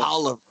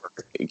Tolliver.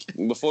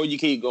 Before you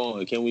keep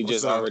going, can we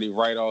just already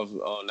write off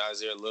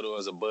Nasir Little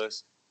as a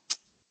bust?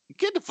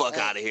 Get the fuck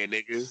out of here,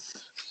 nigga.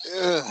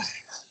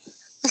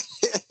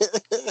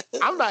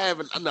 I'm not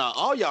having. No,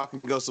 all y'all can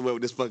go somewhere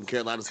with this fucking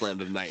Carolina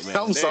slander tonight, man.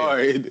 I'm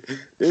sorry.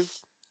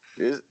 This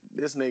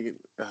nigga.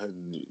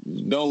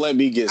 Don't let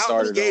me get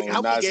started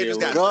on Nasir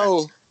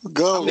Little.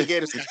 Go. How many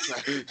Gators?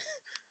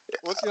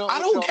 I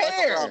don't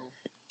care.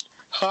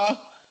 Huh?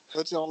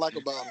 What you don't like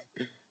about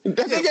him?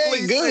 That nigga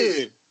ain't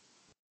good.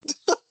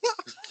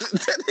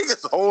 That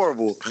nigga's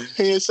horrible.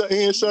 He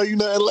ain't show you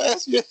nothing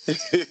last year.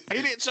 He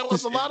didn't show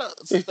us a lot of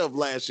stuff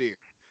last year.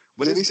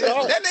 But Did he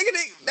start? That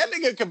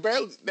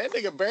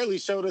nigga barely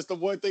showed us the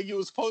one thing he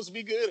was supposed to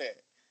be good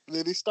at.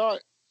 Did he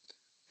start?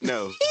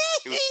 No.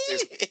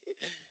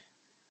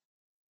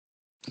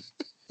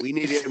 We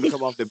needed him to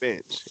come off the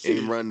bench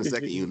and run the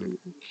second unit.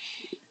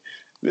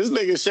 This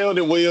nigga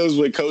Sheldon Williams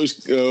with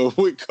Coach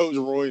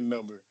Roy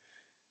number.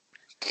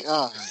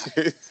 God.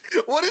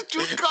 What did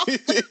you call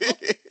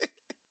it?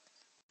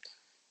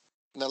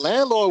 The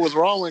landlord was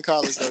wrong in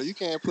college though. You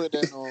can't put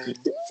that on.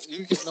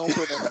 Don't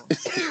put that on.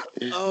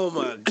 Oh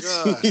my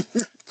god!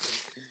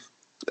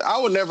 I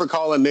would never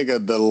call a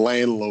nigga the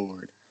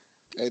landlord.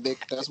 Hey,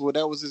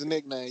 that was his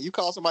nickname. You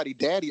called somebody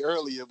daddy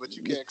earlier, but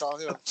you can't call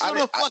him. I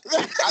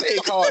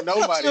didn't call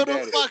nobody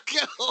daddy.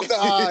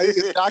 Nah,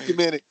 it's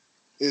documented.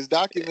 It's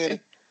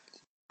documented.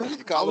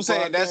 I was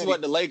saying that's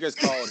what the Lakers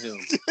called him.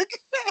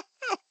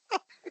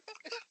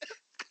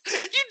 You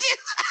did.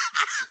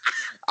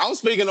 I'm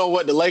speaking on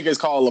what the Lakers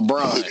call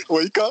LeBron.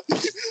 What you call?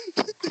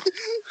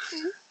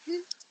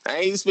 I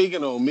ain't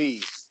speaking on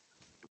me.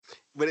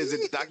 But is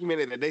it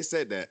documented that they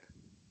said that?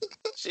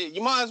 Shit,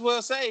 you might as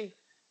well say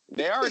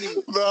they already.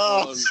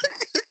 No.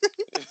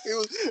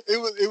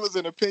 It was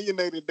an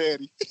opinionated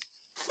daddy.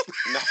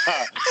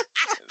 Nah.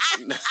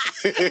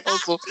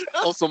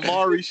 on some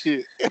Maury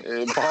shit.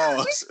 And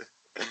pause.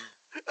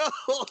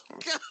 Oh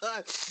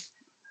god.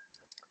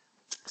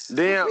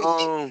 Then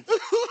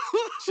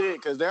shit,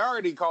 because they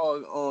already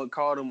called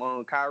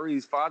him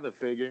Kyrie's father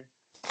figure.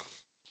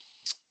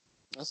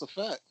 That's a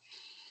fact.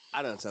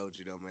 I done told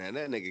you though, man.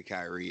 That nigga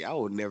Kyrie, I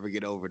will never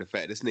get over the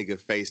fact this nigga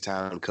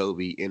FaceTime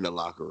Kobe in the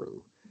locker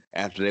room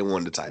after they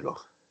won the title.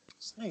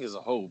 This nigga's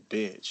a whole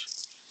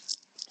bitch.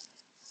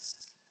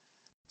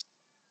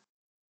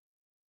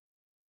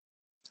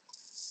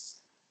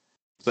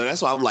 So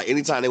that's why I'm like,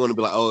 anytime they want to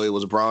be like, oh, it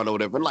was Braun or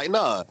whatever, I'm like,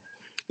 nah.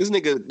 This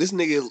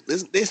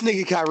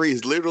nigga Kyrie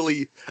is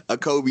literally a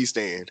Kobe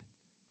stan.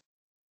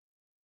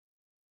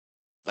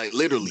 Like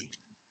literally.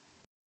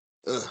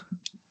 Ugh.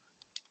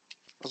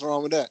 What's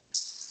wrong with that?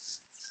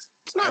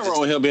 It's not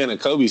wrong with him being a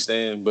Kobe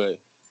stan, but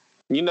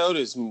you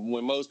notice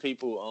when most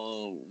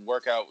people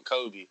work out with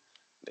Kobe,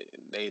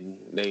 they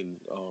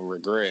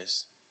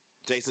regress.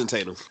 Jason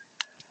Tatum.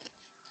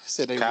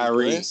 Said they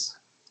Kyrie. regress.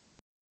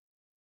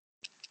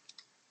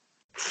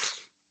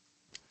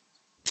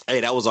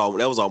 Hey, that was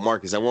all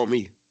Marcus. That wasn't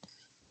me.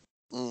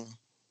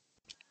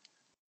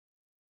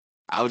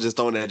 I was just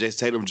throwing that Jason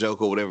Tatum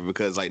joke or whatever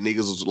because like niggas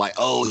was like,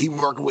 oh, he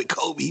working with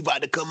Kobe, he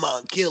about to come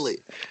out and kill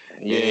it.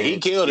 Yeah, he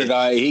killed it.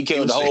 All right. He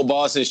killed the whole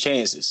Boston's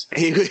chances.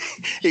 He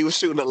was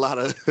shooting a lot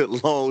of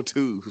long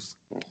twos.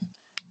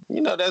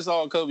 You know that's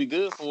all Kobe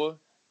good for.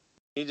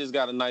 He just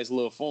got a nice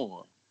little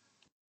form.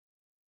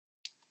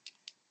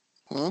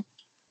 Huh?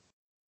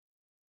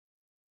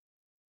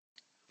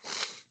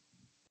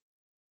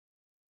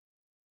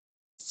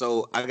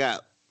 So I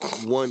got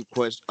one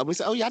question. I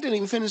didn't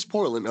even finish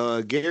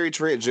Portland. Gary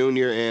Trent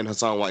Jr. and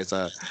Hassan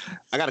Whiteside.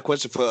 I got a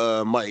question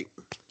for Mike.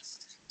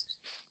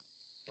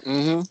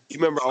 Mm-hmm. You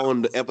remember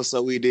on the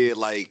episode we did,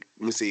 like,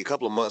 let me see, a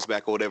couple of months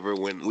back or whatever,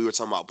 when we were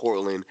talking about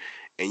Portland,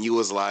 and you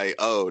was like,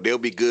 oh, they'll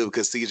be good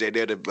because CJ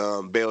there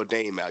to bail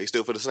Dame out. You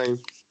still feel the same?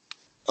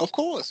 Of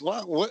course.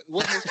 Why?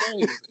 What has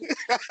changed?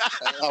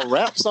 A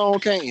rap song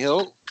can't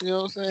help. You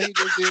know what I'm saying? He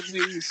just didn't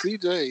need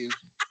CJ.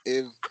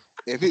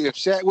 If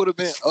Shaq would have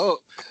been up,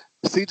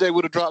 CJ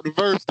would have dropped the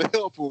verse to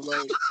help him.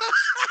 Like,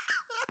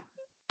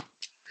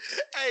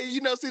 hey,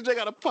 you know CJ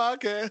got a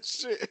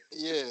podcast. Shit.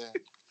 yeah.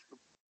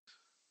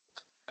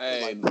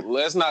 Hey, Like,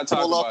 let's not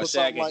talk pull up about or Shaq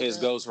something and like his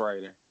that.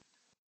 ghostwriter.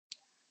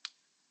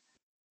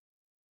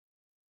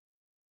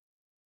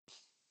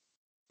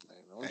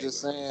 I'm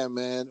just saying,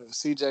 man.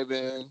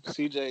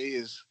 CJ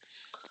is.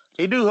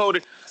 He do hold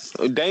it.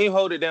 Dame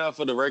hold it down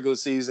for the regular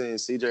season, and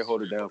CJ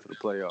hold it down for the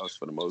playoffs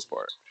for the most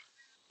part.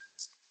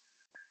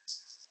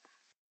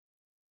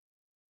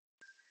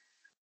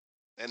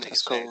 That nigga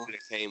That's Shaq cool. could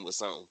have came with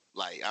something.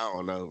 Like, I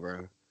don't know,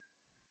 bro.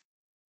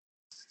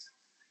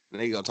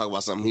 Now you gonna talk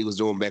about something he was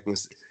doing back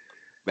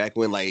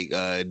when like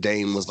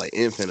Dame was like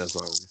infant or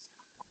something.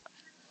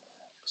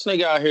 This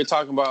nigga out here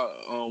talking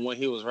about when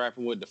he was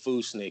rapping with the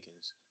Foo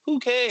Snickers. Who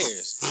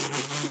cares?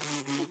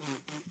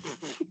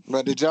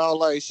 But did y'all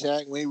like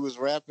Shaq when he was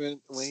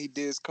rapping when he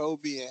did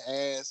Kobe and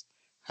asked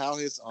how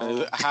his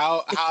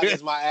How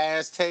does my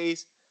ass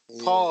taste?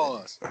 Yeah.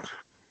 Pause.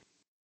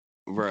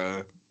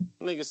 Bruh.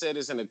 Nigga said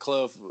this in a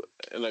club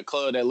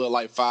that looked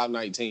like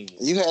 519.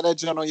 You had that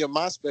joint on your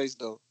MySpace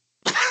though.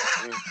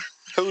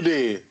 Who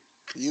did?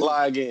 You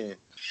Lie again.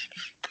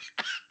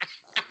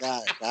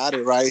 got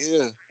it right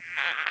here.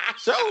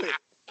 Show it.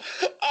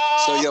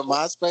 So your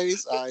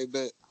MySpace, I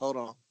bet. Hold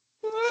on.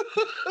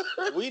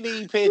 We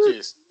need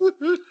pictures.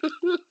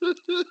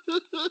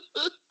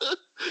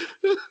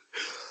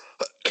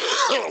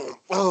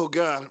 Oh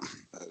God.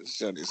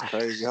 Shit is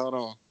crazy. Hold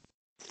on.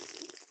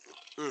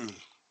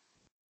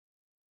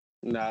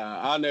 Nah,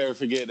 I'll never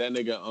forget that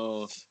nigga.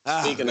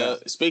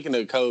 God. Speaking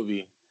of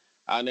Kobe,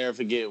 I'll never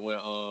forget when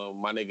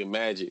my nigga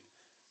Magic.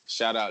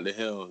 Shout out to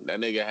him. That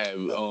nigga had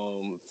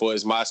for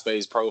his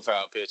MySpace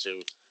profile picture,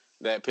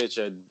 that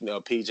picture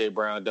of PJ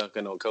Brown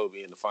dunking on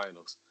Kobe in the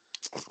finals.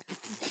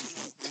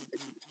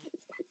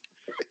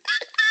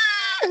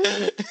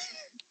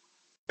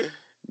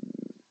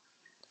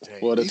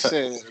 He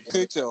said a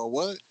picture of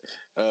what?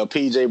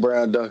 PJ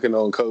Brown dunking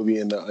on Kobe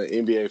in the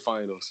NBA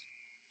finals.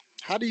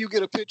 How do you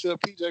get a picture of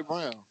PJ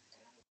Brown?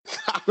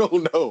 I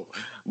don't know,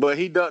 but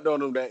he dunked on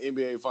them that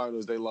NBA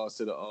finals. They lost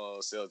to the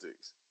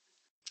Celtics.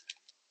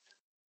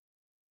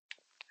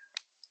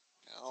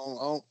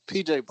 On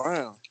PJ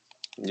Brown.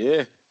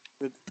 Yeah.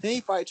 Did he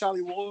fight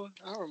Charlie Ward?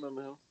 I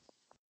remember him.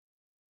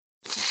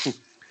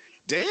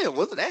 Damn,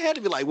 that had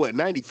to be like what,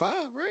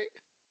 95, right?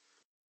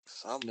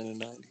 Something in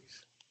the 90s.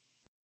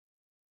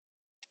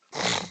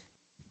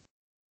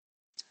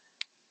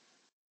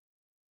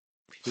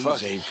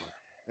 PJ,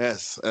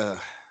 that's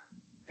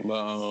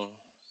But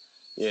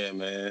yeah,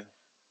 man.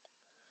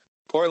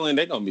 Portland,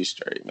 they gonna be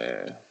straight,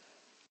 man.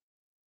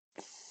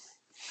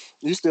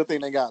 You still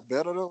think they got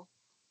better though?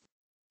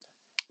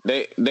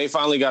 They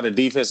finally got a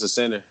defensive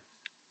center.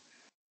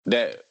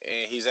 And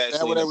he's actually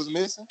That what they was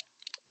missing?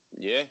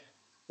 Yeah.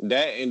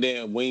 That and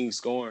then wing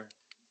scoring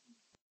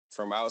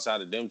from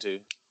outside of them two.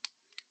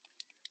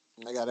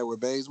 They got that with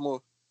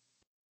Bazemore.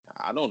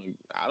 I don't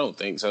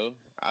think so.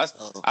 I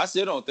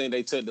still don't think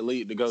they took the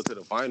lead to go to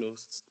the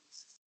finals.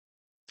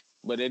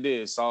 But they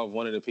did solve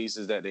one of the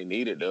pieces that they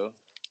needed though.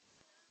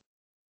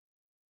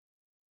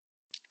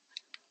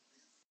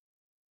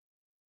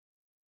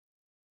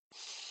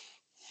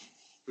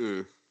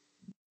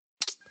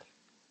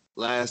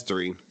 Last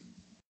three.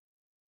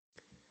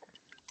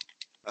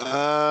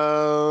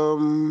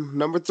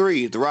 Number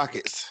 3, the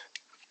Rockets.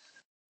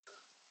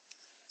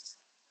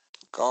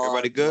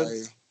 Everybody good?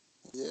 Like,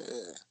 yeah.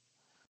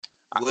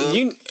 Well,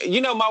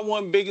 You know my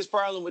one biggest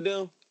problem with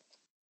them?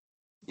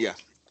 Yeah.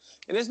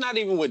 And it's not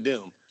even with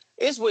them.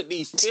 It's with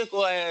these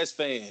fickle ass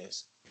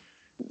fans.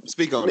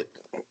 Speak on it.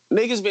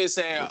 Niggas been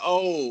saying,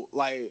 oh,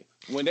 like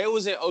when they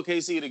was in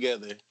OKC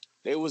together,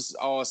 they was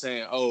all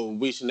saying, oh,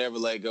 we should never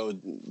let go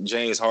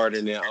James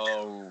Harden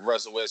and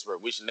Russell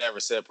Westbrook. We should never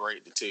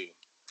separate the two.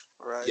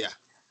 Right. Yeah.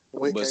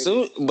 But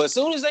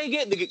soon as they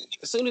get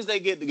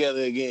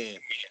together again,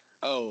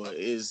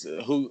 is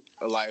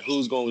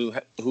who's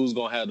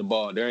gonna have the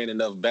ball? There ain't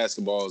enough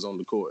basketballs on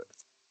the court.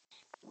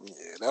 Yeah,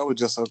 that was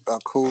just a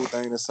cool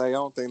thing to say. I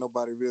don't think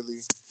nobody really.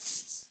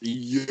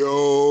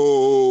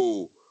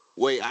 Yo.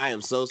 Wait, I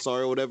am so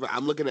sorry or whatever.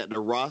 I'm looking at the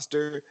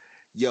roster.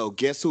 Yo,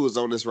 guess who is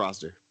on this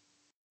roster?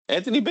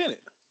 Anthony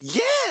Bennett.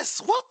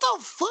 Yes. What the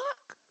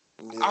fuck?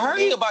 Yeah, I heard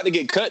he about to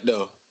get cut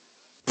though.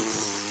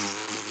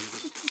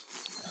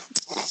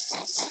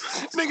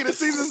 Nigga,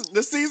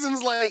 the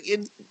season's like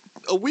in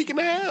a week and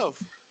a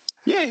half.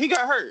 Yeah, he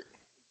got hurt.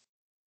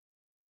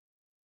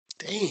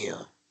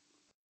 Damn.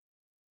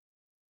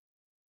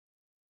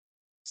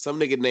 Some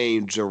nigga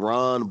named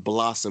Jerron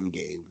Blossom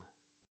Game.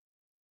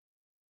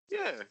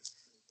 Yeah.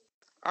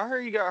 I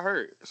heard he got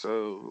hurt.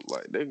 So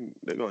like they're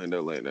gonna end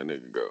up letting that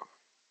nigga go.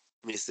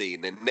 Let me see.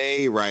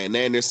 Nene, Ryan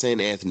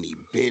Anderson, Anthony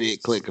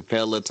Bennett, Clint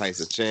Capella,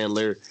 Tyson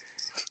Chandler,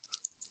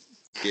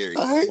 Gary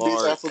I hate Clark.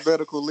 these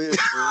alphabetical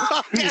lists.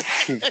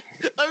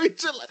 Let me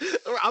chill.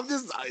 I'm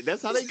just.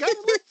 That's how they got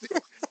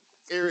it.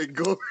 Eric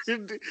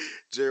Gordon,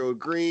 Gerald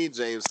Green,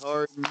 James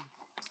Harden,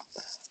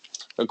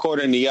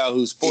 According to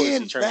Yahoo Sports,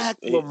 and he trained.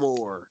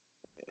 Macklemore.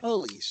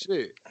 Holy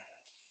shit!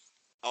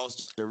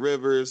 Austin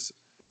Rivers,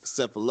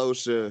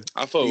 Cephalosha.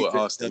 I fuck with PJ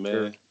Austin,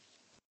 Tucker, man.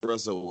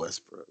 Russell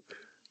Westbrook.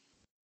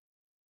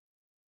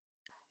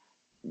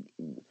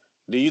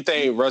 Do you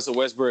think Russell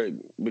Westbrook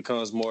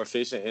becomes more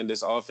efficient in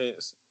this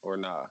offense or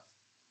nah?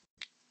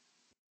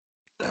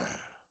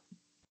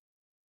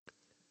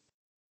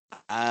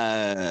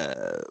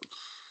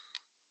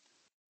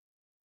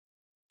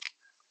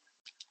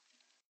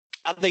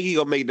 I think he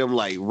gonna make them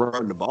like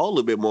run the ball a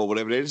little bit more,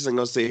 whatever. They're just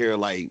gonna sit here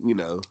like, you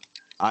know,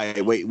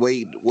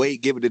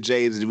 wait, give it to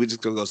James, and we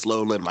just gonna go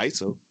slow and let him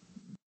ISO.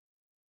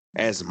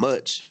 As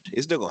much,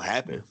 it's still gonna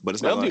happen, but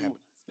it's not gonna happen.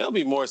 That'll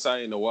be more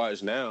exciting to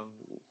watch now.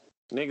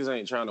 Niggas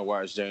ain't trying to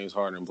watch James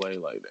Harden play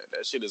like that.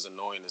 That shit is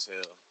annoying as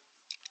hell.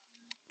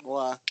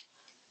 Why?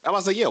 I'm about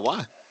to say, yeah,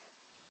 why?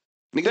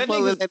 Niggas play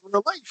like that in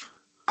real life.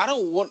 I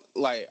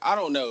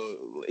don't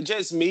know.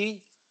 Just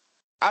me.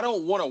 I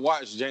don't want to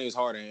watch James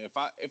Harden.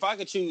 If I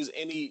could choose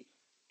any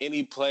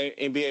NBA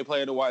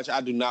player to watch,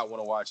 I do not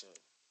want to watch him.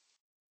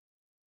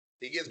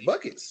 He gets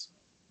buckets.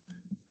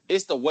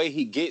 It's the way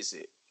he gets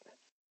it.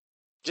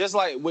 Just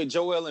like with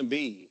Joel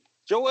Embiid.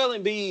 Joel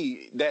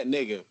Embiid, that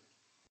nigga,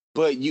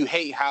 but you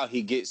hate how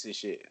he gets his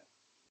shit.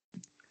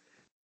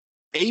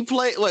 He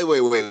played like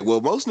wait. Well,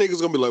 most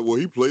niggas gonna be like, well,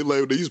 he played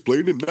like he's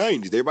playing in the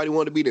 90s. Everybody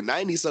wanted to be the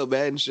 90s so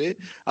bad and shit.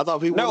 I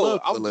thought people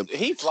loved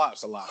he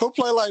flops a lot. Who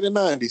play like the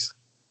 90s?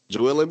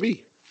 Joel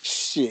Embiid.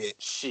 Shit,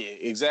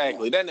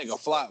 exactly. That nigga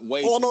flop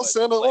way too on no much.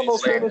 center, on no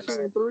center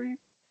shooting three.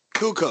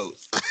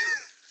 Kukoc.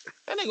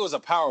 That nigga was a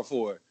power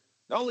forward.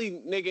 The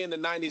only nigga in the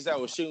 90s that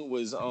was shooting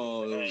was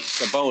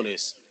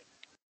Sabonis.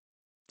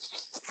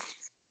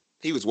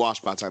 He was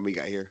washed by the time we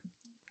got here.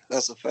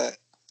 That's a fact.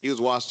 He was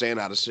washed and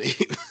out of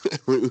shape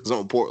when he was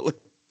on Portland.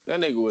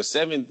 That nigga was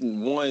 7'1",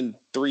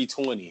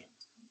 320.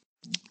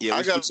 Yeah,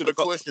 I got a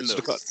question though.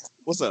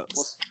 What's up?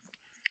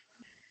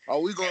 Are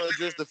we going to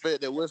address the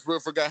fact that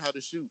Westbrook forgot how to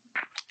shoot?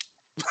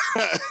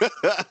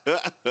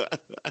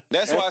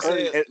 That's why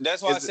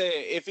I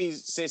said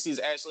since he's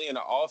actually in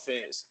the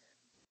offense,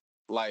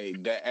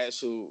 like that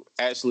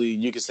actually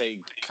you could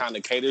say kind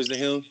of caters to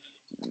him.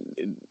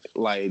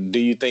 Like, do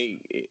you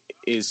think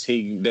does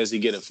he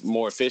get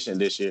more efficient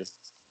this year?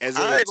 As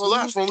I ain't gonna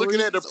lie, from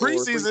looking at the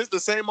preseason, it's the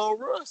same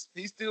old Russ.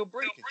 He's still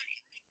breaking.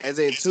 As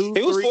in two,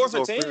 he was 4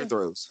 for 10 free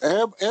throws.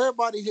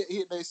 Everybody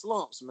hit their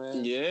slumps,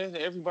 man. Yeah,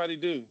 everybody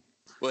do.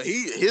 But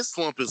his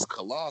slump is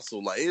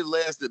colossal. Like it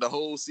lasted the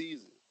whole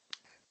season.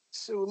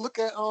 Shoot, look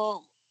at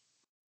John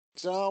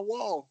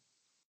Wall.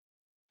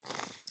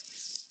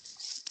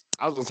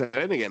 I was gonna say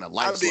that nigga in a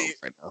life slump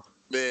right now.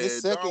 Man,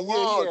 John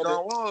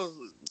Wall,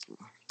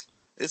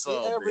 it's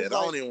all bad. I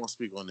don't even want to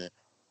speak on that.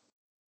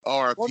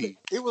 RIP.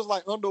 It was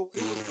like under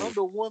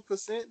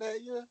 1%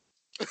 that year.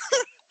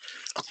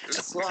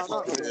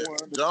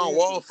 John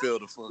Wall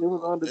failed the fuck. It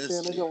was under 10.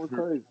 That was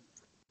crazy.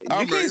 I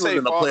remember he was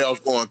in the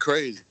playoffs going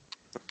crazy.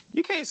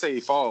 You can't say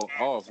he fall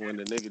off when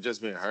the nigga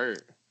just been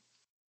hurt.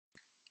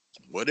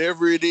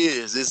 Whatever it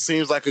is, it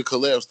seems like a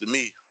collapse to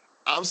me.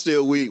 I'm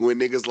still weak when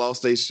niggas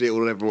lost their shit.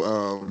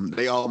 Whatever.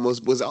 They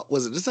almost was it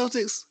the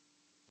Celtics?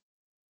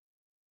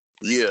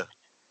 Yeah.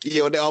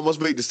 Yeah, when they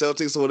almost beat the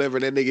Celtics or whatever,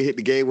 and that nigga hit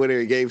the game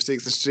winner in Game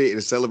 6 and shit,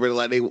 and celebrated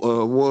like they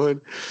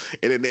won,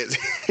 and then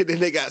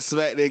they got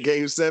smacked in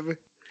Game 7,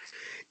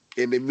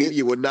 and the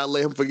media would not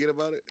let him forget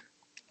about it.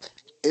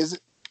 Is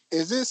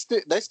it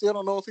still? They still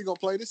don't know if he's gonna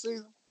play this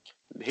season.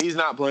 He's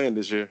not playing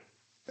this year.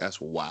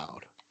 That's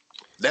wild.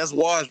 That's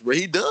washed, bro.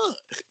 He done.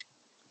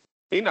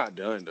 He not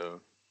done though.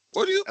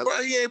 What do you?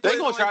 Bro, he ain't. They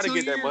gonna try to get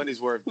years. their money's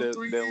worth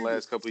the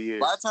last couple of years.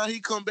 By the time he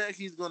come back,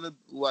 he's gonna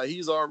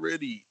he's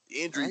already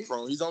injury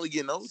prone. He's only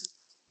getting older.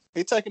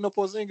 He taking the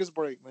Porzingis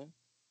break, man.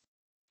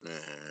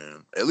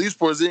 Man, at least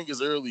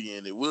Porzingis early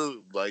in it.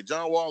 Will like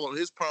John Wall on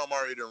his prime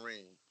already done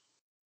ring.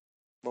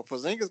 But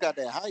Porzingis got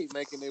that height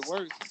making it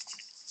worse.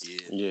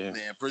 Yeah.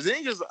 Man,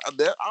 Porzingis, I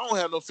don't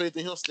have no faith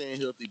in him staying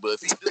healthy. But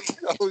if he do,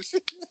 oh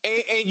shit.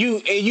 And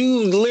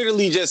you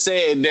literally just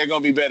said they're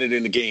gonna be better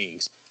than the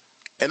Kings.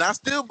 And I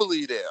still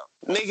believe that.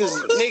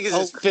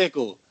 Niggas is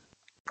fickle.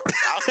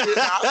 I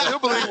still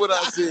believe what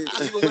I said.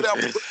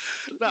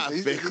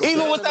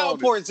 Even without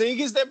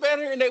Porzingis, they're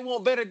better, and they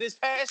won't better this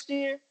past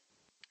year.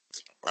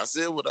 I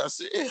said what I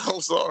said. I'm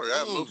sorry. I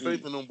have no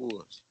faith in them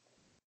boys.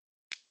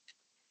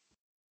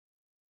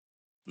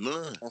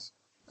 None. That's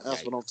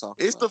what I'm talking about.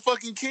 It's the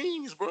fucking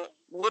Kings, bro.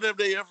 What have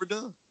they ever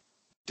done?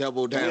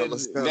 Double down.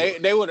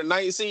 They were the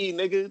 9th seed,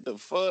 nigga. The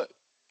fuck?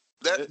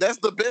 That's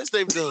the best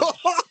they've done.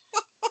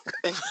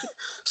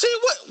 See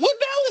what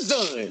Dallas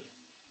done?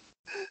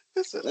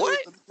 What?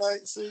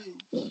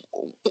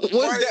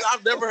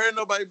 I've never heard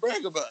nobody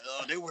brag about it.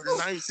 Oh, they were the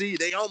 9th seed.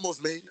 They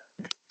almost made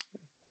it.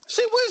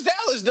 See, what's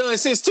Dallas done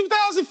since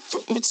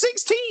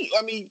 2016?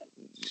 I mean,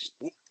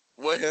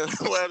 what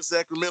have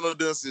Sacramento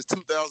done since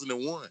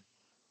 2001?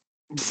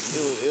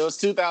 It was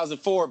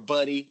 2004,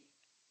 buddy.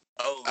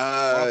 Oh,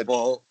 my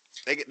fault.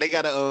 They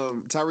got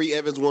Tyree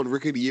Evans won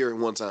Rookie of the Year in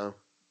one time.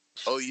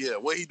 Oh yeah,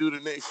 what he do the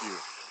next year?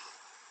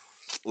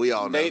 We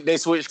all know. They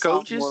switch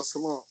coaches.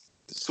 Sophomore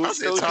slump. I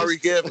said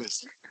Tyreek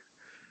Evans.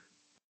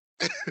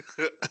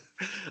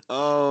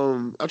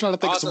 I'm trying to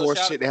think of some more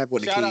shit that happened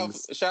with the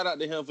Kings. Shout out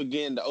to him for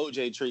getting the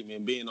OJ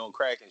treatment, being on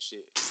crack and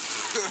shit.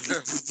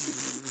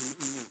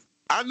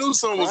 I knew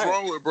something was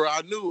wrong with bro.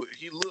 I knew it.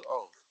 He looked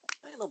off.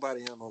 Ain't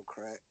nobody on no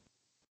crack.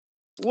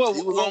 Well,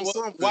 He was on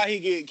something. why he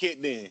get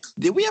kicked in?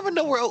 Did we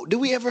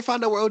ever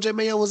find out where OJ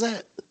Mayo was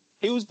at?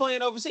 He was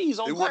playing overseas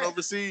on He crack. went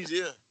overseas,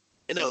 yeah.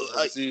 You know,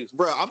 Overseas.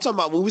 bro, I'm talking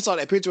about when we saw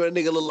that picture of that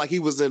nigga look like he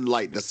was in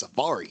like the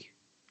safari.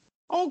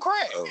 On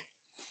crack. Oh.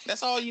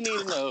 That's all you need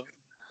to know.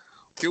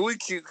 Can we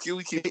keep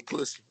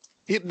pushing?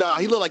 He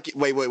looked like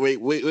wait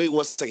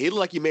 1 second. He looked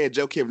like your man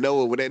Joe Kim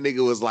Noah when that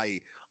nigga was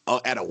like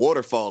at a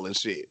waterfall and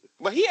shit.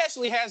 But he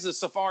actually has a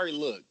safari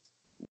look.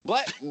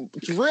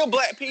 Real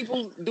black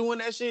people doing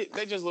that shit,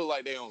 they just look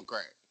like they on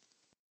crack.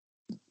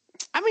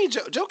 I mean,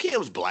 Joe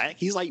Kim's black.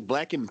 He's like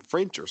black and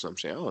French or some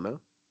shit. I don't know.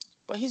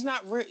 But he's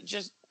not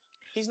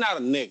he's not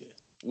a nigga.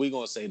 We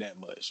gonna say that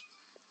much.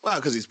 Wow,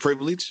 because he's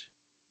privileged.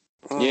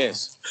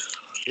 Yes.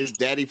 His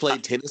daddy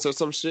played tennis or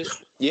some shit.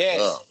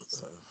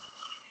 Yes.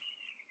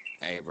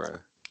 Hey, bro.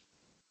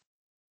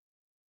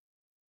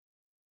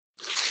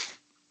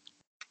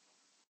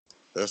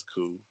 That's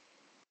cool.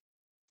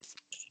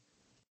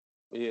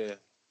 Yeah.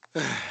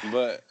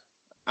 But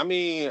I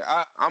mean,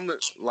 I'm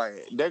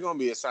like they're gonna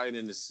be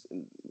exciting.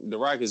 The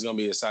Rockets gonna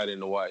be exciting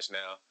to watch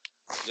now,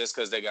 just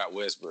because they got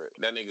Westbrook.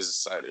 That nigga's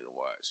excited to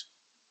watch.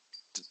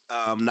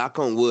 Knock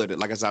on wood.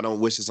 Like I said, I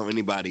don't wish this on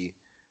anybody.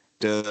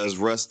 Does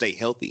Russ stay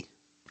healthy?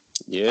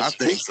 Yes, I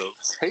think so.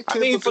 I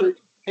mean,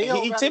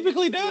 he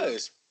typically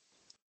does.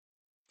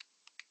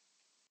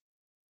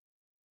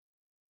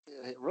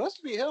 Yeah, Russ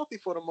be healthy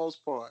for the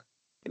most part.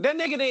 That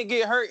nigga didn't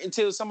get hurt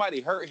until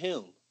somebody hurt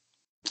him.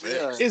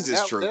 Yeah, Is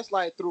this true? That's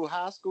like through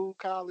high school,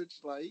 college.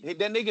 Like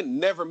That nigga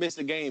never missed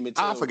a game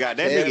until I forgot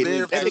that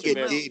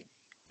nigga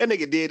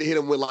did hit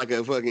him with like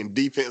a fucking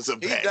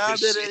defensive He back.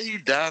 dived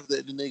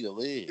at the nigga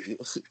leg.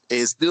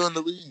 And still in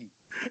the league.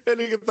 That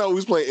nigga thought we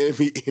was playing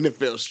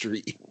NFL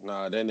Street.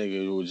 Nah, that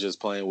nigga was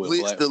just playing with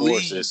Blitz black the league.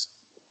 forces.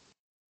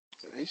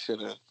 they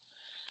should have.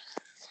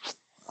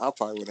 I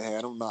probably would have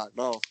had him knocked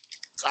off.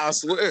 I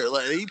swear,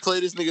 like he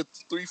played this nigga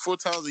 3-4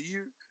 times a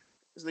year.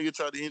 This nigga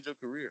tried to end your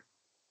career.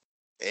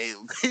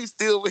 And he's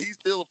still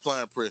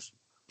applying pressure.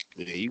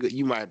 Yeah,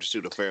 you might have to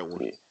shoot a fair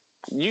one.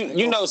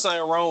 You know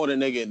something wrong with a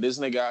nigga. This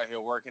nigga out here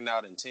working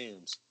out in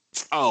Tim's.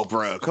 Oh,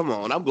 bro, come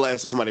on. I'm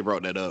glad somebody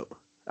brought that up.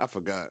 I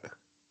forgot.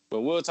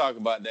 But we'll talk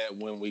about that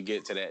when we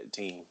get to that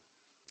team.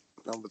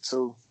 Number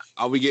 2.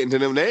 Are we getting to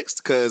them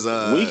next? Because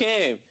we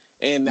can.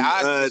 And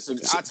I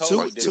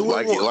told you.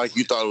 Like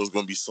you thought it was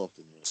going to be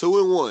something.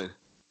 2-1.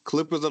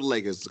 Clippers or the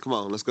Lakers? Come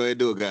on, let's go ahead and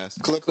do it, guys.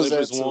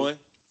 Clippers won.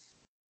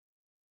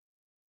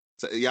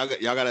 So y'all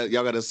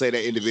gotta say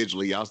that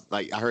individually. Y'all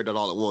like I heard that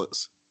all at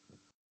once.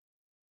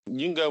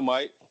 You can go,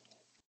 Mike.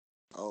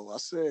 Oh, I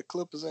said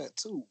Clippers at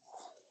 2.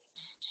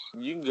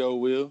 You can go,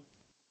 Will.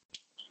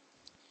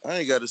 I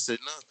ain't got to say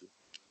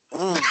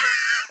nothing.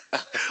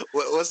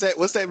 What's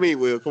that mean,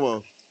 Will? Come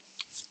on.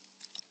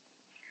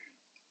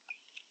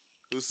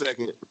 Who's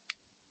second?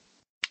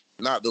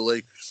 Not the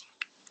Lakers.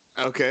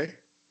 Okay.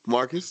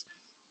 Marcus?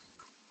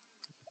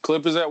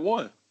 Clippers at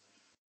 1.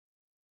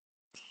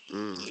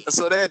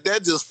 So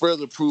that just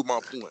further proved my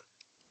point.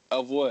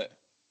 Of what?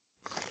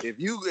 If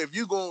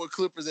you going with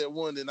Clippers at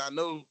 1, then I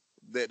know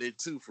that they're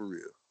 2 for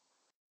real.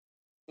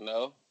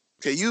 No.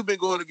 Okay, you've been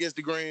going against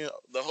the grain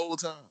the whole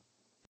time.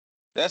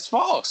 That's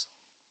false.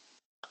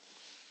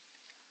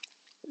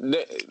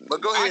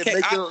 But go ahead,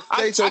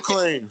 state your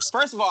claims.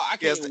 First of all, I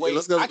can't wait.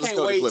 I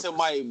can't wait Clippers. till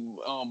Mike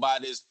buy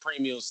this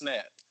premium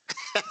snap.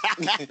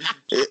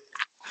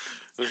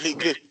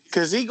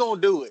 Because he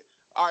gonna do it.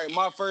 All right,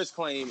 my first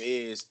claim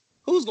is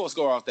who's gonna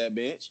score off that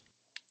bench?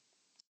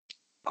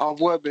 Off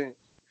what bench?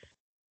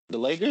 The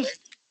Lakers.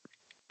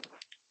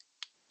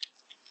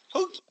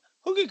 Who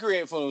can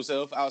create for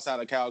himself outside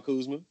of Kyle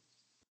Kuzma?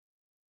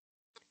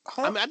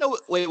 Huh? I mean, I know.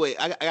 Wait.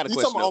 I got a You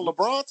question. talking about on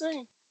LeBron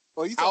team?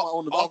 Or you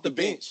talking about Off the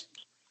bench?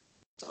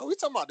 Oh, we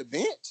talking about the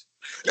bench?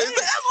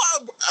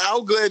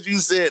 I'm glad you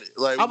said it.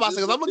 Like I'm about to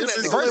say, 'cause I'm looking at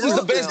the First is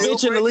the best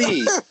bench in the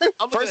league.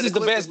 I'm looking First at is the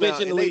best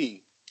bench in the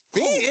league.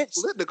 Bench?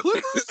 The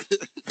Clippers?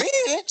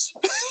 Bench?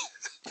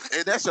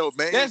 And that's your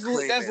man. That's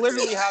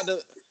literally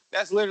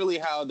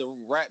how the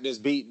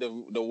Raptors beat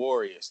the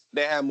Warriors.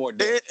 They had more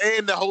depth.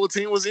 And the whole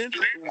team was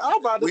injured. I'm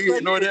about to We say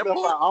ignore that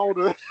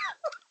part.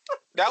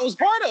 That was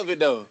part of it,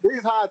 though.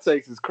 These hot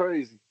takes is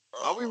crazy.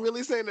 Are we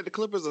really saying that the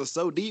Clippers are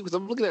so deep? Because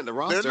I'm looking at the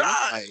roster. They're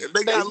not. Like,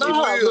 They got Lou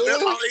not, Williams. man.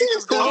 That's all he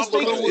just going off Lou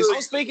I'm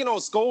Williams. speaking on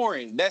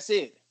scoring. That's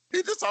it.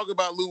 He just talking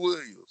about Lou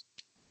Williams.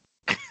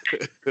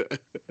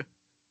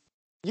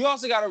 You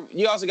also gotta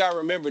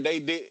remember they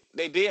did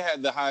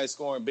have the highest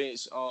scoring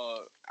bench,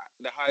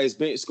 the highest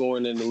bench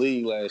scoring in the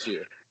league last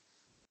year.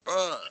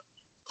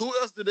 Who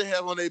else did they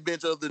have on their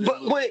bench other than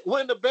But Lou?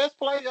 when the best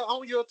player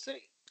on your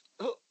team,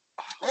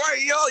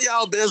 Right,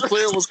 y'all best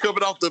player was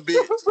coming off the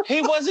bench.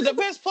 He wasn't the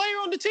best player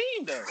on the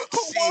team, though.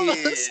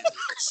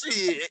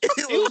 Shit.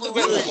 He was the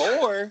best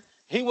scorer.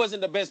 He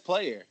wasn't the best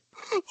player.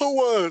 Who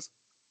was?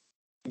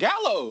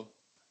 Gallo.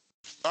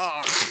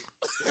 Oh,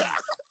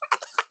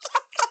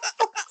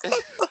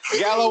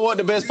 Gallo wasn't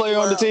the best player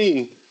on the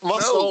team. My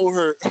soul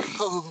hurt.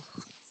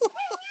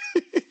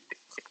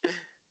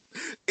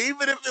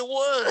 even if it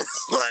was,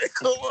 like,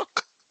 come on.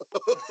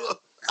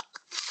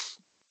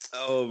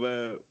 Oh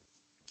man,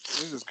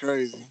 This is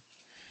crazy.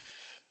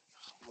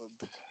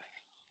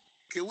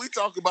 Can we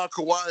talk about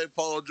Kawhi and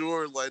Paul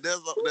George? Like, that's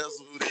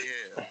who they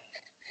have.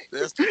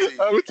 That's the team.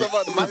 We talking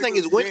about the my thing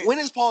is when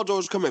is Paul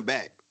George coming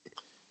back?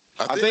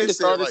 I think they the said,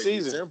 start of like,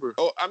 season. December.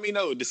 Oh, I mean,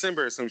 no,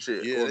 December or some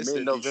shit. Yeah, or they said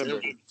mid-November.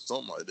 December,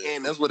 something like that.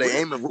 And that's what they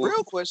aiming for.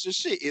 Real question,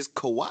 shit, is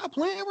Kawhi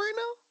playing right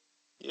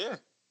now? Yeah.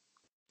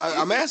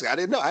 I'm asking. I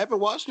didn't know. I haven't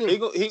watched him. He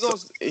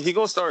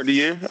gonna start the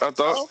year, I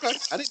thought. Oh, okay,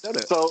 I didn't know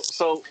that.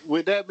 So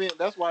with that being,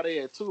 that's why they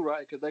had 2, right?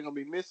 Because they're gonna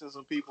be missing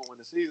some people when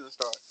the season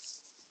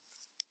starts.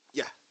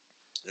 Yeah.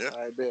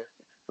 I bet.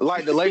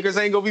 Like the Lakers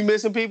ain't gonna be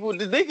missing people.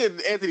 The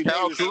nigga Anthony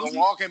Kyle Davis is Kuzma?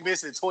 walking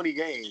missing 20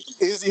 games.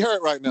 Is he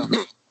hurt right now?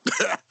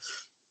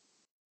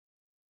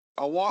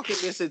 A walking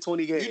missing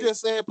 20 games. You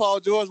just said Paul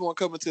George won't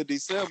come until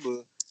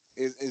December.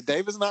 Is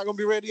Davis not gonna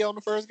be ready on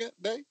the first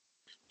day?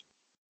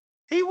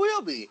 He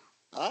will be.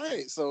 All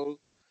right, so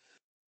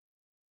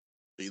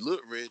He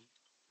looked ready.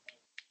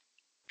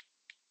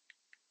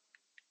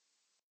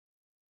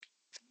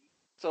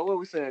 what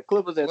we saying?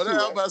 Clippers at What 2. I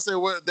was Right? about to say,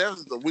 what that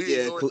was the weird.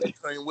 Yeah,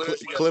 Train. What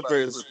else you got about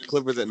the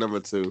Clippers at number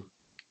 2.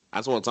 I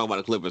just want to talk about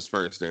the Clippers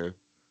first there.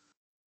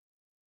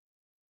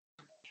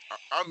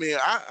 I mean,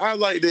 I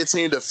like that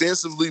team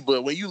defensively,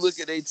 but when you look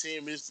at their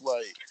team, it's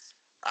like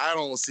I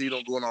don't see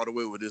them going all the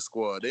way with this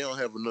squad. They don't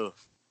have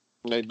enough.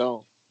 They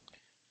don't.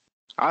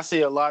 I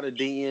see a lot of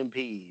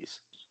DMPs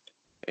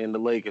in the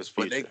Lakers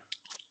But future.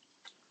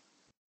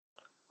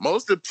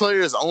 Most of the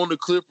players on the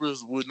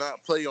Clippers would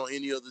not play on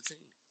any other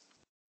team.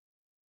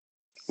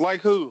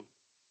 Like who?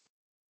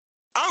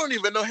 I don't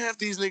even know half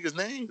these niggas'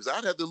 names.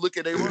 I'd have to look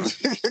at their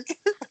roster.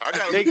 I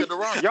gotta look at the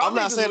roster. Y'all I'm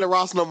not niggas saying the was-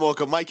 roster no more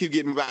because Mike keep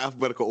getting by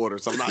alphabetical order,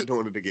 so I'm not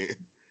doing it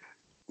again.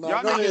 No,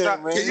 Y'all go niggas ahead,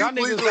 out- man. Can you Y'all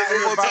please niggas do it out one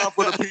here more time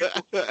for the people?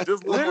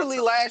 Just one Literally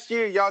more time. last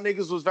year, y'all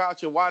niggas was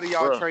vouching. Why do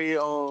y'all Bruh. trade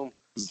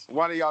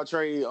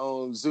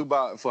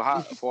Zubac for a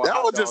That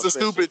hot was dog just a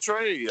special? stupid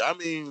trade. I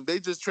mean, they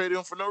just traded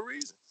him for no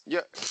reason.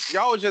 Yeah,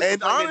 y'all was just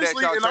And complaining that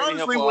honestly, y'all traded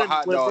him for a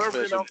hot dog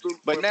Vernon special. off the-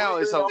 But when now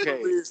Vernon it's off the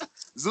okay. list,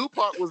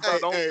 Zupac was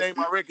about the only Hey. name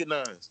I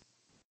recognized.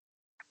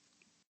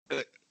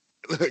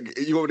 Look,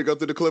 you want me to go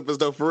through the Clippers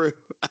though, for real?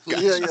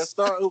 Yeah.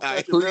 Start who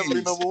Alright, Patrick Beverly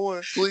please. number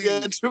 1. Please.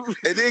 Yeah, true.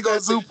 And then go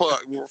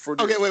Zupac for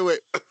this. Okay, wait.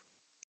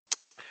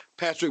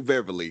 Patrick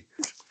Beverly,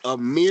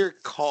 Amir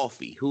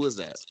Coffey. Who is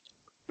that?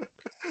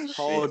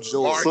 Paul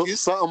George, Marcus.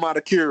 Something out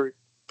of Curry.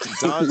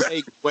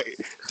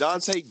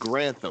 Dante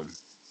Grantham.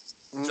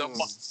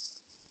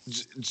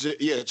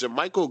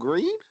 Jermichael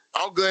Green,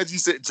 I'm glad you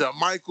said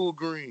JaMychal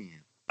Green.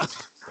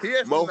 He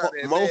actually Mo not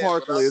that Mo bad, but I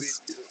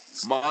Harkless, mean-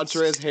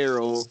 Montrezl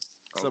Harrell,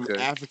 some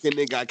Okay. African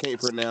nigga I can't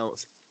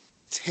pronounce,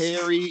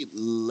 Terry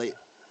Lanier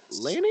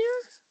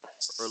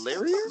or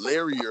Larier.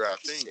 Larrier, I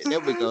think. There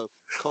we go.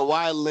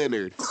 Kawhi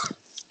Leonard,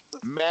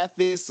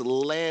 Mathis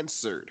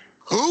Lansard.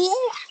 Who?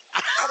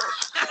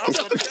 I don't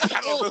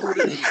know who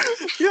that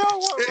is. Yo,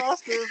 what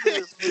roster is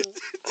this, man?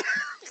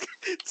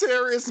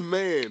 Terrence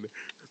Mann,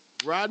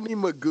 Rodney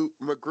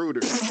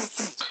Magruder.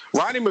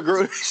 Ronnie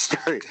Magruder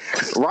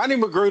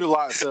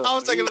locks up. I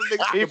was thinking of the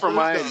nigga He from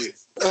Miami.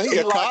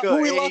 He lock up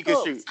Who he and lock he can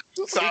up? shoot.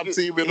 Top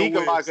team in He the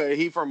can lock West. up.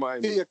 He from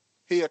Miami.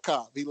 He a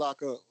cop. He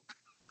lock up.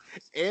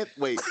 And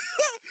wait,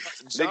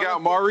 They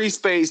got Maurice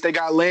Space. They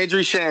got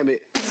Landry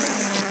Shamet.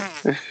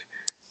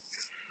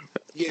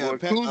 yeah, Well,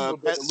 Kuzma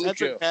better look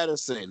Patrick out.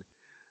 Patterson,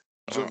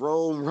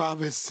 Jerome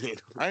Robinson,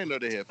 I didn't know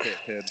they had Pat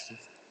Patterson.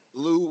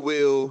 Lou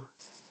Will,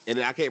 and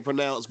I can't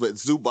pronounce, but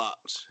Zubac,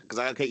 because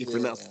I can't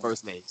pronounce the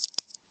first name.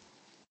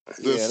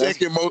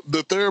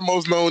 The third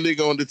most known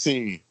nigga on the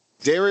team.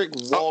 Derek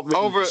Waltman.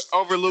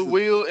 Over Lou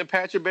Will and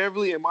Patrick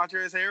Beverly and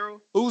Montrezl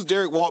Harrell. Who's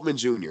Derek Waltman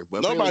Jr.?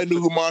 But Nobody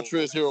knew who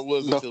Montrezl Harrell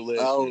was No, until I last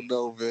don't year.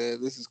 know,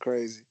 man. This is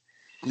crazy.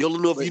 You only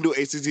know if you knew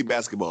ACC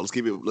basketball. Let's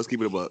keep it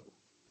a buck.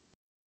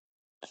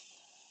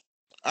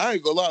 I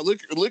ain't gonna lie.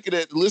 Looking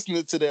at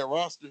listening to that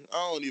roster,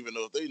 I don't even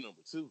know if they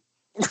number 2.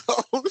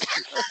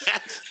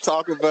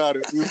 Talk about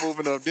it. We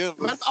moving up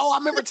Denver. I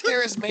remember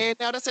Terrence, man.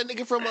 Now that's that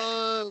nigga from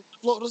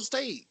Florida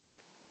State.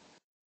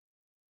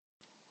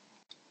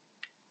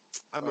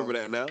 I remember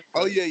that now.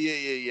 Oh yeah.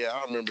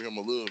 I remember him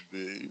a little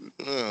bit.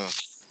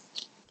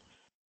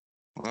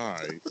 All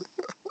right.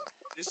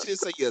 This shit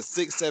say you're a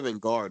 6'7"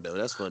 guard though.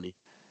 That's funny.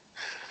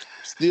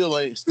 Still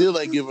ain't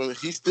giving.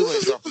 He still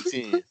ain't dropped a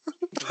 10.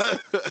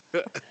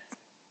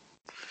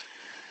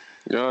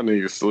 Y'all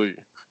niggas sleep.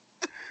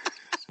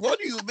 What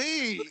do you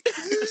mean?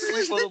 You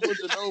sleep on a bunch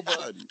of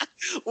nobody.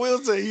 Will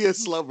say he a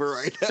slumber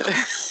right now.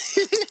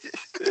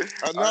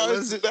 I know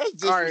that's All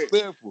right.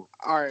 disrespectful.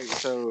 All right,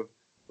 so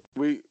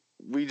we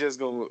we just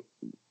gonna.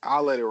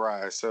 I'll let it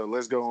ride. So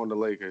let's go on the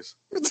Lakers.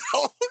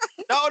 No.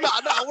 I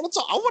want to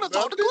talk. I want to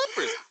talk to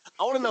Clippers.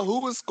 I want to know who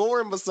was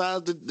scoring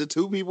besides the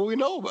two people we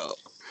know about.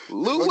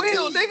 Lou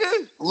Will,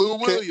 nigga. Lou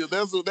Williams.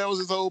 That was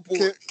his whole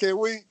point. Can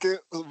we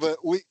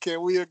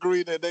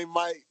agree that they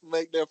might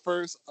make their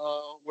first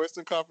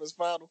Western Conference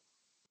final?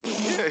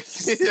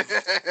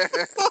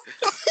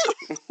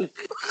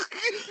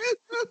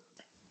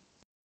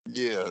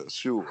 Yeah,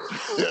 sure.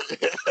 Yeah,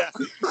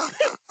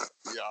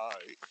 all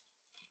right.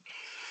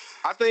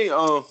 I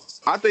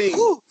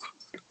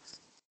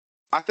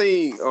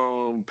think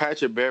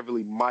Patrick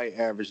Beverly might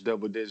average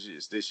double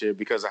digits this year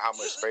because of how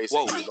much space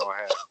he's gonna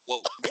have.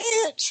 Whoa,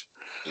 bitch.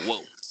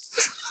 Whoa.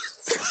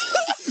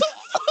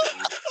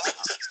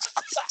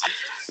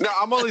 No,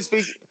 I'm only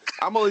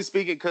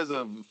speaking because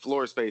of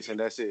floor space, and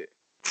that's it.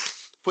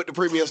 Put the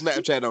premium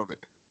Snapchat on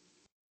it.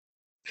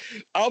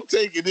 I'm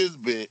taking this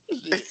bet.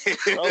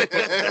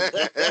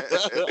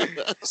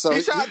 So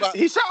he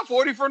shot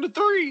 40 from the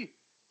three.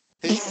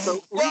 We just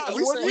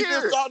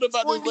talked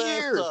about this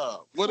last time.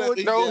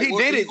 No, he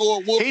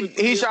didn't.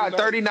 He shot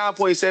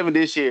 39.7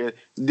 this year.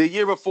 The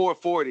year before,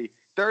 40.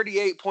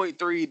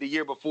 38.3 the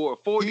year before.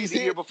 40 the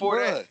year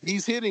before that.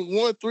 He's hitting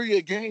 1-3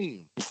 a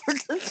game.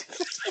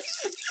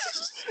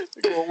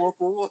 going 1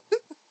 for 1.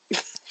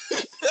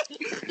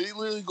 He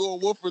literally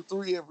going 1 for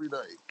 3 every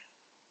night.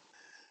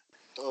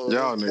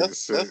 Y'all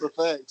niggas that's a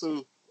fact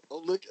too.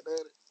 I'm looking at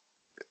it.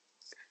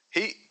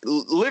 He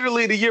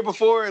literally the year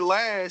before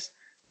last,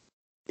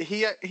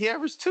 he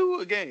averaged 2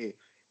 a game.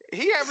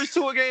 He averaged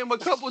 2 a game a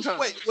couple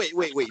times.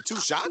 Wait.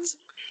 2 shots?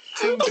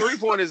 2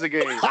 3-pointers a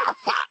game.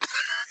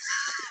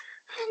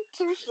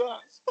 2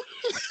 shots.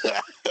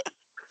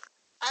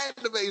 I had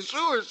to make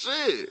sure.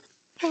 Shit.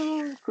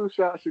 2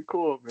 shots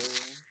Shakur, man.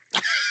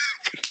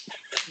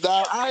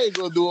 Nah, I ain't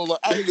gonna do Pat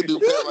like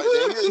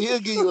that. He'll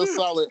give you a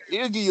solid 8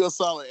 or 9 a game.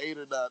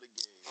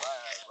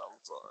 I'm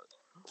sorry.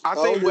 I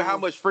think with how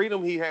much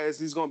freedom he has,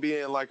 he's gonna be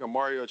in like a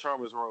Mario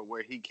Chalmers role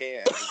where he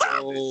can't.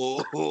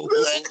 Mario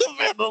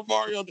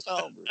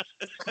Chalmers.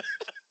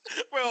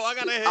 Bro, I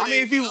gotta head. I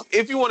mean,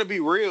 if you want to be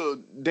real,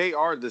 they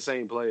are the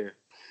same player.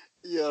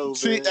 Yo,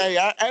 see, man. hey,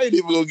 I ain't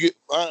even gonna get.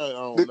 I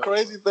don't The know.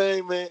 crazy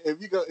thing, man,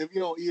 if you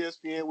on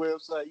ESPN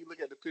website, you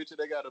look at the picture,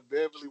 they got a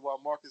Beverly while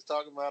Marcus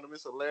talking about him.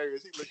 It's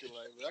hilarious. He looking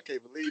like, man, I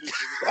can't believe this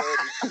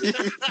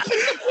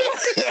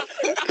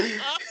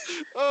nigga.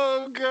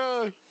 Oh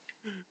god,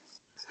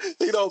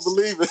 He don't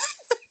believe it.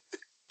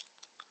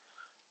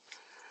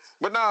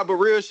 but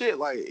real shit.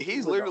 Like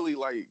he's literally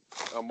like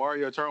a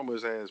Mario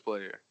Chalmers ass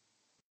player.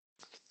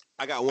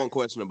 I got one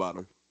question about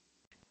him.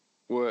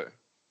 What?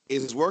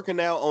 Is working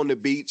out on the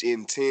beach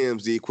in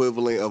Tim's the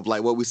equivalent of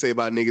like what we say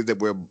about niggas that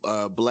wear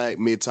black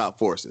mid-top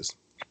forces?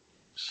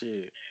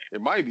 Shit,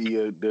 it might be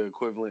the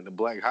equivalent to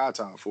black high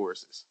top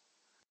forces.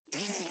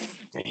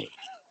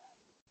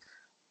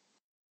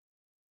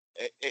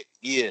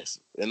 Yes.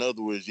 In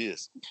other words,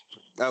 yes.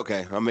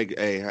 Okay,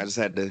 I just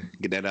had to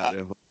get that out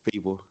there for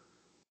people.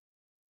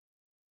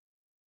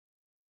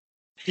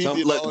 He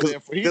did all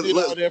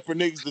that for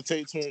niggas to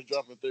take turns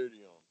dropping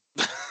 30 on.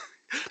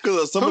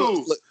 Because some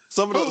of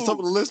the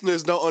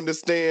listeners don't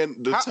understand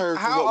the term.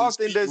 How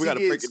often does he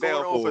get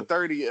scored on for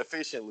 30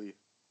 efficiently?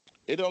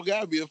 It don't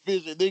gotta be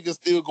efficient. Niggas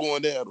still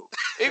going at him.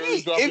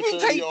 If you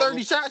take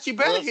 30 shots, you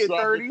better hit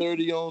 30.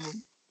 30 on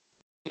them.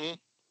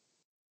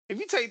 If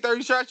you take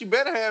 30 shots, you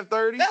better have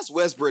 30. That's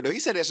Westbrook though. He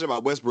said that shit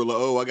about Westbrook. Like,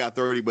 oh, I got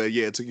 30, but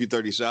yeah, it took you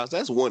 30 shots.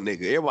 That's one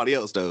nigga. Everybody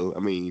else though, I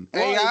mean,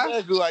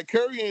 exactly. Like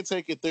Curry ain't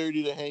taking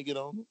 30 to hang it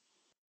on him.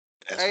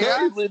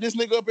 Curry lit this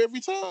nigga up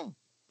every time.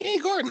 He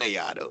ain't guarding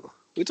AI though.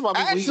 We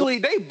talking about actually,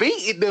 they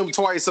beat them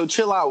twice, so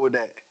chill out with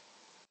that.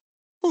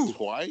 Who?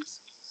 Twice?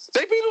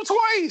 They beat them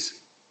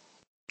twice.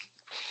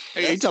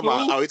 He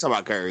talking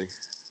about Curry.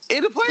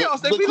 In the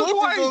playoffs, they beat them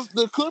twice.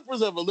 The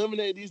Clippers have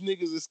eliminated these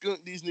niggas and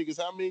skunked these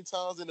niggas how many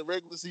times in the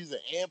regular season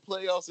and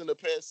playoffs in the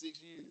past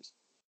 6 years?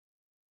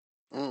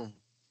 I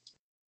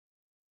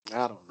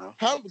don't know.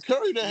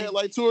 Curry done had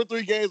like 2 or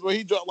 3 games where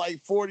he dropped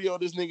like 40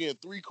 on this nigga in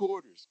 3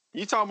 quarters.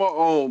 You talking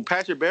about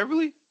Patrick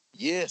Beverly?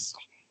 Yes.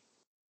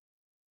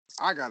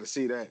 I gotta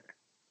see that.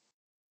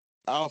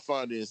 I'll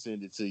find it and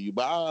send it to you.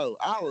 But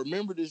I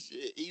remember this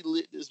shit. He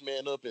lit this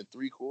man up in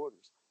 3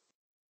 quarters.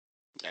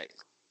 Hey.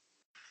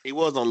 He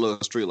was on a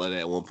little street like that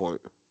at one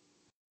point.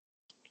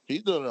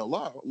 He's done it a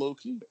lot, low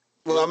key.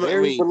 Well,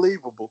 very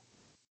believable.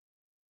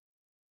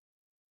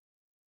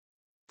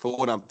 For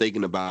what I'm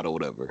thinking about or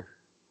whatever.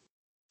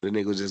 The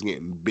nigga was just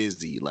getting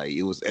busy. Like,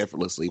 it was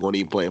effortlessly. He wasn't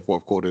even playing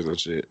fourth quarters and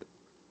shit.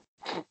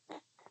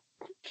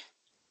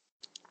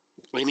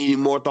 Any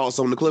more thoughts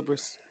on the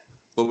Clippers?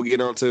 Before we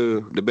get on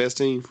to the best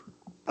team?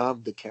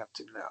 I'm the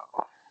captain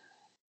now.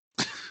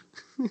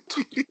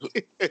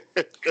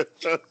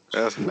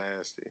 That's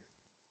nasty.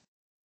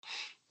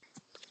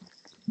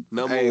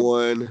 Number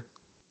one.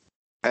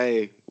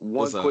 Hey,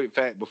 one quick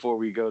fact before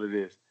we go to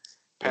this.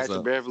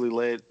 Patrick Beverly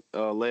led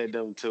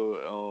them to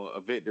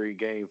a victory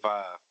game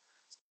 5.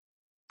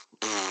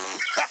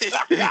 He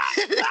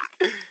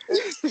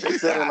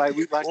said it like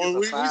it's a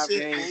We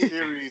 5-game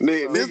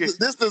series.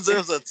 this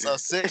deserves a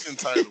section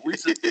title.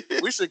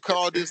 We should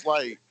call this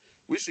like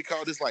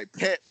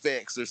Pat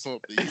Facts or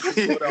something. You just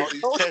put all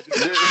these Patrick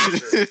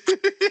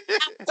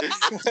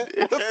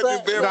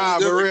Beverly Nah,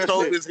 but real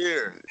told shit. his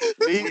hair.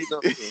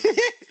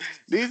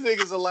 These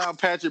niggas allow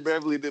Patrick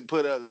Beverly to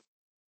put up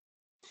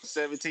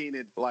 17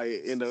 in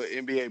the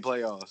NBA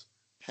playoffs.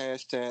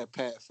 Hashtag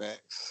Pat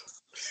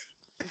Facts.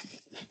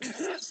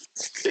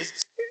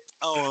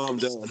 Oh, I'm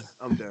done.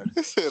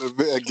 He said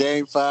a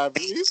game 5.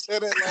 He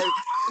said it like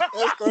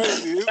that's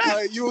crazy. It's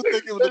like you would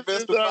think it was the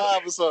best of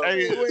 5 or something.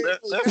 Hey, that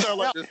sounds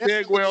like the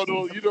segue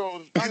though. You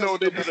know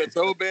they do the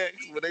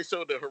throwbacks when they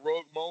show the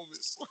heroic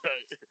moments.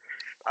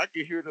 I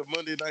can hear the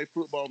Monday Night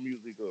Football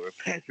music or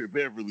Patrick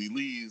Beverly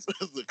leaves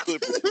as the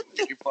Clippers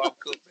game 5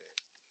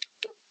 comeback.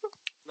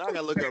 Now I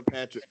gotta look up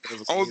Patrick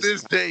On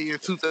this day in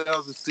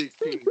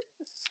 2016.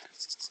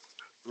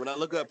 When I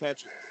look up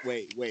Patrick,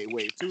 wait.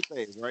 2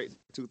 things, right?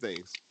 2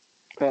 things.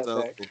 Pat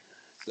So, Facts.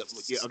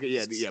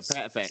 yeah.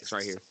 Pat Facts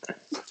right here.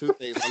 2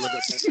 things. I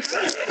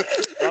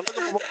look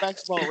up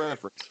basketball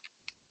reference.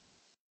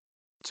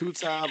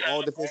 2-time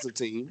All Defensive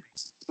Team.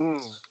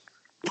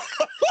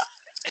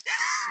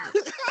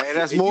 Hey,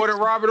 that's more than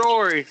Robert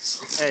Horry.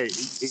 Hey,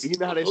 you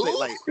know how they say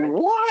like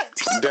What?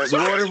 That's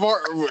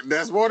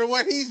more than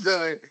what he's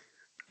done.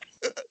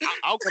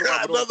 I'll go to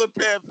Robert Horry. Another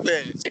Pat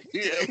Facts.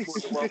 Yeah.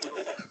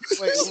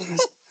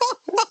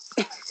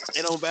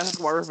 And on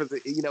basketball reference,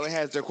 it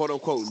has their quote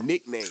unquote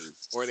nickname,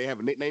 or they have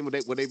a nickname.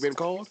 What they've been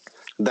called.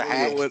 The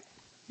Hack.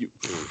 You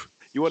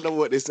want to know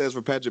what it says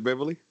for Patrick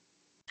Beverly?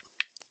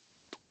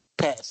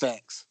 Pat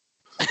Facts.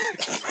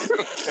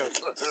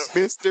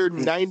 Mr.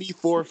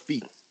 94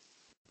 feet.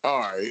 All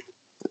right.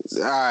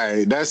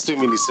 That's too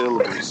many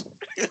syllables.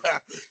 Yeah.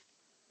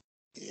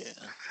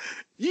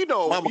 You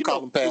know, I'm gonna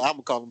call him Pat. I'm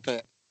gonna call him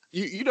Pat.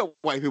 You know,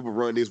 white people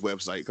run this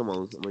website. Come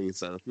on, I mean,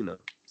 so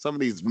some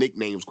of these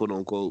nicknames, quote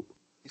unquote.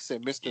 He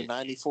said Mr.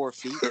 94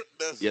 feet.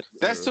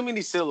 That's too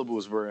many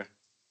syllables, bro.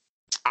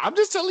 I'm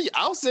just telling you.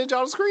 I'll send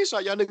y'all a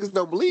screenshot. Y'all niggas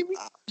don't believe me.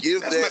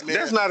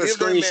 That's not a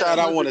screenshot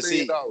I want to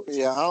see.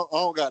 Yeah, I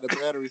don't got the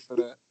battery for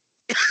that.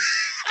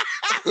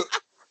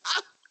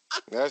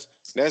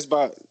 That's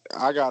about.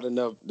 I got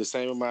enough, the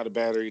same amount of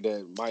battery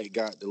that Mike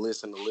got to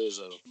listen to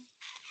Lizzo.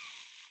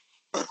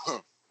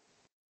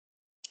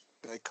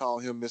 They call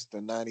him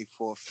Mr.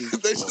 94 feet.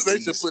 They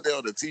should put that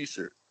on a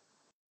T-shirt.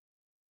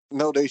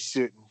 No, they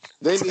shouldn't.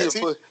 They need to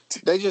put.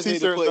 They just need to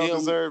T-shirts put don't him.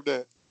 deserve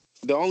that.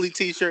 The only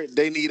T-shirt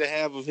they need to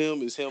have of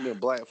him is him in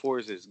black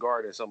forces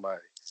guarding somebody.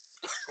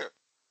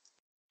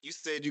 You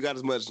said you got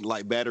as much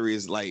like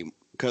batteries like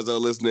because I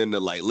was listening to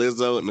like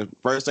Lizzo, and the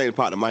first thing that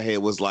popped in my head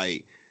was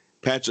like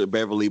Patrick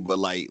Beverly, but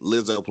like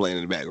Lizzo playing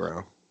in the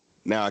background.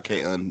 Now I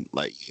can't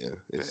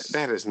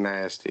That is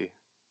nasty.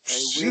 Hey,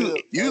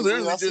 You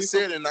literally I see just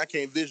said it, and I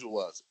can't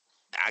visualize it.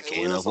 I Hey,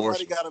 can't. Will,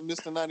 somebody got a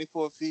Mr.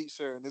 94 feet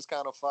shirt, and it's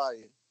kind of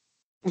fire.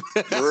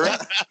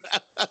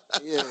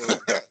 Yeah.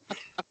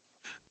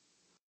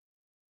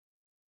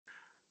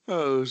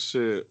 Oh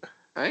shit!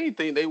 I ain't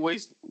think they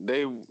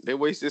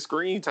wasted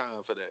screen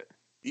time for that.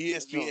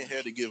 ESPN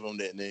had to give him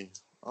that name.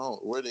 Oh,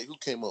 who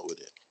came up with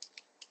it?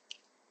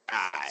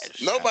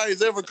 Gosh.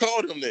 Nobody's ever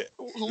called him that.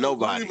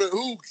 Nobody.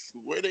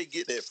 Where they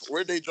get that?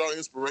 Where they draw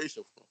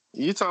inspiration from?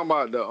 You talking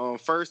about the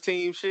first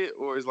team shit,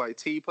 or is like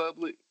T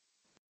Public?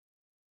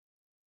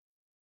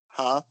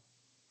 Huh?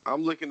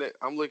 I'm looking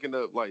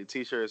up like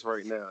T-shirts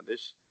right now.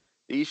 These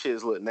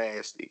shits look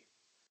nasty.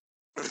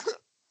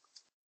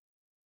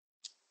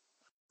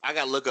 I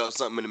gotta look up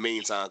something in the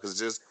meantime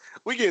because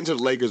we get into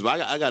the Lakers,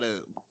 but I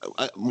gotta.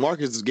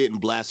 Marcus is getting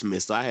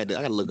blasphemous, so I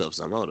gotta look up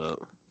something. Hold up.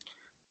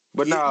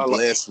 But now,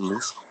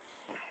 blasphemous.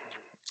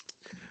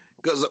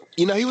 Because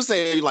he was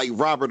saying like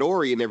Robert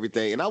Horry and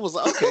everything, and I was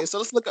like, okay, so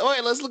let's look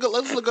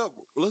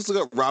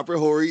up Robert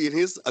Horry and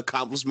his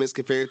accomplishments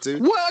compared to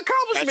what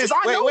accomplishments?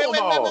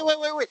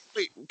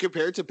 Wait.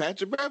 Compared to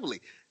Patrick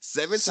Beverly,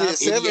 7-time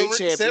NBA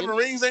champion. 7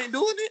 rings ain't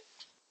doing it.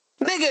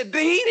 Nigga,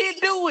 he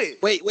didn't do it.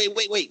 Wait.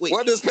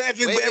 What does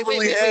Patrick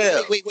Beverly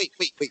have? Wait.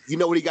 You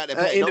know what he got that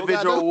Pat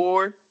individual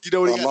award. You know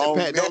what he got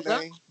that Pat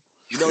don't.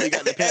 You know what he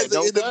got that Pat As an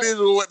don't.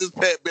 individual, what does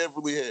Pat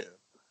Beverly have?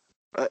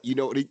 You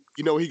know what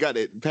he got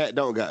that Pat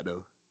don't got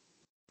though.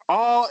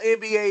 All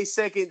NBA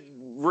second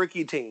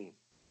rookie team.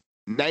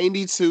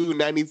 92,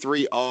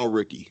 93 all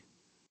rookie.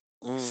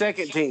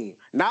 Second team.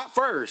 Not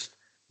first,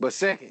 but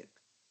second.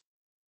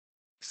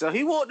 So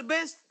he want the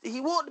best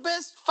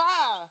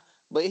 5,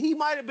 but he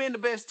might have been the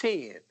best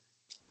 10.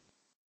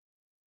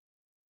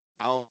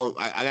 I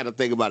got to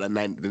think about the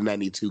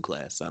 92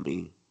 class. I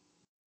mean,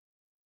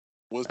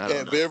 was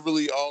Pat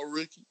Beverly all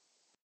rookie?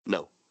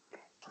 No.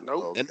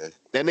 Nope. Okay.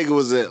 That nigga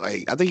was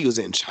I think he was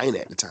in China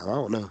at the time. I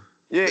don't know.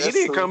 Yeah, he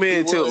didn't come in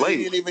until late.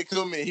 He didn't even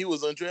come in. He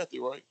was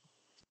undrafted, right?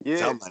 Yeah,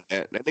 something like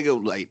that. That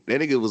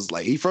nigga was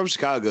like he from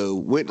Chicago,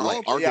 went to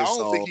Arkansas. Yeah, I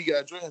don't think he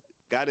got drafted.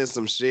 Got in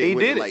some shit. He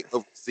did to,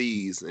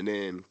 overseas, and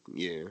then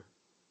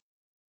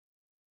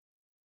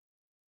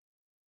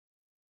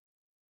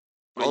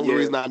Only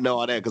reason I know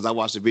all that because I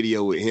watched a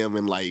video with him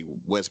and like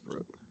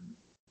Westbrook.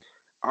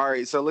 All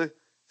right, so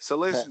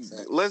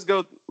let's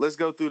go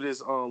through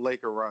this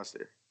Laker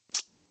roster.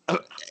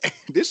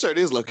 This shirt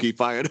is low key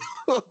fired.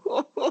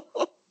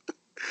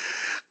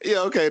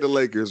 Yeah, okay, the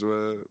Lakers,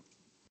 man.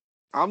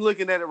 I'm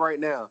looking at it right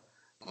now.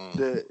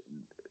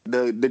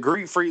 The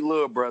Greek Freak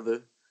little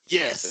brother.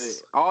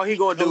 Yes. All he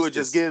gonna do is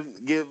just give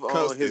his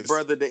Costas.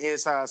 brother the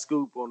inside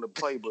scoop on the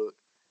playbook.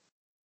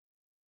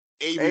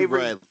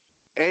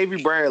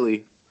 Avery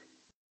Bradley.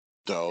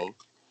 Dog.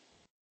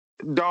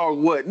 Dog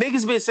what?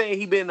 Niggas been saying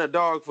he been a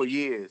dog for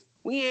years.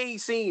 We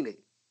ain't seen it.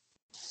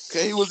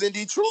 Okay, he was in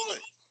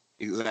Detroit.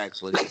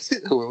 Exactly.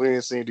 Well, we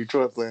ain't seen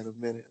Detroit play in a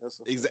minute.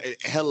 Exactly.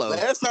 Hello.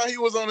 Last time he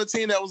was on a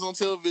team that was on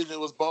television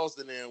was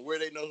Boston, and where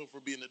they know him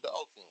for being a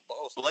dog from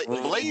Boston.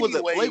 Blake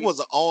was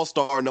an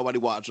all-star. Nobody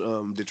watched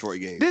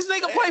Detroit games. This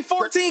nigga played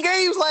 14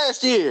 games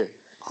last year.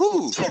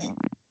 Who?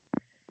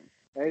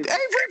 Avery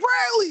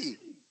Bradley.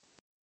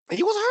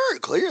 He was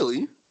hurt,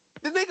 clearly.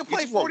 The nigga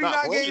played just won't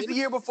not 49 play. games the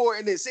year before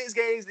and then 6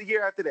 games the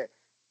year after that.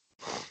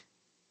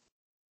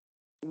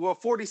 Well,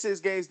 46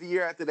 games the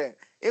year after that.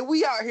 And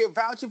we out here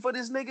vouching for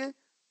this nigga?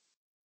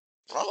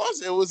 All I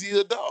said was he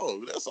a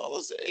dog. That's all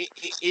I said.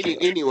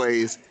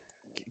 Anyways,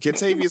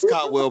 Kentavious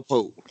Caldwell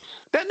Pope.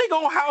 That nigga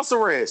on house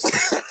arrest.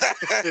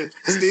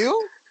 Still?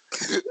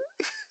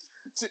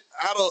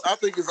 I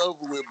think it's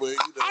over with, but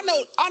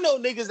I know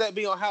niggas that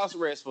be on house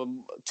arrest for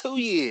 2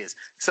 years.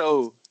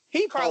 So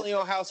he probably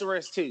on house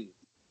arrest too.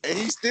 And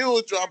he still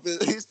was dropping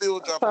 15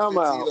 Time out.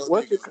 on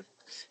niggas.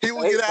 He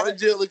would get out of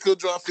jail and could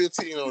drop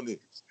 15 on it.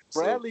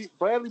 Bradley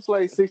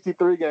played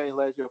 63 games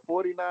last year,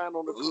 49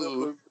 on the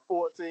Clippers,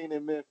 14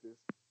 in Memphis.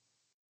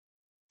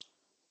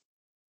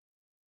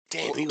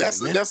 Damn,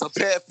 that's a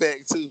bad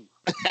fact too.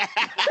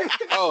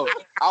 Oh,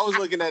 I was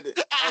looking at it.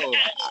 Oh,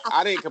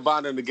 I didn't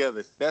combine them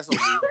together. That's on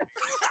me.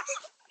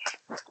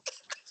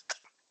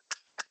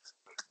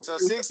 So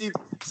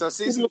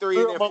 63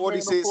 and then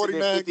 46 and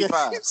then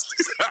 55.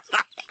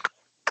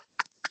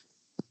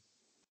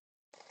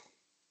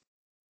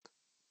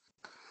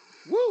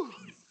 Woo.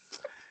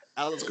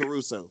 Alex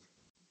Caruso.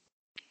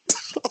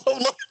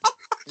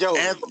 Yo,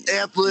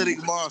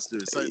 Athletic monster.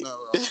 Say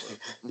no.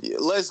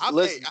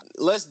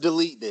 let's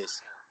delete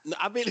this. No,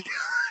 I mean,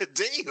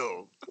 damn.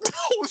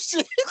 Oh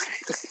shit!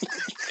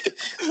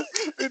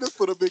 They just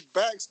put a big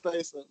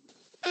backspace on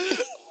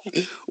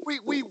it.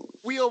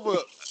 We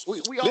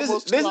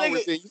almost 2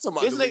 hours in. You talking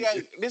about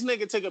This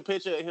nigga took a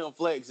picture of him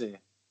flexing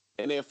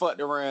and then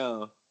fucked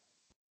around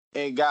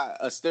and got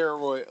a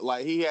steroid.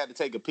 Like he had to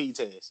take a P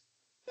test.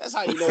 That's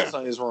how you know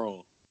something's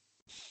wrong.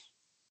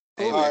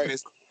 Hey, All right.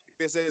 If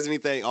it says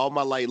anything, all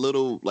my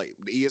little the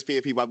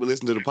ESPN people I be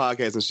listening to the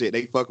podcast and shit,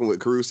 they fucking with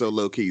Caruso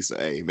low key. So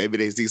hey, maybe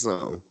they see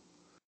something.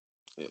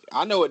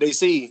 I know what they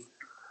see.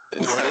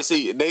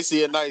 They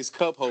see a nice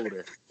cup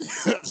holder.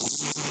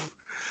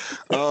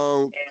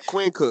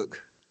 Quinn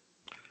Cook.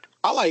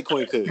 I like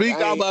Quinn Cook.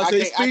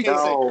 I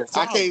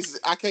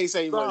can't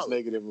say much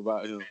negative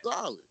about him.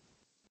 Solid.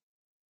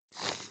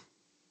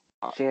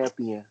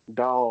 Champion,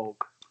 dog.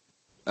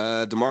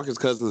 DeMarcus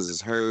Cousins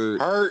is hurt.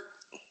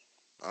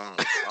 I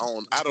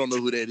don't know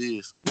who that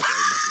is.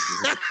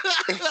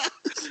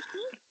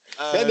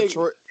 That nigga,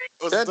 Troy,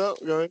 what's up?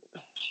 Go ahead.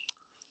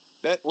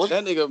 that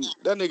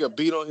nigga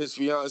beat on his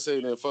fiance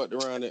and then fucked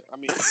around it. I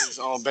mean, his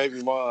on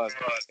baby Mars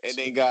and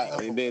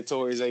then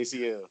tore his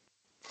ACL.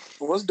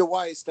 What's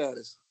Dwight's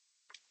status?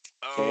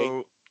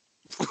 Okay.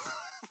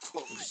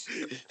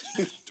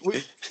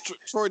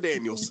 Troy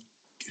Daniels.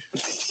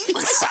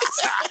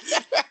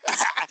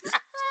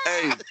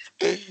 Hey,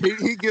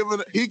 he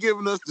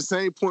giving us the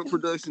same point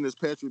production as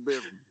Patrick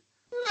Beverly.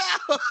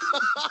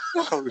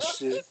 Oh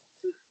shit.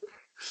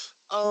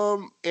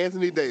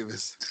 Anthony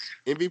Davis.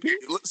 MVP?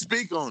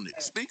 Speak on it.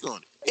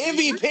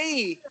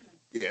 MVP.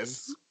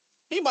 Yes.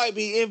 He might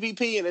be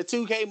MVP in a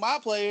 2K my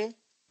player.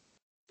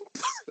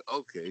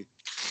 Okay.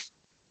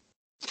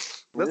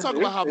 Let's talk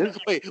about how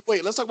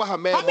let's talk about how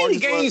mad How many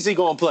Marcus games was. he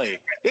gonna play?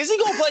 Is he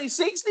gonna play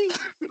 60?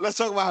 Let's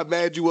talk about how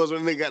mad you was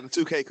when they got the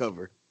 2K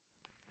cover.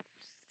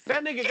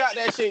 That nigga got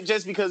that shit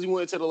just because he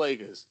went to the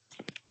Lakers.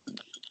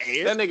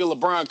 And That nigga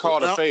LeBron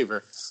called a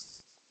favor.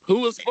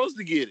 Who was supposed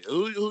to get it?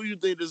 Who you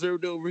think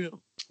deserved it over him?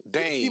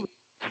 Dame.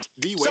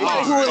 D-Wade.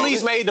 Somebody who at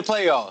least made the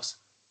playoffs.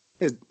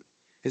 Has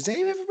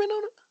Dame ever been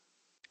on it?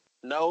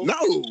 No. No.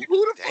 Who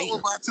the fuck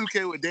would buy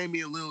 2K with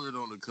Damian Lillard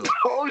on the cover?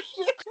 Oh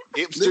shit.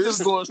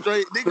 Niggas going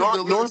straight.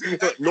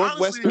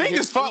 Northwestern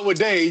Niggas fought with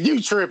Dame.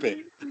 You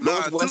tripping.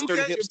 Northwestern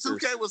If hipsters.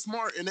 2K was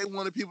smart and they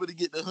wanted people to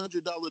get the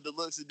 $100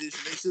 deluxe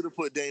edition, they should have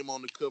put Dame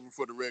on the cover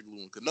for the regular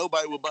one because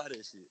nobody would buy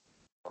that shit.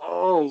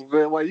 Oh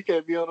man, why you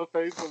can't be on the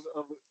face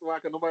of why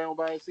can nobody don't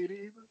buy a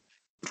CD either?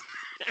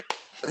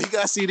 He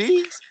got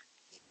CDs.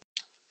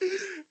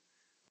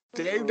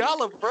 Dame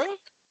Dollar, bro.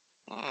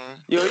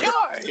 Yo,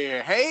 y'all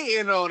here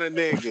hating on a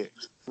nigga.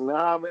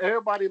 Nah, man,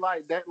 everybody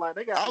like that. Like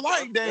they got. I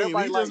like Dame.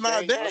 Everybody He like just not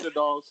Dame that.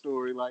 underdog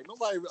story. Like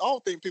nobody. I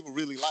don't think people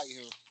really like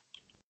him.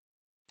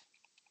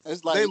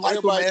 It's like They like him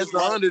everybody as just the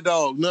like.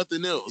 underdog,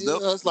 nothing else. Yeah,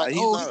 it's like,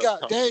 he's oh,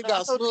 not- Dame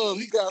got I told you, snubbed.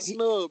 He got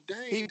snubbed.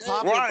 Dang, He dang.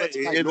 popular, Right. but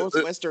to like And,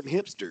 Northwestern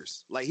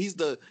hipsters. Like he's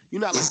the, you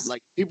know,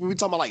 like people we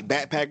talking about like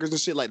backpackers and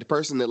shit. Like the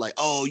person that like,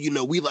 oh, you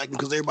know, we like him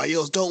because everybody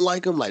else don't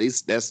like him. Like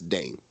that's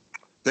Dame.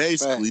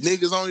 basically, Facts.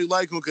 niggas only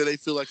like him because they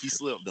feel like he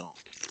slept on.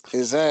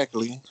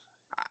 Exactly.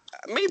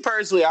 Me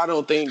personally, I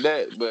don't think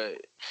that,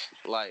 but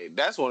like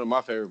that's one of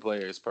my favorite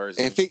players.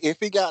 Personally, If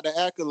he got the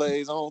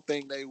accolades, I don't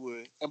think they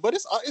would. But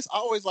it's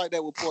always like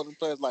that with Portland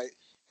players. Like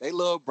they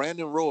love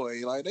Brandon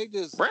Roy. Like they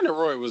just. Brandon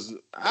Roy was.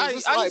 I It's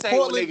used like to hate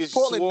when Portland niggas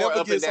Portland swore never up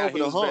and gets down over he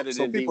the was hump, better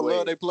so than D people love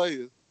Wade. their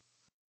players.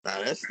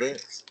 Nah, that's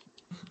facts.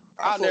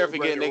 I'll fuck never with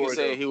forget Brandon niggas Roy,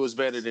 saying though. he was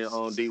better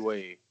than D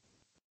Wade.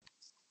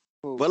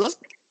 But let's.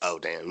 Oh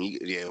damn!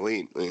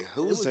 Wait. Who It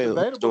was was saying?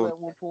 debatable at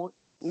one point.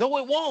 No,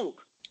 it won't.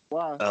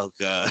 Why? Oh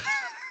god.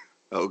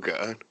 Oh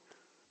god.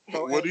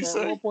 So What'd he at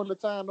say? one point in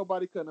time,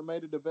 nobody couldn't have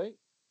made a debate.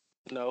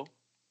 No.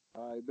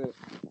 I bet.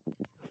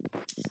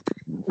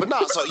 But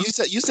no. So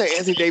you say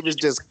Anthony Davis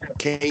just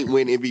can't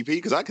win MVP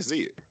because I can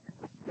see it.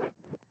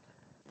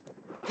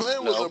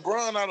 Playing No. with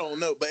LeBron, I don't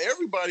know, but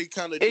everybody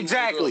kind of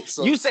Exactly.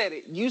 You said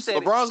it. You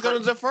said LeBron's it. gonna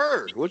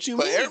defer. What you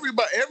But mean?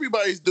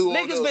 everybody's doing.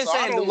 Niggas been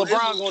saying that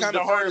LeBron gonna kind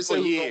of defer hard to for say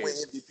who's gonna win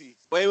years. MVP.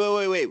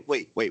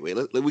 Wait.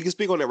 We can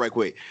speak on that right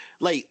quick.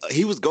 Like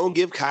he was gonna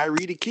give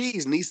Kyrie the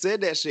keys, and he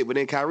said that shit. But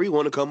then Kyrie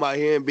want to come out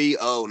here and be,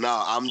 oh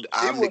no, I'm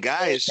the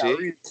guy and shit.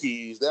 Kyrie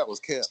keys, that was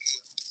kept.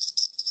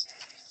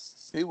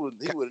 He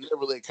would have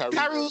never let Kyrie.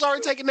 Kyrie was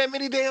already taking that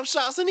many damn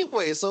shots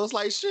anyway, so it's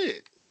like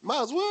shit.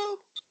 Might as well.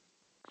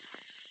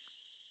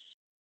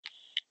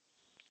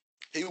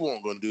 He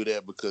wasn't gonna do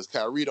that because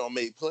Kyrie don't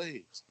make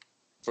plays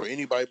for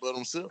anybody but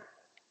himself.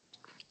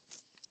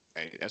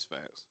 Hey, that's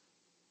facts.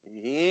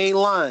 He ain't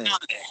lying.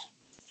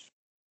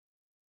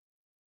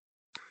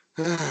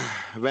 Back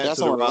That's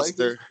to the on the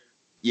roster. Lakers?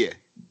 Yeah.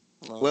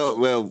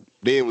 Well,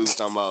 then we was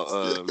talking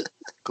about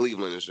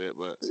Cleveland and shit,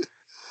 but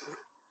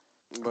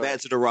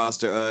back to the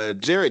roster.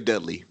 Jared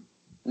Dudley.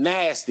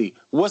 Nasty.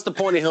 What's the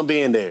point of him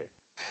being there?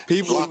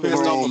 People Locker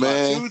pissed off room, about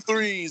man. 2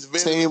 threes,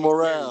 Team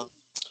morale.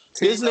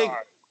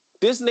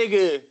 This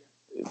nigga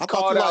I called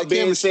thought you out liked Ben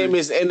chemistry.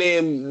 Simmons, and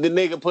then the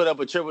nigga put up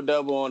a triple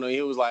double on him.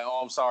 He was like,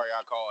 "Oh, I'm sorry,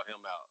 I called him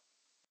out."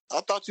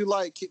 I thought you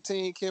liked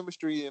team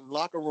chemistry and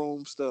locker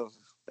room stuff.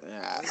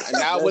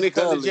 Now when it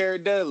comes to Dudley.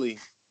 Jared Dudley,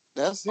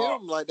 That's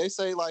him. Like they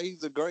say, like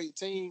he's a great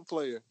team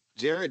player.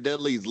 Jared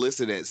Dudley's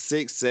listed at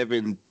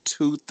 6'7",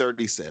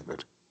 237.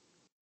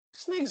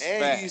 this nigga's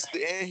And fat. he's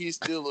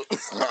still a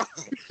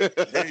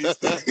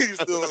he's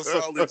still a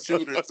solid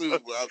shooter too.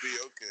 But I'll be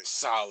okay.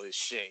 Solid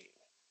shape.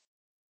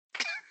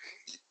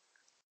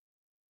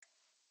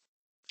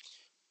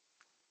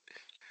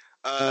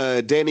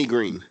 Danny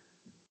Green.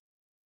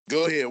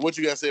 Go ahead. What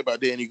you got to say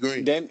about Danny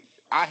Green?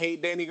 I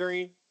hate Danny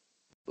Green.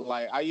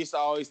 Like I used to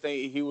always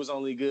think he was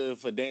only good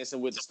for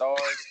Dancing with the Stars,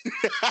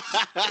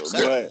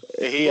 but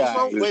he What's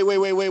wrong?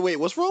 alright. Wait.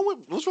 What's wrong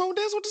with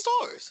Dance with the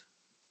Stars?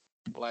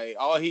 Like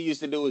all he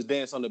used to do was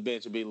dance on the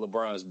bench and be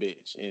LeBron's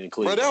bitch in Bro,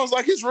 Cleveland. that was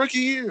like his rookie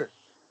year.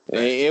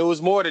 And it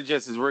was more than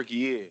just his rookie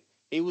year.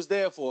 He was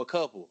there for a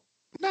couple.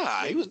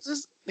 Nah, he went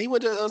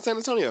to San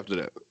Antonio after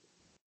that.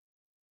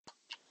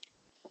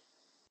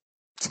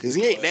 Cause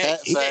he ain't that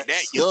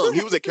young.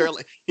 He was at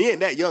Carolina. He ain't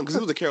that young because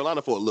he was at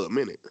Carolina for a little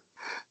minute.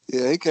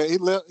 Yeah, he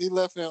left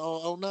in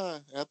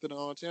 09 after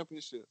the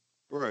championship.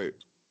 Right.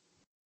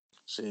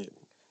 Shit,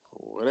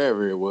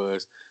 whatever it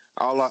was.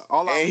 All I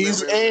And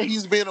remember-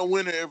 he's been a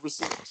winner ever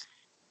since.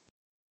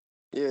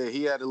 yeah,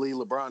 he had to lead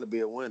LeBron to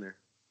be a winner.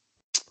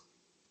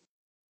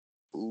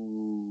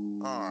 Ooh.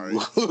 All right.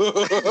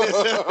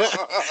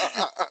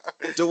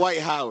 Dwight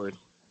Howard.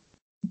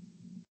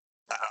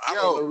 I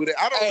don't know who that.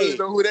 I don't really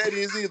know who that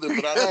is either.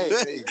 But I know.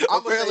 Hey,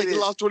 Apparently he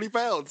lost 20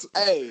 pounds.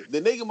 Hey,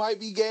 the nigga might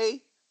be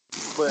gay,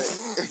 but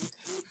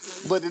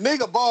the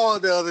nigga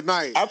balled the other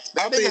night. I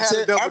That nigga had a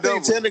think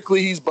double-double.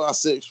 technically he's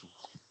bisexual.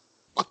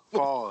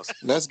 Pause.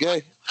 That's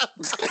gay.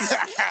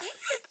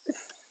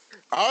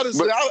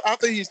 Honestly, I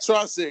think he's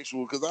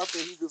trisexual because I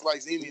think he just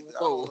likes anything. I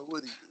don't know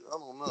what I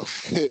don't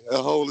know.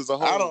 A hole is a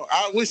hole.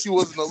 I wish he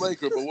wasn't a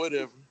Laker, but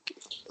whatever.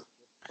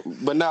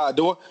 But nah,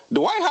 Dwight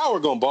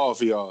Howard gonna ball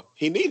for y'all.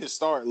 He need to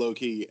start low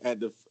key at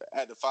the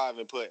 5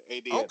 and put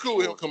AD. I'm at cool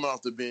with him 4. coming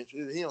off the bench.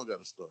 He don't got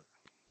to start.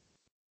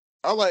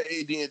 I like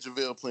AD and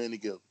JaVale playing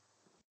together.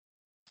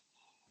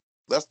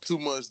 That's too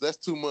much. That's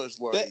too much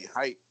like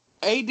hype.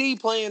 AD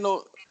playing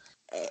on.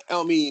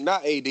 I mean,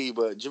 not AD,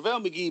 but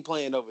JaVale McGee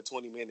playing over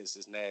 20 minutes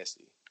is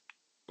nasty.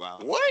 Wow.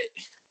 What?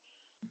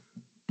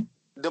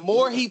 The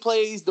more he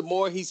plays, the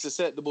more he's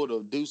susceptible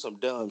to do some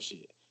dumb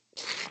shit.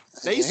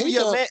 They used to be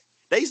a man.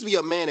 They used to be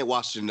a man in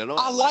Washington.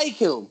 I like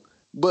him,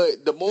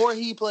 but the more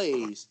he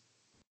plays,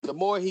 the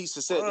more he's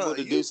susceptible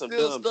to do some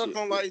dumb stuck shit.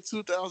 on like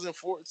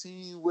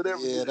 2014, whatever.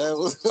 Yeah, that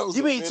was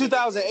You mean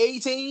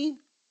 2018?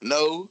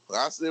 No,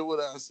 I said what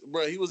I said.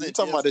 Bro, he was You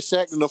talking about the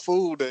Shaq and the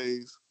Fool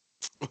days.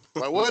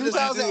 like what does he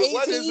do?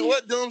 2018?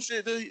 What dumb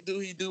shit do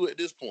he do at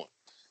this point?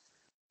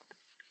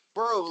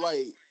 Bro,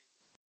 like,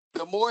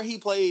 the more he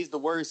plays, the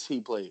worse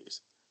he plays.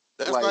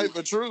 That's Like- not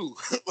even true.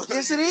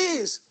 Yes, it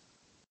is.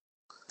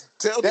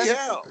 Tell me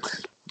how.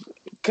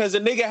 Because the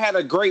nigga had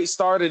a great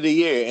start of the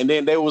year, and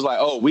then they was like,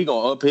 "Oh, we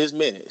gonna up his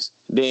minutes."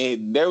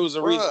 Then there was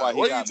a reason why he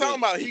What got are you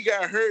talking benched. about? He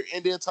got hurt,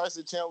 and then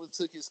Tyson Chandler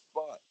took his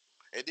spot,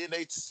 and then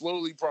they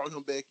slowly brought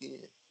him back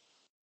in.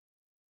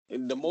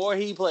 And the more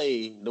he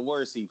played, the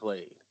worse he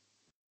played.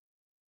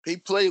 He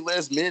played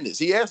less minutes.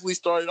 He actually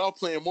started off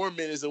playing more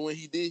minutes, and when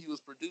he did, he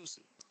was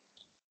producing.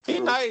 He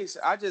nice.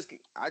 I just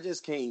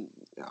can't.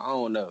 I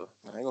don't know.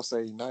 I ain't gonna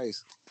say he's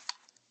nice.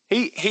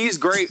 He's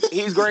great.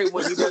 He's great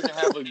when he doesn't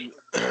have a.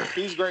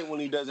 He's great when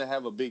he doesn't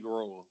have a big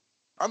role.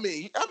 I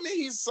mean,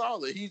 he's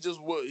solid.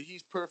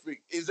 He's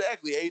perfect.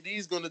 Exactly.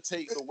 AD's gonna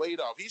take the weight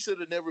off. He should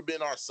have never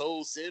been our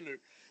sole center,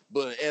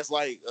 but as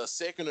like a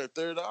second or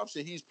third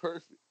option, he's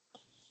perfect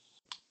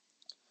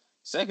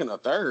Second or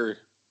third.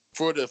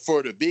 for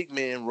the big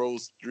man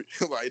roles.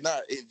 Like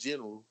not in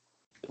general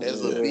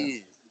as a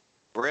big.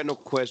 Random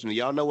question. Do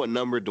y'all know what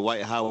number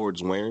Dwight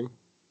Howard's wearing?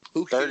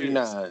 Who cares?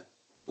 39.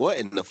 What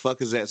in the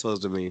fuck is that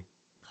supposed to mean?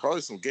 Probably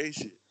some gay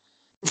shit.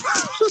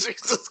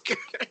 Jesus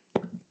Christ.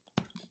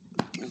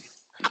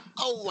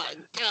 Oh my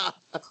God.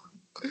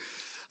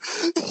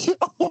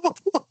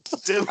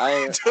 I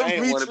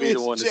ain't want to be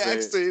the one to say it.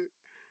 Jackson.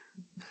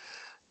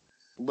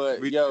 But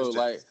Demetrius yo, Jackson.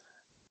 like,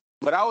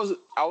 but I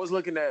was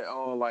looking at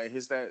like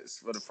his stats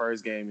for the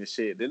first game and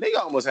shit. The nigga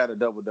almost had a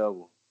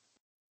double.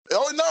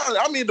 Oh no!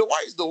 I mean,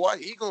 Dwight's Dwight.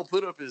 He gonna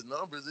put up his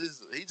numbers.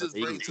 He just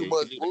brings too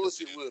much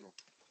bullshit with him.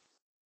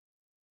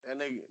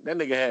 That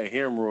nigga had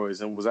hemorrhoids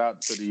and was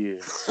out for the year.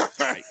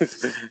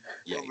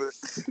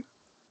 Yikes.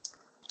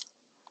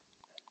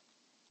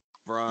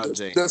 Bron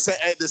James.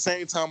 At the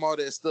same time, all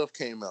that stuff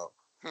came out.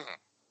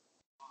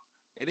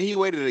 And then he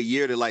waited a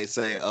year to like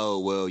say, "Oh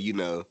well, you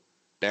know,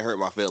 that hurt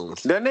my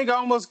feelings." That nigga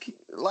almost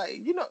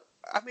like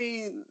I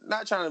mean,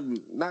 not trying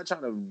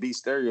to be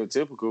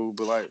stereotypical,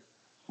 but like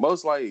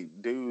most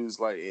like dudes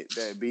like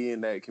that be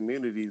in that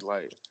community,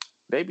 like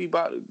they be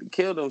about to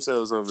kill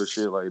themselves over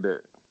shit like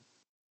that.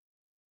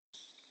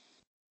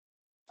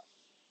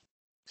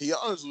 He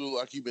honestly look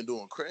like he been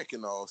doing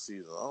cracking all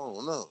season. I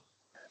don't know.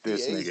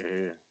 This He nigga aged-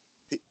 here.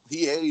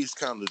 He aged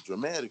kind of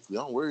dramatically.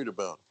 I'm worried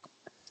about him.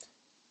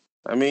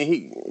 I mean,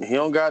 he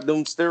don't got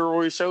them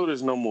steroid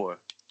shoulders no more.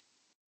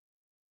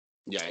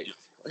 Yikes.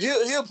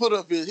 He'll put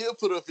up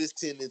his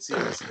 10 and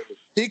 10.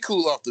 He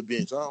cool off the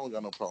bench. I don't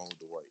got no problem with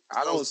Dwight.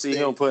 I don't see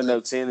him putting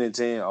up 10 and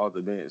 10 off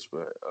the bench,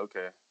 but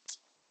okay.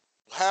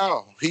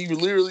 How? He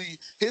literally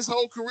his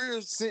whole career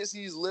since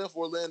he's left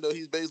Orlando,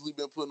 he's basically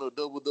been putting up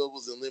double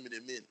doubles in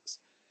limited minutes.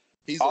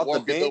 He's Off a the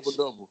walking bench? double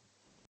double.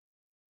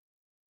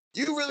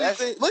 You really That's-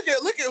 think? Look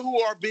at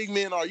who our big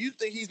men are. You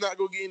think he's not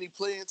gonna get any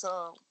playing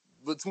time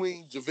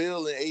between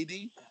JaVale and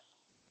AD?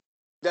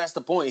 That's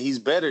the point. He's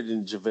better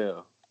than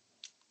JaVale.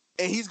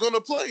 And he's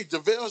gonna play.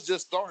 JaVale's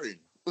just starting.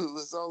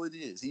 That's all it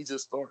is. He's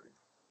just starting.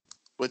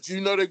 But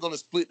you know they're gonna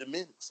split the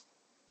minutes.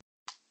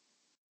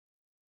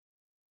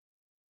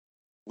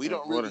 We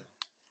don't really.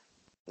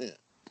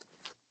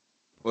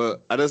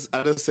 Well, I just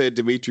said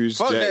Demetrius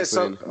Fuck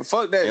Jackson.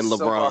 fuck that and soap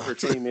LeBron. opera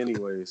team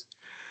anyways.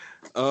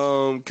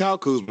 Kyle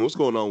Kuzma, what's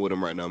going on with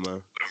him right now,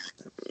 man?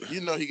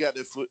 You know he got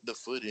the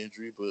foot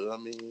injury, but I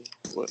mean,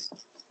 what?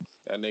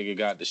 That nigga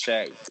got the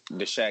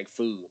Shaq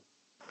food.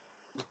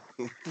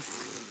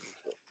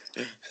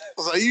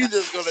 So you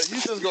just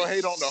gonna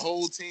hate on the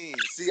whole team.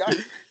 See, if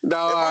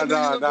I knew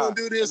you was gonna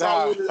do this,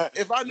 I would have.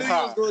 If I knew you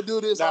was gonna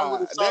do this, I would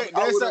have.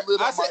 I would have lit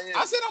on Miami.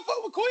 I said I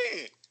fuck with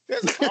Quinn.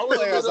 There's a I couple would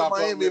have players lit I on fuck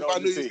Miami with if I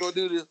on knew the he was team.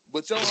 gonna do this.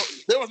 But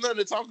there was nothing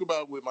to talk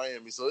about with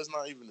Miami, so it's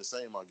not even the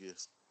same, I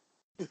guess.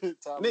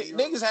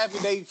 Niggas happy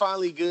they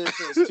finally good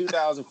since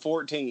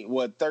 2014.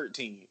 What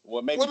 13?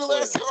 What maybe When the 12.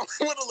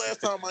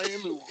 last time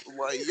Miami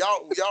like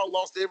y'all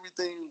lost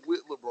everything with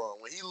LeBron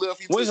when he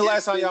left? When's the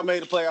last time y'all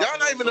made the playoffs? Y'all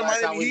not even the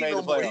When's the last time Miami we Heat made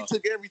no the more. He playoffs?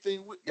 took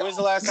everything with. When's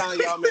the last time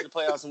y'all made the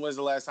playoffs, and when's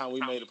the last time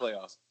we made the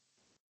playoffs?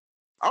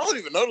 I don't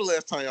even know the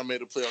last time y'all made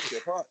the playoffs.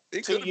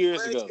 It 2 could've been years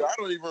last ago. year. I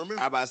don't even remember.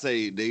 I about to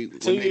say when 2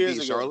 they years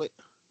beat ago. Charlotte.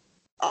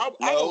 I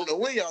don't know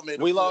when y'all made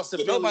the We playoffs, lost to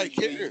but Philly. nobody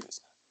cares.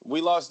 We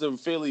lost to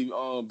Philly.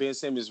 Ben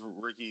Simmons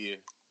rookie year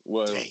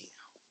was. Damn.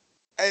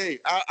 Hey,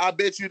 I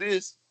bet you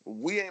this.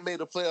 We ain't made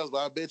the playoffs, but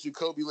I bet you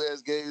Kobe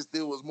last game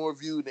still was more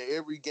viewed than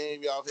every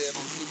game y'all had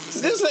on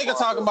TV. This nigga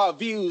talking about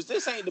views.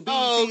 This ain't the BET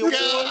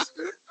Awards.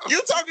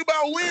 You talking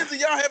about wins and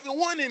y'all haven't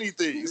won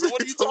anything. So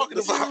what are you talking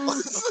about?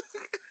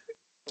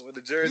 When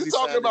the jersey You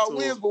talking signed about to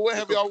wins, him. but what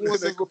have y'all won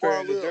since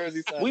Comparing LeBron the left?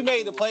 jersey signed We to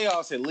made the him.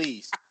 playoffs at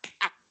least.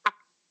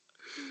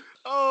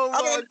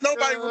 Oh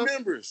Nobody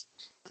remembers.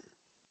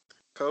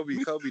 Kobe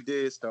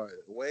did start it.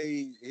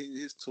 Wade,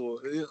 his tour.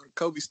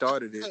 Kobe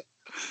started it.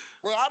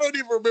 Bro, I don't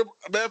even remember.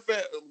 Matter of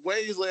fact,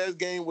 Wade's last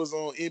game was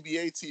on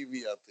NBA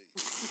TV, I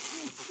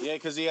think. Yeah,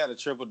 because he had a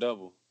triple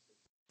double.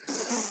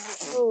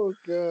 Oh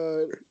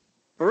God,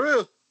 for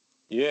real.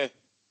 Yeah.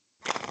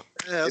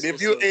 Yeah, And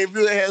if you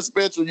had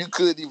Spectrum, you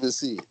couldn't even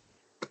see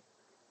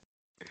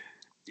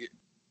it.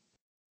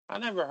 I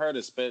never heard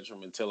of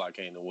Spectrum until I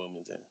came to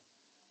Wilmington.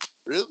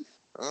 Really?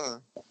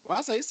 Well,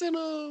 I say it's in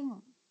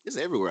It's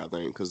everywhere, I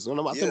think, because I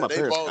think Yeah, my they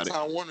parents bought got it.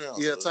 Time Warner out.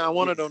 Yeah, so Time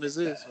Warner don't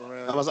exist.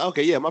 I was like,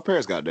 okay, yeah, my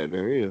parents got that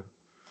there, yeah.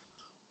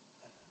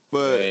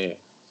 But Man,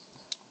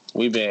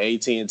 we've been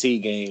AT&T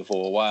game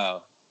for a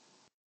while.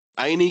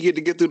 I ain't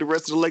even get through the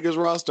rest of the Lakers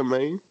roster,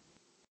 man.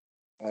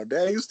 Oh,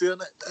 damn, you still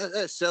not,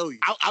 that show you.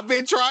 I've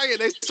been trying.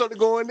 They started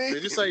going in.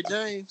 Did you say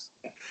James?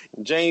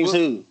 James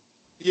who?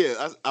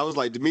 Yeah, I was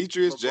like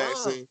Demetrius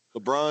Jackson,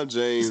 LeBron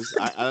James.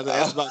 I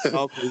asked about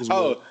Kyle Kuzma.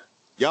 Oh,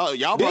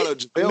 y'all brought up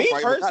JaVale. me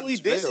right, personally,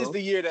 this is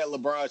the year that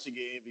LeBron should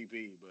get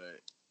MVP,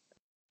 but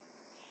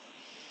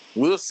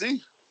we'll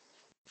see.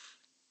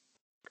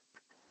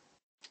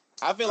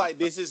 I feel like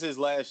this is his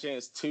last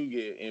chance to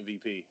get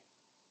MVP.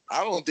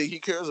 I don't think he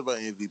cares about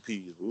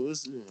MVPs. We'll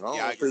see. I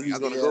don't think he's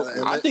gonna go.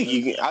 go. I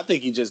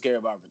think he just care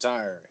about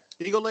retiring.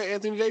 He gonna let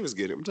Anthony Davis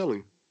get it. I'm telling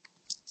you.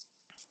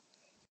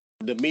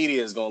 The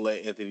media is gonna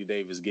let Anthony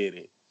Davis get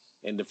it,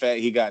 and the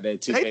fact he got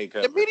that 2K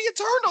cover. The media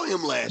turned on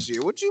him last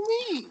year. What you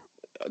mean?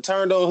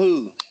 Turned on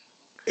who?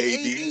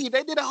 AD.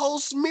 They did a whole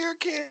smear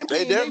campaign.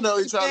 They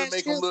definitely trying to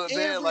make him look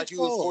bad, like he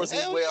was forcing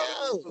his way out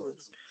of the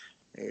influence.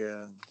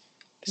 Yeah.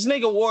 This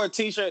nigga wore a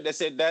T-shirt that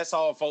said "That's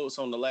all, folks"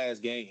 on the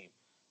last game.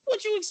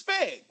 What you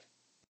expect?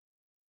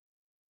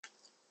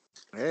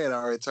 They had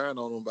already turned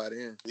on him by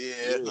then.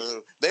 Yeah,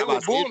 they were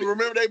booing him.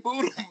 Remember they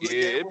booed him?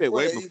 Yeah, it been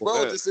way before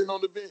that. Just sitting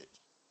on the bench.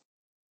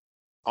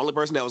 Only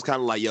person that was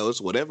kind of like, yo, it's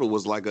whatever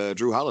was like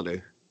Drew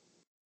Holiday.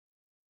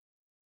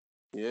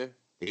 Yeah.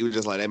 He was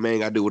just like, that man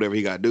got to do whatever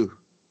he got to do.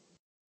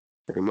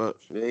 Pretty much.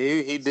 Yeah,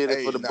 he did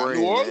it for the brand.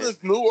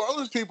 New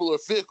Orleans people are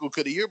fickle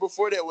because the year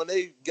before that, when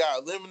they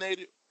got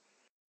eliminated,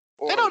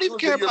 they don't even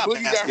care about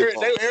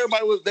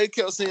basketball. They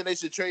kept saying they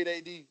should trade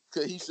AD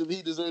because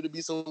he deserved to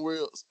be somewhere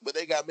else. But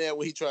they got mad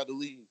when he tried to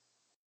leave.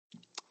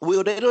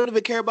 Well, they don't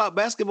even care about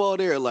basketball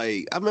there.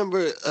 Like, I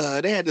remember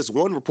they had this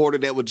one reporter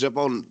that would jump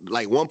on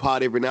like one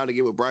pod every now and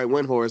again with Brian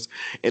Windhorst,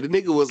 and the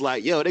nigga was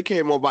like, yo, they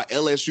care more about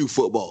LSU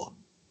football.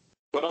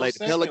 But like,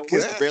 the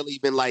Pelicans barely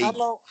even like how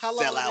long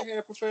sell out. they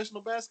had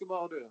professional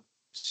basketball there?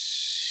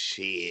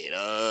 Shit,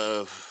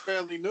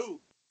 fairly new.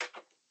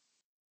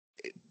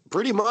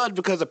 Pretty much,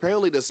 because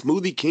apparently the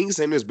Smoothie King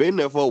Center's been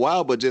there for a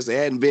while, but just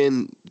hadn't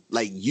been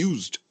like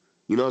used.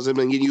 You know what I'm saying?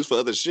 Been getting used for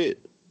other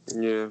shit.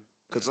 Yeah.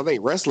 Because I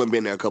think wrestling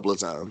been there a couple of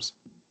times.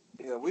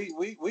 Yeah,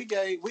 we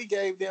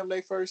gave them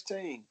their first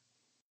team.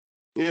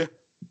 Yeah.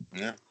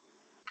 Yeah.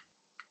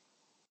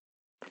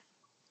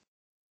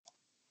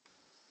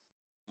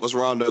 What's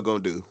Rondo gonna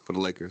do for the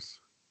Lakers?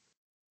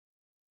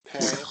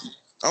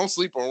 I don't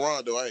sleep on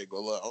Rondo. I ain't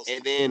gonna lie.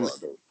 And then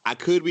I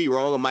could be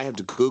wrong. I might have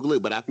to Google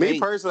it, but I think me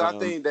personally, I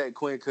think that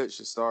Quinn Cook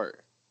should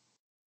start.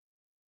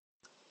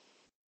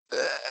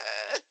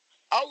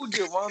 I would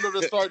give Rondo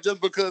to start just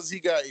because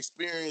he got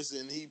experience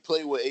and he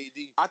played with AD.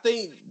 I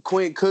think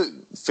Quinn Cook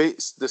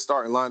fits the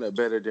starting lineup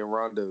better than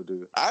Rondo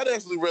do. I'd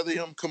actually rather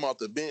him come off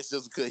the bench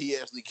just because he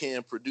actually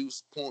can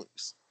produce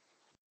points.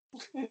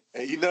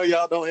 And you know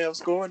y'all don't have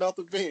scoring off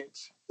the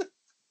bench.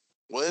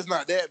 Well, it's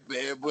not that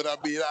bad, but I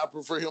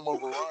prefer him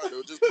over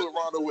Rondo. Just put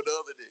Rondo with the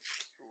other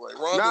niggas. Like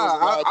Rondo.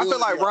 I feel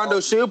like Rondo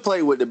should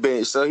play with the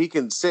bench so he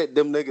can set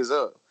them niggas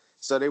up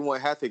so they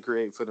won't have to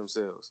create for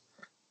themselves.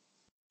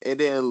 And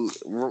then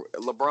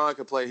LeBron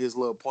can play his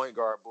little point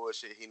guard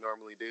bullshit he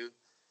normally do,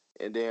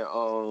 and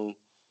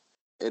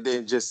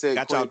then just set.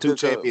 Got y'all 2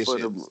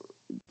 championships.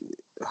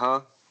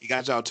 He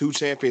got y'all 2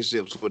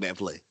 championships for that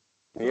play.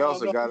 He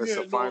also got us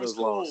a finals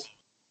loss.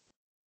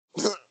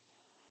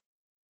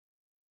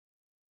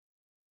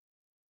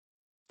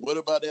 What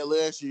about that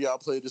last year y'all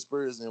played the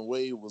Spurs and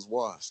Wade was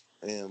washed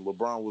and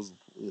LeBron was?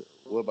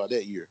 What about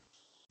that year?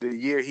 The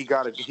year he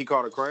caught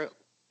a cramp.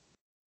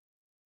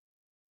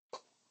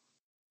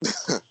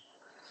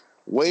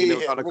 Wade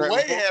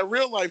had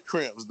real life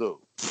cramps though,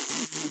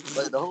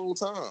 like the whole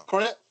time.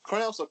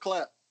 Cramps or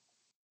clap?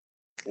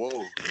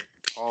 Whoa!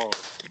 Oh,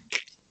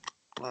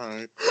 all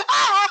right.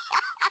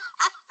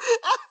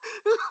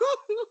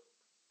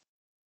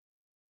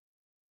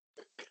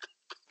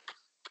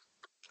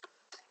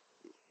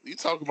 You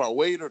talking about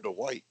Wade or the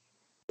White?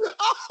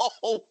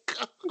 Oh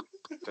God!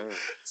 Damn.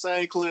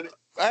 Same clinic.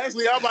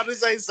 Actually, I'm about to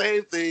say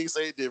same thing,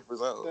 same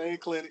difference. Same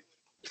clinic.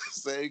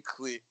 Same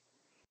clinic.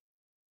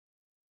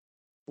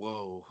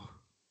 Whoa.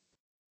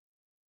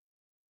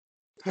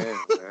 Damn,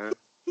 man.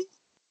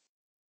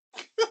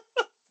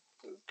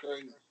 That's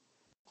crazy.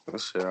 That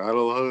shit, I don't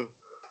know.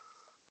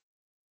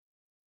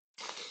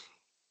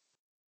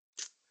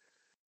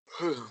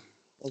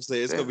 I'm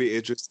saying it's gonna be an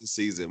interesting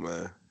season,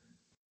 man.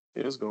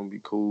 It's gonna be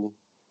cool.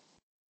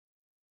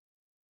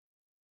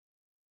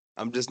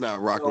 I'm just not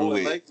rocking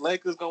with.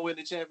 Lakers gonna win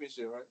the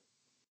championship, right?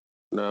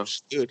 No,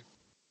 good.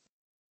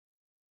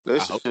 They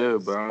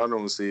should, but I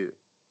don't see it.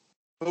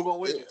 Who gonna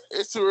win it?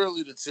 It's too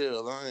early to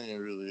tell. I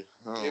ain't really.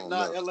 If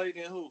not LA,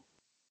 then who?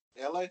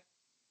 LA?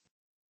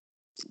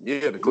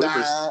 Yeah, the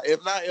Clippers. Nah,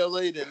 if not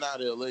LA, then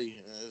not LA.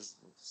 It's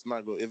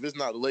not go. If it's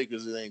not the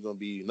Lakers, it ain't gonna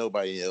be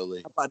nobody in LA.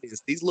 How about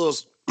this? These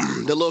the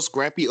little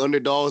scrappy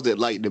underdogs that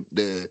like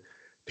the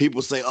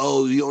people say,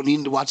 "Oh, you don't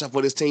need to watch out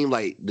for this team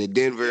like the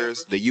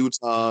Denvers, the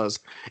Utahs,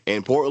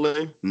 and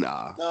Portland."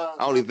 Nah, I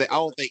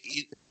don't think.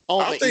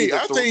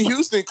 I think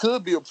Houston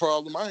could be a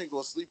problem. I ain't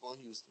gonna sleep on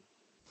Houston.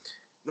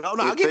 No,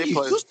 I'll give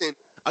you Houston.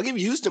 I'll give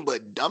you Houston,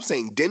 but I'm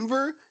saying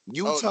Denver,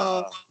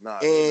 Utah,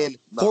 and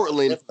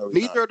Portland.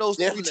 Neither of those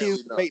three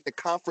teams make the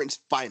conference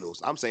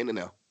finals. I'm saying it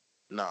now.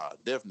 Nah,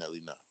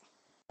 definitely not.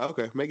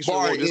 Okay, making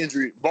sure.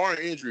 Barring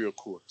injury, of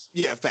course.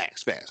 Yeah,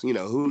 facts. You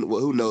know,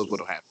 who knows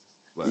what'll happen.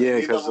 But, yeah,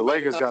 because the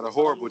Lakers got a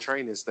horrible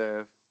training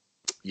staff.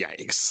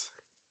 Yikes.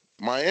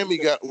 Miami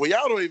got. Well,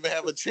 y'all don't even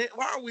have a chance.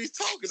 Why are we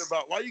talking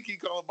about? Why you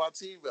keep calling my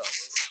team out?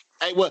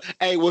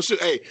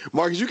 Hey,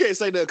 Marcus, you can't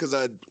say that because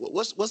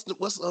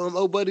what's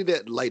old buddy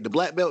that like the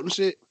black belt and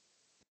shit?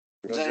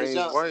 James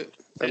White.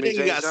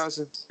 James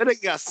Johnson. That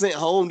nigga got sent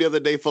home the other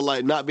day for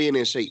like not being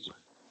in shape.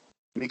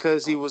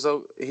 Because he was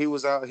out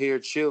here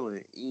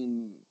chilling,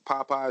 eating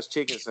Popeye's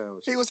chicken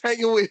sandwich. He was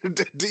hanging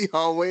with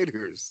Dion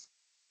Waiters.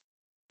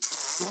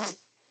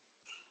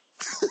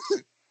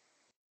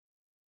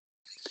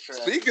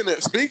 Speaking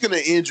of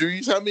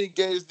injuries, how many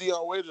games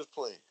Dion Waiters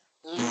playing?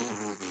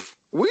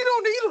 We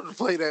don't need him to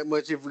play that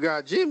much if we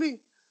got Jimmy.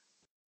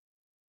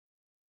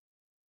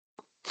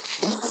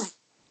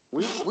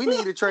 We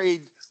need to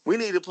trade. We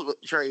need to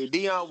trade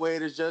Dion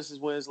Waiters, Justice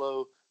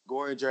Winslow,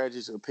 Goran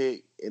Dragic a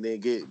pick, and then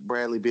get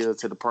Bradley Beal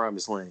to the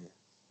promised land.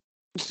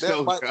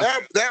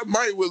 That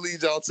might will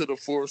lead y'all to the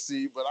 4th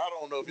seed, but I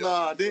don't know if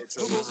y'all. Who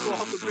gonna score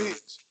off the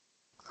bench?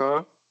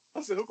 Huh?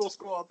 I said, who gonna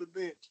score off the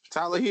bench?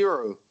 Tyler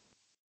Hero.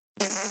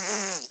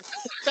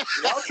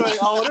 Y'all trade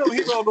all them,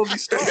 Hero gonna be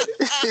starting.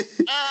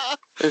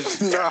 You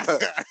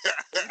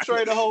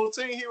trade the whole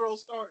team, Hero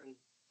starting.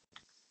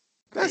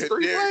 That's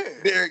 3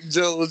 players. Derrick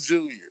Jones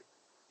Jr.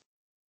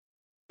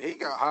 He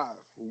got high.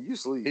 You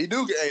sleep. He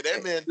do. Hey,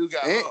 that man do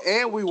got high.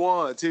 And we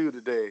won too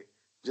today.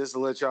 Just to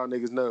let y'all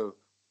niggas know.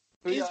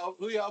 Who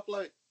y'all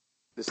play?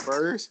 The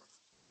Spurs.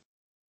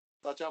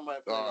 Thought y'all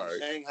might play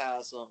Shanghai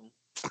or something.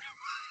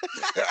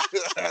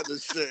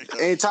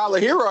 And Tyler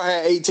Hero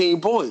had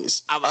 18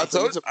 points. I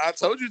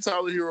told you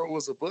Tyler Hero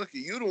was a bucket.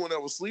 You the one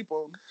that was sleep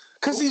on him.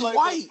 Because he's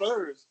white.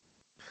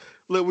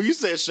 Look, when you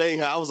said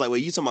Shanghai, I was like,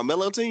 wait, you talking about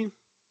Melo team?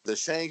 The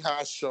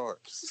Shanghai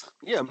Sharks.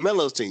 Yeah,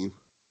 Melo's team.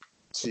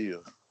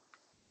 Chill.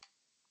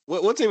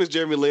 What team is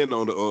Jeremy Lin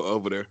on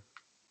over there?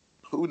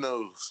 Who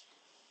knows?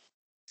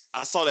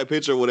 I saw that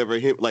picture or whatever.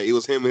 It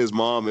was him and his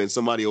mom and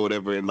somebody or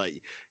whatever, and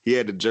like he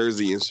had the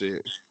jersey and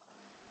shit.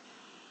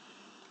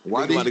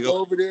 Why did he go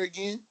over there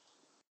again?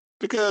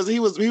 Because he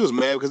was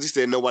mad because he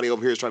said nobody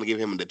over here is trying to give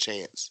him the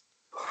chance.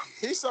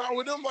 He signed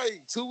with them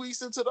like 2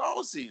 weeks into the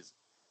off season.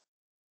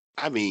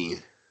 I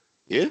mean,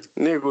 yeah.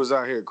 Nigga was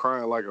out here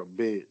crying like a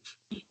bitch.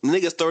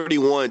 Nigga's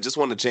 31, just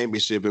won the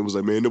championship and was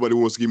like, man, nobody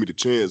wants to give me the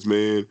chance,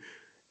 man.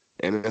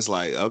 And it's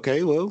like,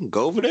 okay, well,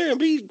 go over there and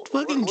be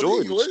fucking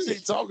Jordan. What is he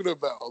talking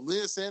about?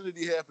 Lynn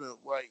Sanity happened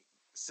like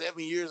 7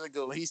 years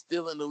ago. He's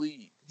still in the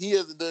league. He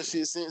hasn't done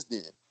shit since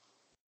then.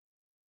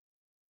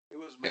 He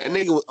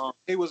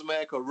was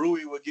mad because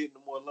Rui was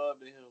getting more love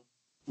than him.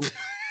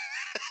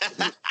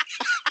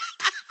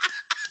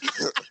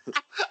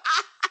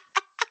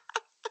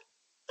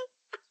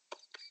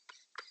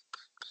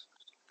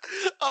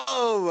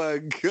 Oh my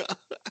god.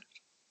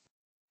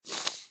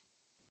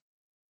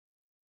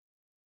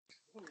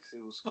 Let me see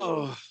who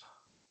scored.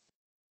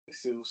 Let's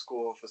see who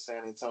scored for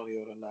San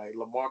Antonio tonight.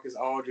 LaMarcus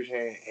Aldridge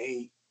had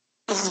 8.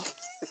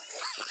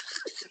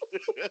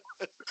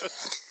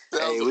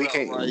 Hey,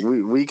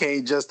 we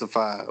can't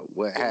justify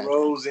what happened.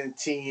 DeRozan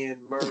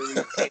 10,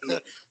 Murray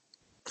 8,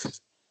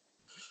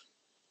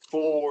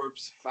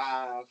 Forbes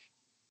 5.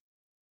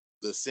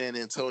 The San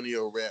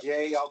Antonio Raptors.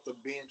 Jay off the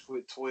bench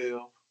with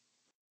 12.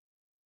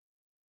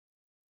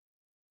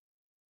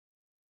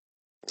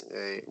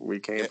 Hey, we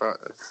can't.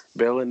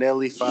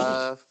 Bellinelli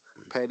 5,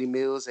 Patty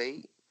Mills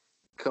 8,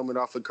 coming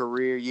off a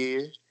career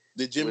year.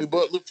 Did Jimmy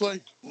Butler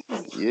play?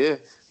 Yeah,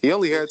 he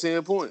only had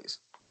 10 points.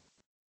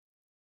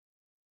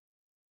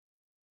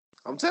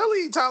 I'm telling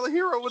you, Tyler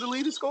Hero was the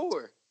leading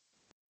scorer.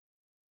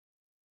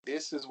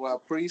 This is why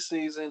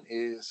preseason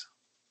is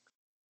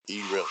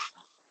irrelevant.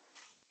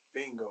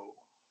 Bingo.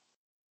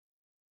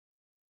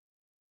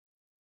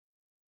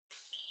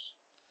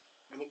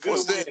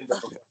 What's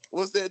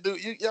that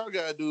dude? Y'all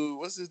gotta do.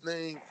 What's his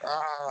name?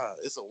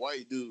 It's a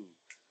white dude.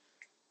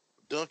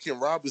 Duncan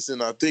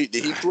Robinson, I think.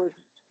 Did he play?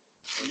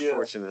 Yeah.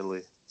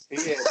 Unfortunately. He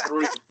had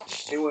 3.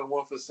 He went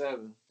 1 for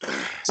 7.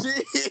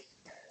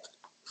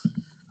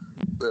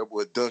 That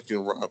boy Duncan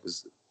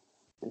Robinson.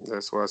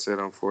 That's why I said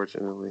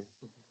unfortunately.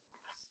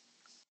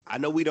 I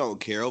know we don't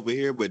care over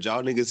here, but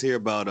y'all niggas hear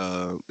about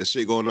the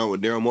shit going on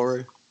with Daryl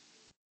Morey?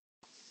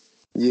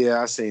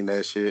 Yeah, I seen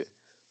that shit.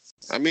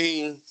 I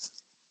mean,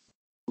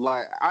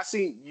 like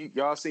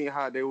y'all seen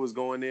how they was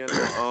going in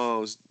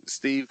on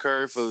Steve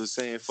Kerr for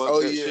saying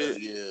fuck that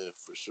shit. Yeah,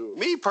 for sure.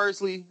 Me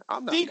personally,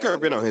 I'm not. Steve Kerr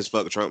been on his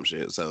fuck Trump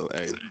shit, so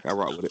hey, I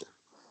rock with it.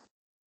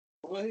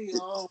 Well, he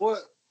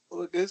what?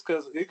 It's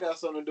because it got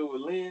something to do with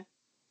Lynn.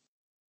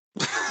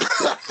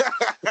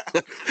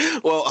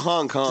 Well,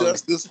 Hong Kong.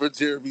 Justice for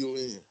Jeremy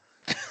Lin.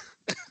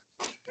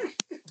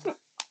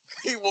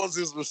 He wants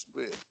his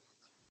respect.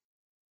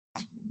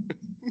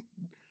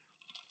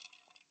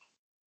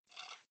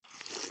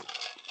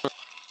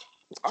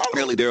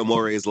 Apparently, Daryl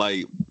Morey is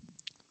like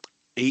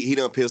he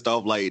done pissed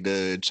off like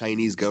the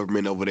Chinese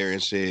government over there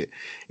and shit,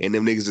 and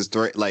them niggas just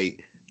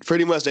like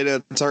pretty much they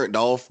done turned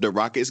off the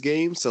Rockets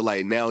game. So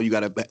like now you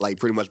gotta like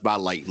pretty much buy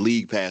like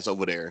league pass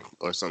over there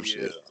or some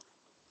shit.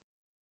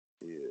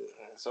 Yeah.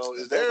 So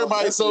is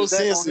Everybody's so is that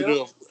on him?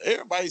 sensitive.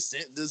 Everybody's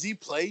does he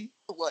play?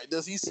 Like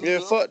does he? Yeah,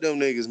 fuck them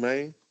niggas,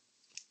 man.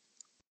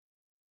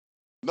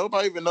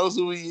 Nobody even knows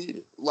who he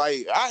is.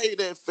 Like I hate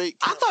that fake.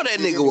 I thought that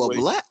nigga was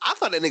black. I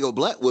thought that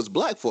nigga was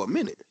black for a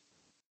minute.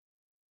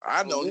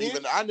 I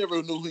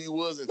never knew who he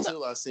was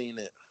until I seen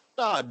that.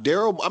 Nah,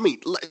 Daryl. I mean,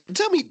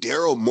 tell me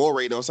Daryl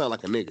Morey don't sound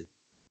like a nigga.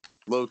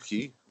 Low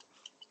key.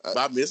 I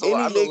know Any a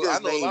lot niggas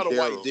of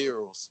white named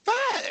Daryls.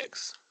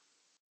 Facts.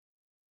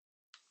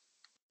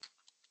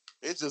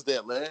 It's just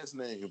that last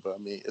name, but I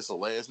mean, it's a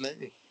last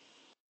name.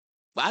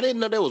 But I didn't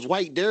know there was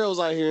white Daryls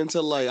out here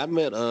until like I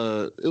met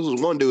it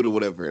was one dude or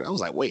whatever. And I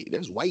was like, wait,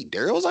 there's white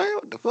Daryls out here?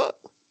 What the fuck?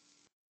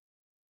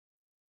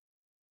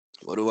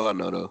 What do I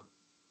know though?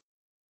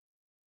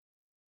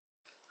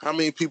 How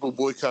many people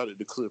boycotted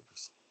the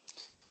Clippers?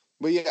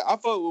 But yeah, I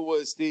fuck with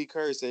what Steve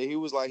Kerr said. He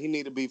was like, he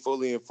need to be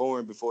fully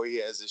informed before he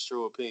has his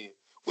true opinion,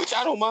 which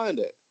I don't mind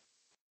that.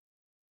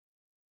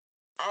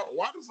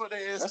 Why the fuck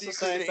they asked That's Steve the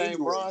same Kerr thing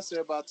anyway? Bron said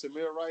about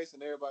Tamir Rice,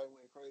 and everybody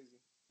went crazy.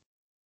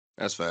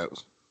 That's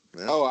facts.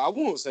 Yeah. Oh, I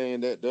won't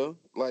saying that though.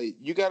 Like,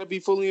 you got to be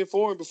fully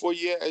informed before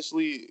you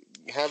actually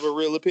have a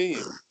real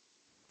opinion.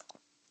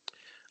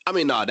 I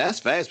mean, nah,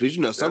 that's fast, but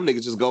you know, some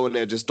niggas just go in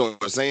there just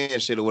start saying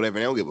shit or whatever,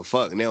 and they don't give a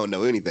fuck, and they don't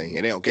know anything,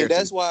 and they don't care. And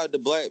that's why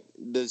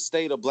the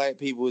state of black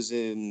people is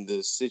in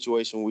the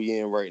situation we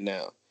in right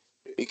now,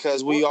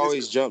 because we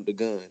always jump the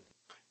gun.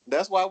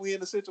 That's why we in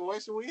the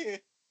situation we in.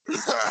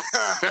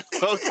 I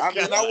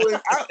mean,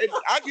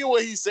 I get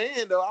what he's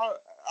saying though.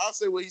 I'll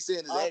say what he's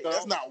saying is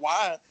that's not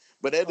why,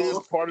 but that is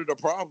part of the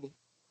problem.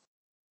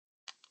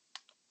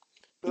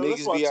 No,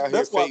 Niggas be out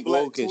here fake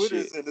woke and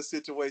Twitter's shit. in the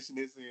situation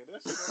it's in.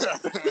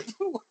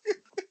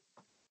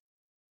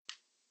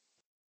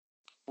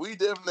 We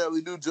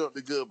definitely do jump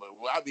the gun, but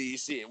I mean,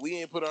 shit, we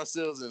ain't put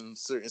ourselves in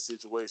certain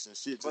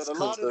situations. Shit just But a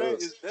comes lot of to that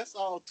us. that's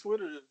all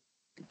Twitter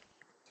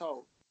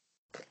talk.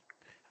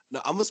 No,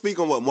 I'm gonna speak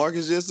on what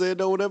Marcus just said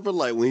though, whatever.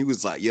 Like when he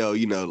was like, "Yo,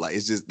 you know, like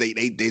it's just they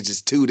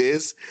just do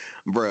this,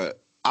 bruh."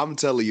 I'm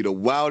telling you, the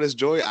wildest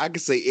joy. I can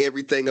say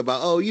everything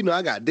about, oh, you know,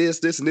 I got this,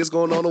 and this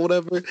going on or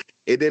whatever,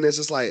 and then it's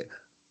just like,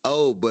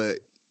 oh, but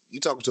you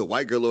talking to a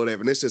white girl or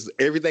whatever, and it's just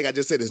everything I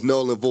just said is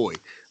null and void.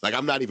 Like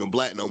I'm not even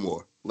black no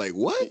more. Like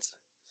what?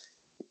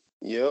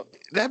 Yep.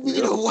 That be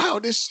the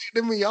wildest shit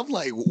to me. I'm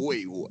like,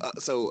 wait,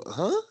 so,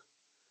 huh?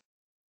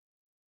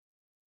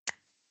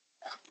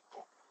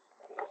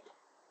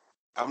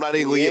 I'm not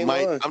even gonna get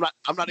Mike. I'm not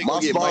even My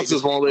gonna get Mike.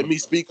 sponsors won't let me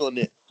speak on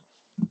that.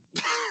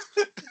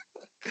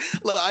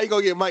 Look, I ain't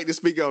gonna get Mike to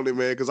speak on it,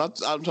 man, because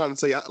I'm trying to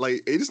say,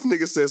 like, hey, this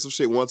nigga said some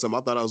shit one time.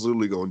 I thought I was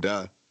literally gonna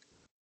die.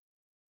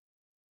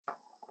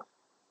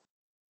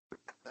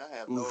 I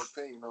have no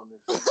opinion on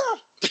this.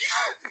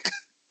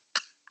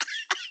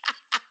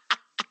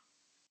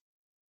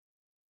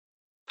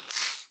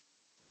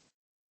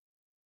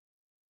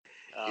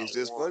 It's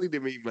just funny to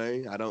me,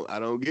 man. I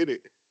don't get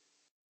it.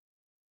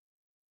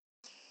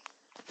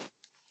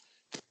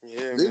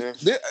 Yeah, man.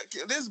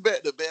 This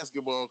back to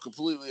basketball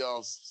completely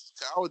off.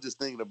 I was just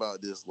thinking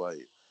about this.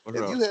 Like,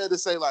 if you had to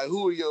say, like,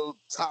 who are your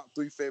top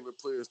 3 favorite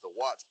players to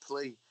watch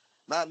play?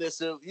 Not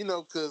necessarily, you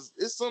know, because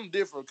it's something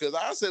different. Because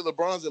I say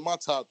LeBron's in my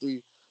top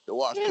 3 to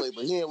watch play,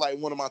 but he ain't like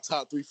one of my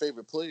top 3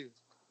 favorite players.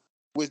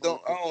 Which I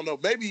don't know.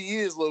 Maybe he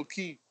is low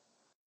key.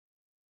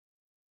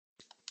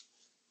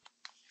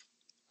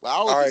 But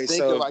I was just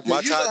thinking, like,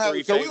 my top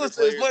 3 favorite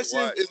players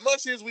as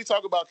much as we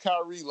talk about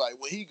Kyrie,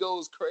 like when he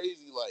goes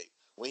crazy, like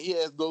when he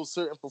has those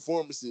certain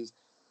performances,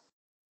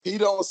 he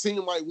don't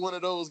seem like one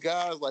of those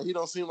guys. Like he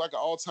don't seem like an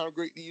all-time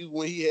great to you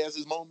when he has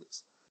his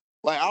moments.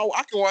 Like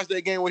I can watch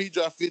that game where he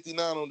dropped 59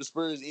 on the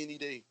Spurs any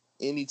day,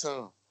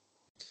 anytime.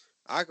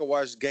 I can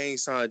watch game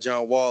sign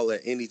John Wall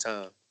at any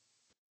time.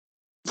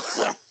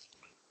 Wow.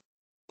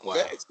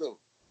 Facts though.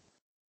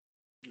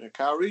 And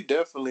Kyrie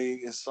definitely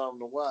is something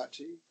to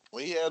watch.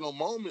 When he had no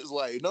moments,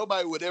 like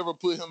nobody would ever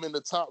put him in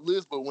the top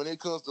list. But when it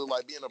comes to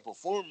like being a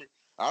performer,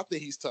 I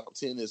think he's top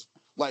 10. Is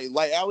like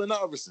Allen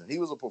Iverson. He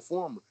was a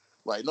performer.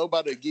 Like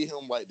nobody would get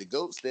him like the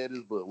GOAT status.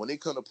 But when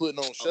it comes to putting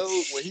on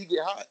shows, when he get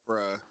hot,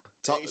 Bruh.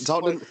 Talk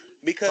to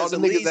because the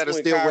at niggas least that are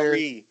when still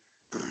Kyrie,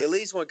 at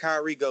least when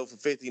Kyrie go for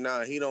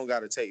 59, he don't got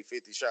to take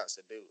 50 shots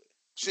to do it.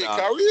 shit,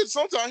 Kyrie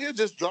sometimes he'll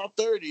just drop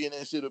 30 and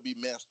that shit'll be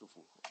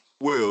masterful.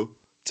 Will.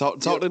 Talk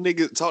to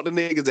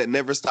niggas that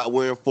never stop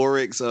wearing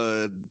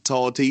Forex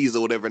tall tees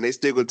or whatever, and they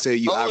still gonna tell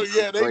you. Oh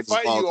yeah, they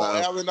fight you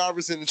on Allen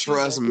Iverson. And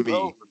trust me.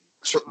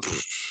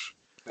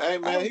 Hey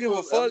man, I don't give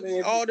a fuck.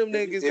 All them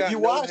niggas got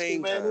no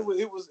hang time.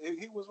 He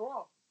was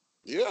wrong.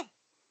 Yeah.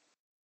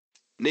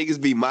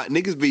 Niggas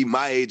be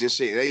my age and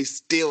shit. They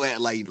still act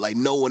like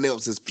no one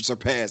else has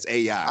surpassed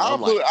AI. I'll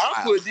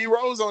Wow. put D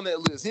Rose on that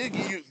list. He'll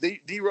give you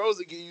D Rose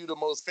will give you the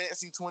most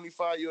fancy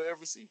 25 you'll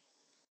ever see.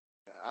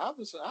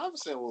 Iverson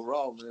was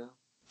raw, man.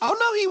 Oh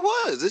no, he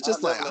was. It's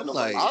just I'm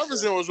like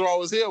Iverson was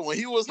raw as hell. When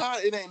he was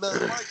hot, it ain't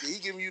nothing like it. He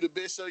giving you the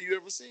best show you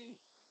ever seen.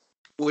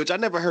 which I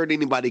never heard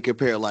anybody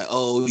compare. Like,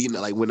 oh,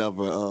 like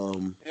whenever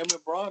him and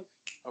Bron.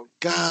 Oh.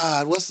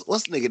 God, what's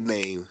nigga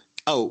name?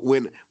 Oh,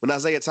 when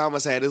Isaiah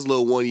Thomas had his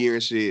little 1 year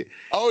and shit.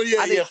 Oh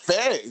yeah,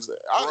 facts. He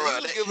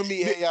was giving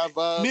me AI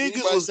vibes.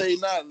 Niggas was say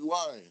not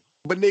lying.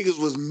 But niggas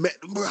was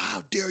bro,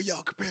 how dare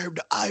y'all compare him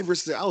to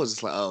Iverson? I was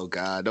just like, oh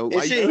God, don't.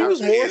 Shit, he was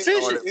more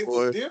efficient. It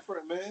was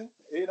different, man.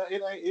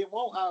 It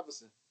won't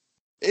Iverson.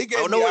 It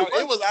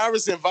was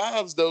Iverson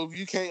vibes though.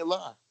 You can't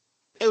lie.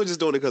 They were just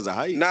doing it because of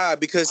hype. Nah,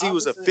 because he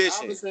was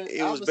efficient.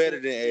 It was better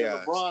than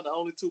AI. LeBron, the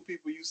only two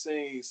people you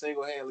seen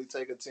single-handedly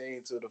take a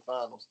team to the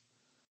finals.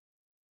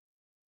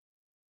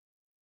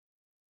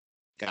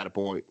 Got a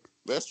point.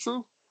 That's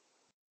true.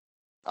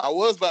 I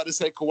was about to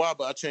say Kawhi,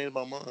 but I changed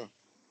my mind.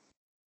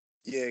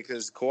 Yeah,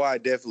 because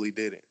Kawhi definitely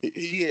did it.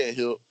 He had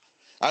help.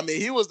 I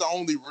mean, he was the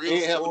only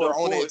real scorer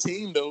on that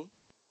team, though.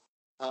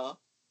 Huh?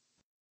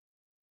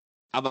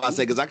 I'm about to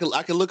say, because I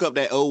can look up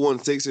that 01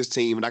 Sixers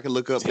team, and I can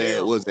look up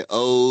that, was it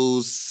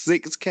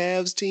 06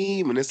 Cavs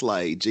team, and it's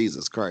like,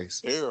 Jesus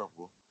Christ.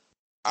 Terrible.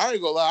 I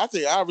ain't gonna lie, I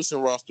think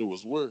Iverson roster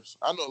was worse.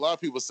 I know a lot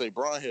of people say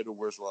Bron had the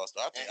worst roster.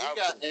 I think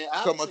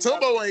because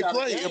Mutombo ain't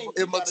playing.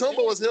 If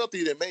Mutombo was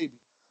healthy, then maybe.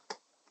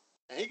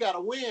 And he got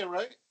a win,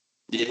 right?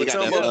 Yeah, he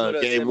got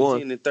that game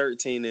 1 and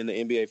 13 in the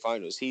NBA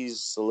Finals. He's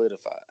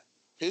solidified.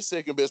 His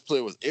second best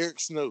player was Eric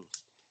Snow.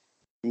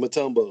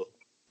 Mutombo.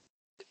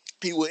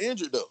 He was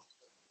injured though.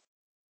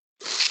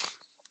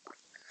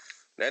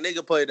 That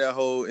nigga played that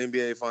whole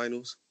NBA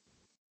Finals.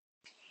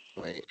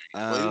 Wait,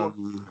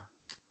 Mutombo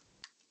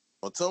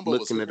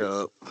looking was it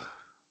up.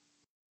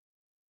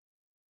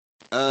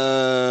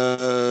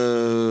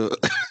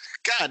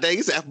 God dang,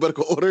 it's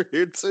alphabetical order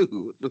here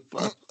too. What the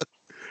fuck?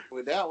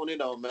 With that one, it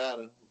don't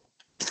matter.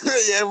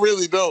 Yeah, it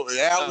really don't.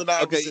 Allen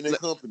Iverson and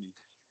company.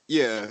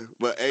 Yeah,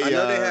 but AI, I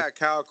know they had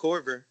Kyle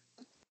Korver.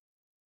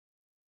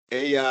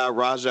 AI,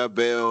 Raja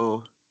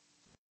Bell,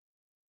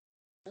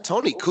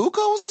 Tony Kukoc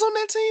was on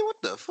that team.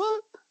 What the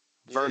fuck?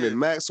 Yeah. Vernon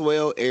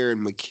Maxwell, Aaron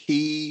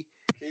McKee.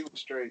 He was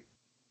straight.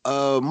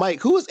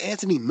 Mike, who was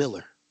Anthony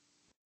Miller?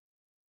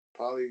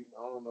 Probably,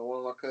 I don't know, one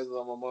of my cousins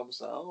on my mama's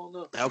side. I don't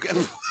know. Okay.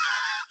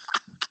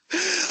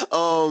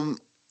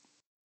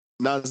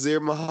 Nazir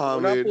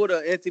Muhammad. When I pulled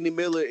up Anthony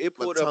Miller, it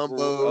pulled up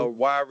a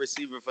wide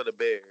receiver for the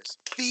Bears.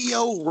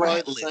 Theo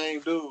Ratliff. Same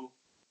dude.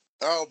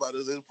 I was about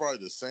to say it's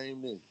probably the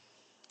same nigga.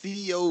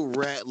 Theo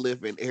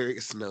Ratliff and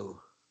Eric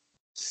Snow.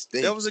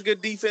 That was a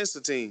good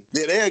defensive team.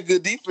 Yeah, they had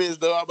good defense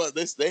though.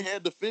 They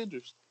had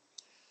defenders.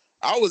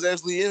 I was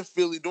actually in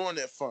Philly during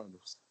that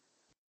finals.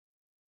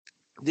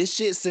 This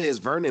shit says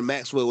Vernon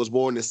Maxwell was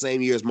born the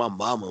same year as my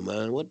mama,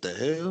 man. What the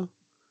hell?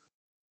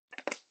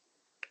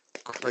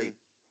 Great.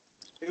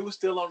 He was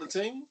still on the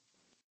team?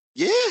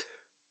 Yeah.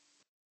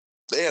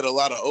 They had a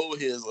lot of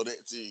old heads on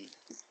that team.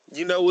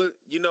 You know what?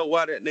 You know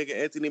why that nigga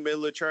Anthony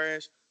Miller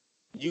trash?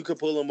 You could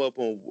pull him up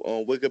on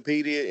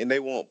Wikipedia and they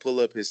won't pull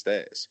up his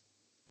stats.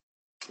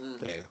 Damn.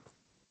 Yeah.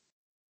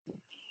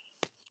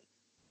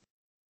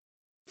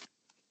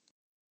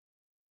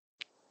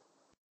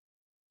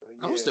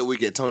 I'm still we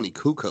get Tony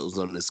Kukoc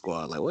on this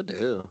squad. Like, what the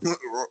hell?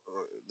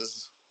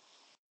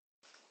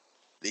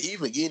 Did he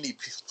even get any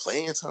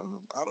playing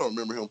time? I don't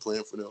remember him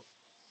playing for them.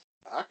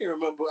 I can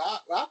remember.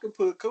 I could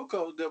put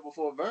Kukoc there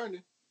before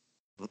Vernon.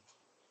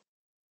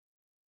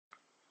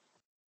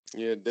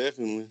 Yeah,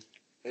 definitely.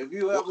 If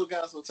you ever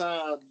got some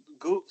time,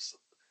 Google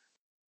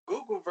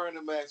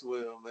Vernon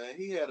Maxwell, man.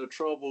 He had a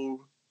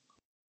trouble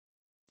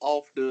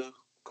off the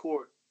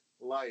court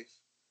life.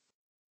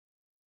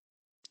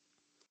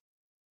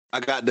 I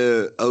got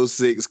the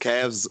 06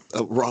 Cavs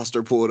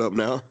roster pulled up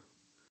now.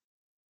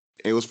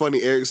 It was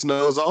funny, Eric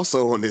Snow's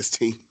also on this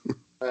team.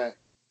 Right.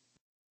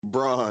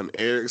 Bron,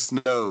 Eric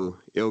Snow,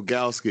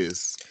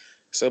 Ilgauskas.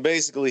 So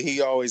basically,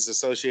 he always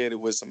associated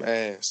with some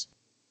ass.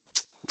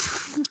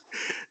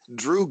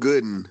 Drew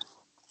Gooden,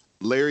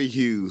 Larry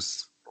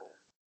Hughes,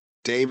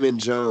 Damon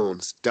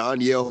Jones,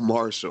 Donyell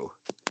Marshall,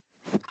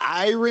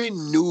 Iron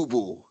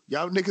Newble.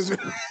 Y'all niggas.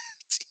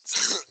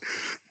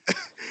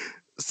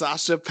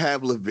 Sasha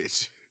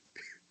Pavlovich.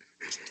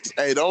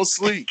 Hey, don't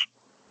sleep.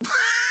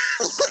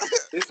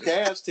 This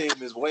Cavs team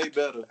is way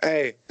better.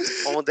 Hey,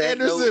 on that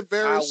Anderson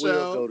note, I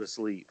will go to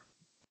sleep.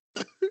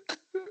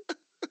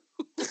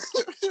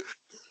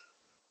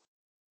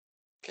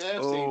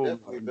 Cavs team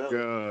definitely better.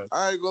 God.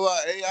 I ain't gonna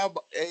lie.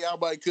 AI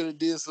might could have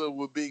did something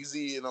with Big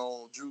Z and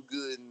on Drew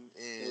Gooden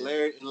and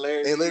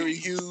Larry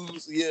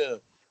Hughes. Yeah,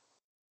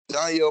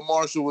 Donyell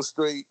Marshall was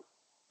straight.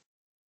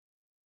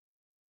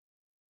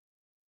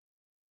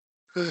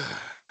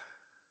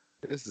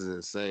 This is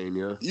insane,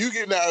 yo. You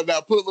can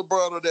now put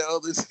LeBron on that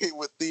other team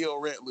with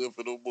Theo Ratliff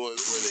and them boys.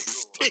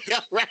 Where they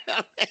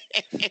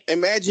going?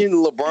 Imagine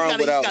LeBron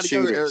without Eric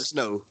shooters.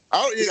 Snow.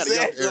 Exactly.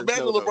 Eric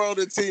Imagine Snow, LeBron on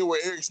a team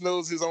where Eric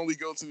Snow's his only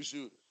go-to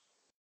shooter.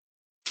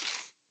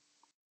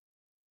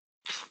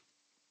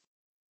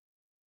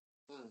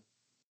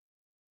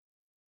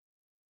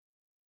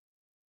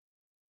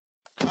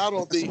 I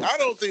don't think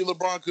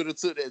LeBron could have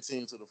took that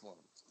team to the finals.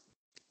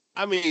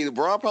 I mean,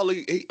 LeBron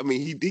probably.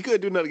 He couldn't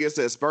do nothing against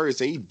that Spurs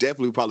team. He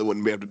definitely probably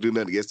wouldn't be able to do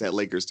nothing against that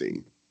Lakers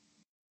team.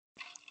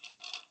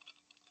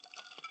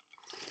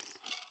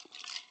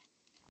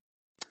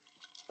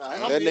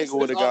 That nigga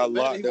would have got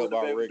locked up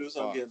by Rick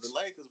Fox. The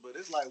Lakers, but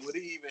it's like, would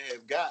he even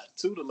have got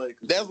to the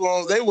Lakers? That's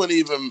long as they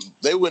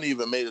wouldn't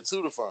even made it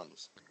to the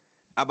finals.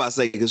 I about to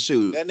say, cause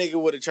shoot, That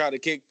nigga would have tried to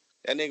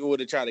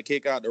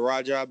kick out the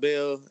Raja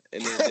Bell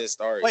and then just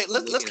start. wait,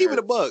 let's keep it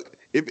a buck.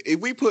 If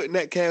we put in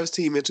that Cavs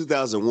team in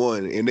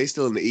 2001 and they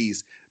still in the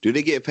East, do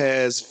they get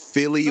past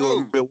Philly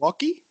or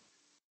Milwaukee?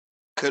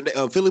 Cause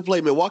Philly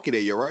played Milwaukee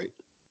that year, right?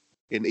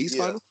 In the East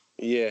final.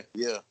 Yeah.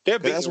 They're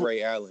beating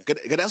Ray Allen. Cause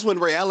that's when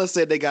Ray Allen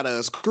said they got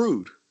us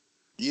screwed.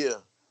 Yeah.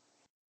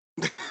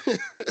 The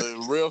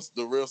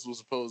refs was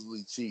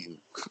supposedly cheating.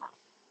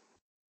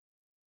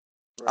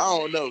 I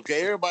don't know. Cause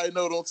everybody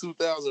know those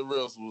 2000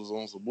 refs was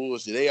on some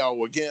bullshit. They all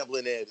were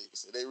gambling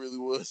addicts. They really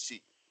was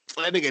cheating.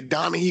 That nigga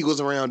Donahue was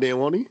around then,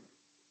 wasn't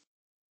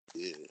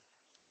Yeah.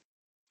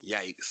 he?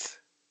 Yikes.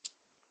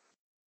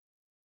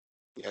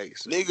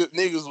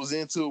 Niggas was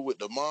into it with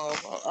the mom.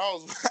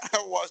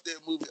 I watched that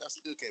movie. I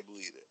still can't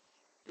believe it.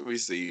 Let me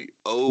see.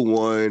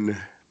 01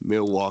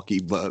 Milwaukee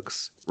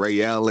Bucks.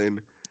 Ray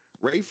Allen.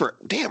 Ray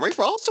Frost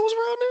also was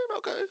around there?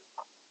 Okay.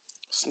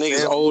 This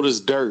nigga's old as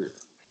dirt.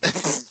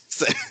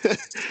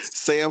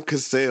 Sam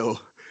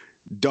Cassell.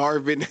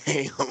 Darvin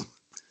Ham.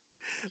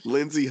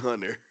 Lindsey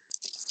Hunter.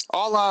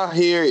 All I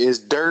hear is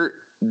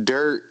dirt,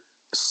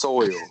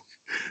 soil.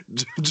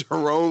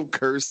 Jerome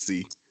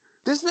Kersey.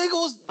 This nigga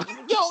was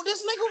in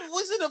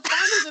the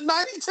finals in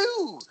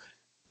 '92.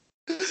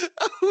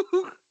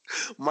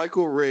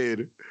 Michael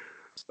Redd.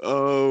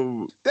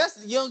 That's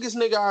the youngest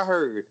nigga I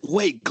heard.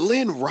 Wait,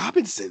 Glenn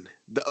Robinson,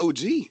 the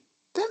OG.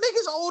 That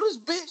nigga's old as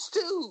bitch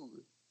too.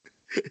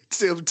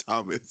 Tim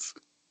Thomas.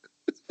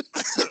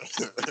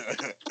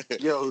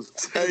 Yo,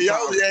 hey, y'all,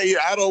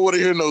 I don't want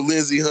to hear no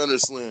Lindsey Hunter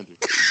slander.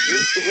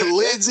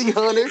 Lindsey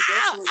Hunter.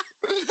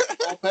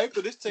 On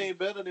paper, this team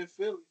better than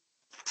Philly.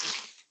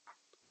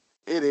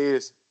 It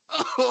is.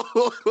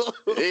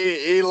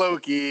 It low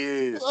key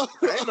is.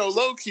 Ain't no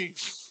low key.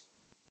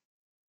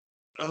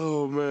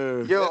 Oh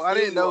man. Yo, I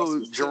didn't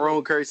know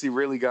Jerome Kersey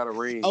really got a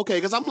ring. Okay,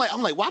 because I'm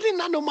like, why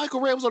didn't I know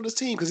Michael Redd was on this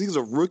team? Because he was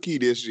a rookie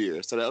this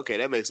year. So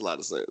that makes a lot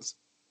of sense.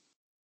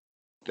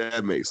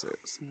 That makes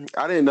sense.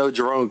 I didn't know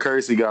Jerome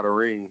Kersey got a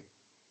ring.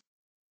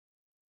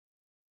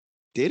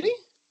 Did he?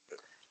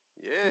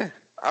 Yeah.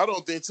 I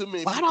don't think too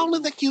many. But I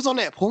don't think he was on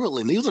that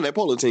Portland. He was on that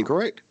Portland team,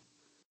 correct?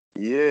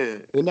 Yeah.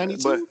 In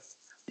 92?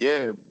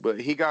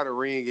 But he got a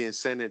ring in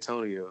San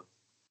Antonio.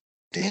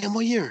 Damn,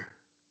 what year?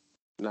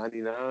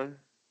 99.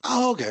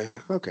 Oh, okay.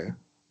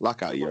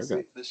 Lockout year.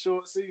 Okay. The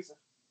short season.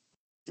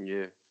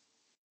 Yeah.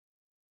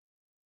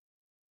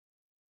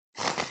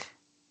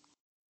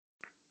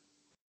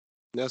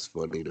 That's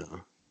funny though.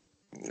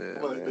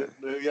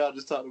 Yeah, y'all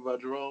just talking about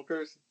Jerome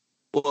Kersey?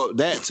 Well,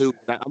 that too.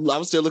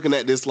 I'm still looking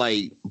at this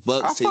like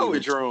Bucks team. I fuck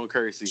with Jerome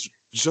Kersey.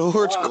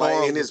 George Karl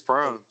like in his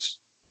prime.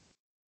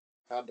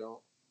 I don't.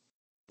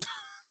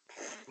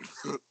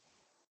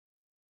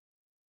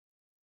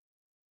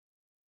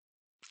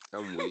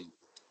 I'm weak.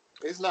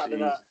 It's not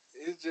that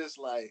it's just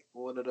like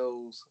one of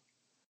those.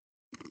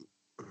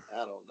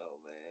 I don't know,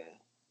 man.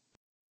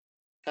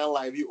 Kind of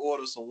like if you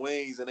order some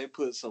wings and they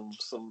put some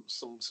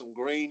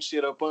green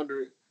shit up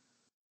under it.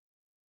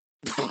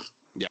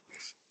 Yeah.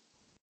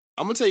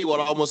 I'm gonna tell you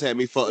what almost had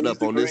me fucked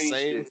up on this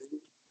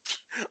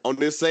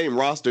same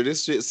roster.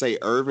 This shit say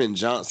Irvin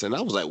Johnson.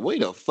 I was like,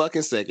 wait a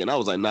fucking second. I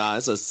was like, nah,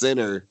 it's a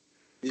center.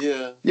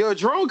 Yeah. Yo,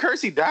 Jerome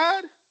Kersey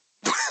died?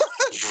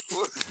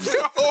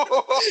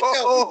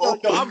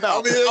 I'm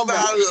out.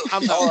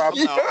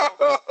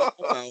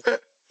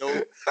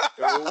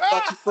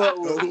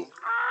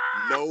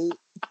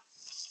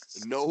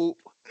 No.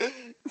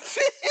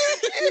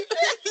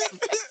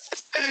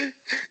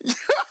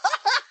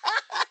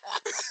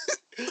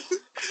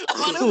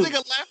 Why this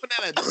nigga laughing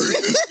at a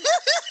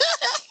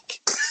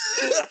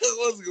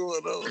What's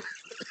going on?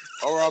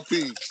 R.I.P.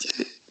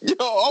 Yo,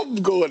 I'm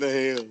going to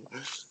hell.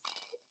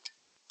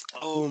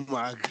 Oh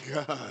my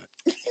god.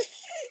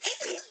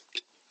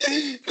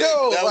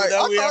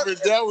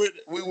 Yo,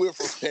 we went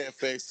from Pat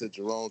Facts to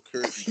Jerome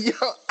Kersey. Yo,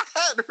 I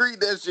had to read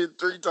that shit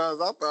 3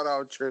 times. I thought I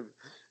was tripping.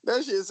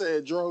 That shit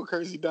said Jerome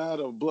Kersey died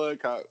of blood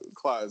clot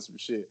and some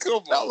shit. Come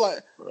on. I was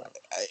like,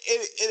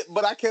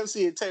 but I kept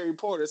seeing Terry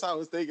Porter, so I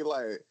was thinking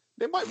like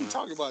they might be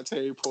talking about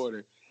Terry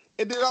Porter.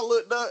 And then I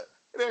looked up,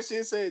 and that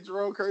shit said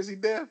Jerome Kersey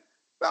death. And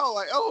I was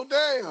like, oh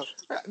damn,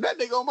 that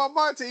nigga on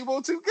my team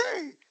on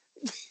 2K.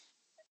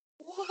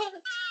 What?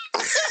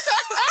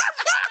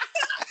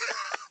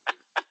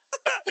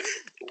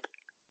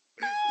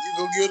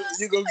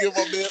 You gonna give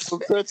my man some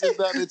crutches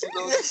now that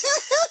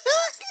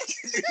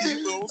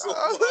you know some.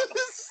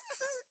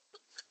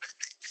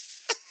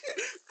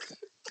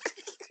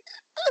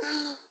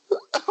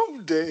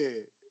 I'm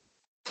dead.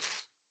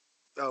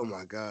 Oh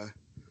my god.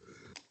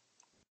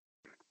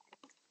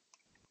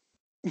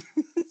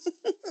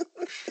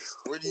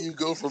 Where do you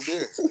go from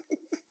there?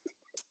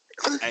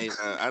 Hey,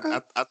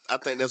 I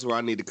think that's where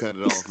I need to cut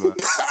it off, man.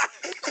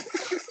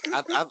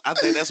 I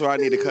think that's where I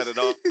need to cut it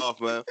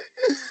off, man.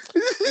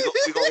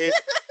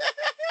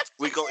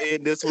 We gonna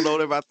end this one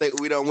on. If I think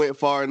we done went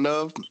far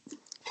enough.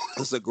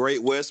 It's a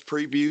great West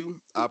preview.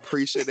 I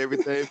appreciate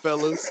everything,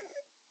 fellas.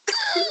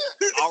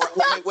 All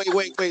right,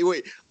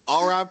 wait.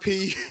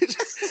 R.I.P.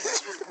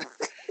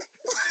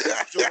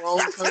 Jerome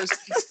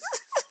Kersey,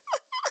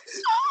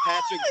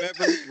 Patrick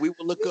Beverly. We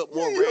will look up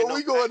more random.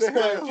 We going to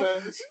hell,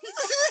 man.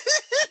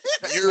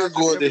 You're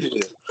going to hell.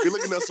 We're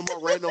looking at some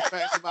more random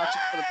facts about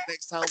you for the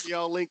next time we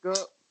all link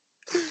up.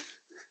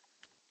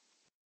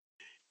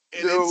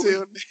 And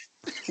until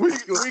we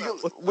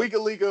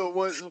can link up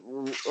once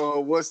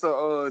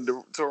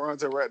the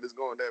Toronto Raptors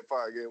go on that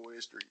 5-game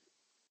win streak.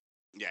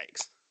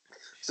 Yikes.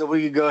 So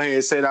we can go ahead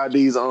and set out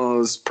these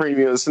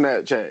premium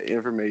Snapchat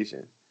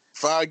information.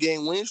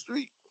 5-game win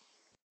streak?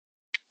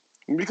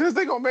 Because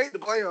they're gonna make the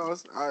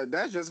playoffs.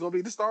 That's just gonna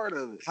be the start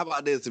of it. How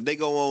about this? If they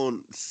go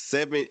on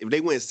 7, if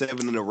they win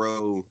 7 in a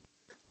row,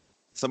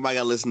 somebody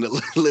gotta listen to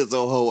Lizzo's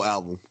whole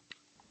album.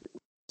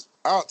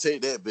 I'll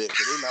take that bet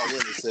because they're not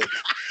winning 7.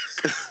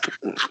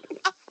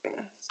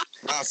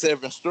 Not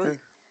 7 straight.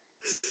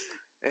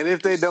 And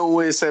if they don't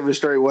win 7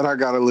 straight, what I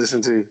gotta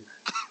listen to?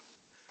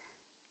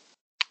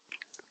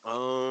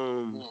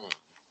 Y'all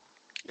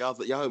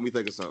help me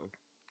think of something.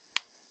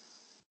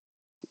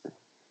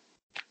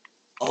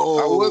 I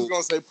was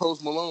gonna say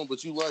Post Malone,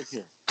 but you like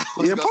him.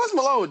 Yeah, Post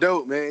Malone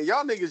dope, man.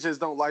 Y'all niggas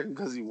just don't like him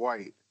because he's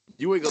white.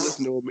 You ain't gonna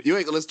listen to him. You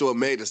ain't gonna listen to a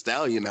Meg Thee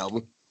Stallion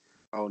album.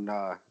 Oh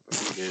nah.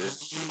 Yeah. You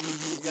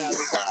gotta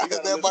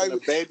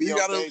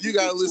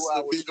listen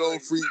to Big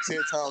Old Freak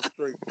 10 times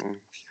straight.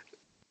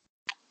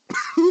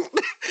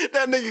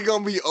 That nigga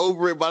gonna be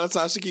over it by the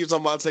time she keeps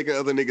talking about taking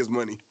other niggas'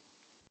 money.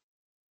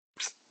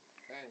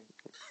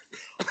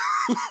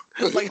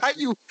 Like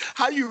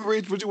how you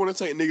rich but you want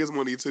to take niggas'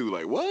 money too?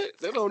 Like what?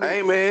 They don't.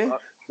 Hey man,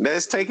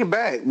 let's take it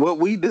back. What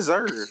we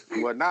deserve.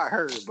 Well, not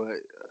her, but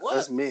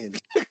us men.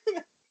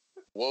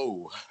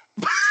 Whoa.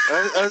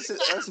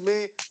 Us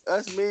men.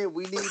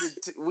 We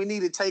need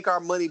to take our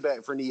money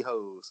back for these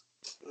hoes.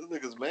 This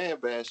nigga's man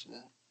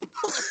bashing.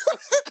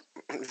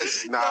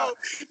 Nah,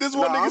 this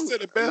one nigga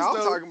said the best. I'm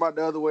talking about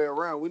the other way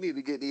around. We need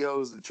to get these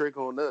hoes to trick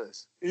on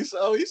us. I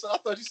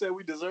thought you said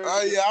we deserve.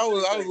 Oh yeah, I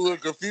was a little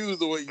confused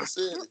the way you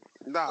said it.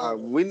 Nah,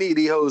 we need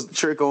these hoes to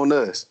trick on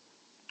us.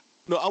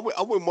 No,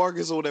 I'm with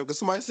Marcus or whatever because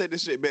somebody said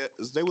this shit.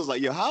 They was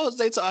like, "Yo, how is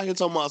they out here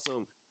talking about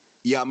some?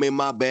 Yeah, I'm in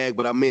my bag,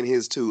 but I'm in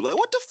his too. Like,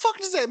 what the fuck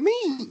does that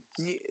mean?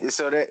 Yeah,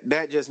 so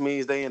that just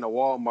means they in a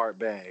Walmart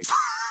bag.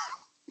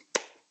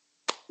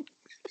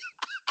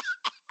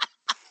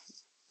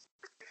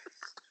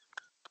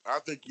 I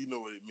think you know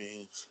what it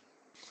means.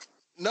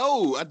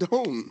 No, I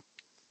don't.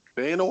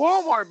 They in a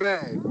Walmart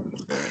bag.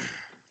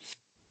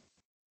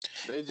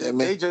 They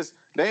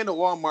in a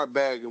Walmart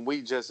bag, and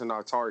we just in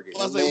our Target.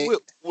 I say, Will,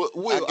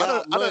 I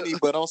got money,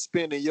 but I'm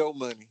spending your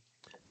money.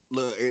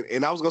 Look,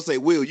 and I was gonna say,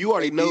 Will, you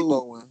already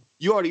know.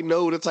 You already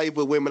know the type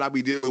of women I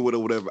be dealing with or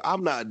whatever.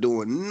 I'm not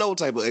doing no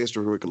type of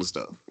extracurricular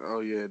stuff.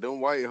 Oh yeah,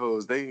 them white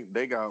hoes, they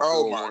got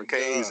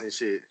 401ks and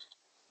shit.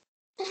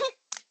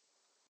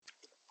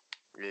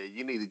 Yeah,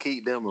 you need to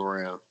keep them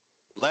around.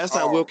 Last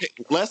time Will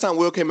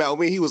came out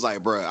with me, he was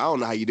like, "Bro, I don't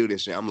know how you do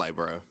this shit." I'm like,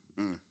 "Bro,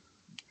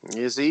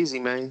 it's easy,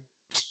 man."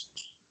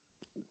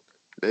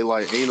 They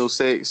like anal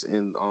sex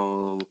and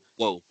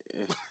whoa.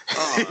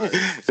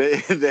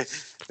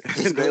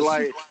 they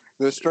like.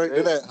 Go straight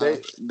to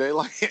that. They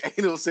like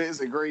anal sex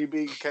and green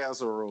bean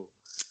casserole.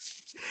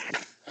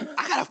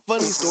 I got a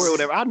funny story or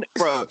whatever.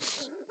 Bro,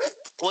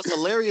 what's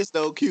hilarious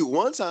though, Q.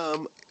 One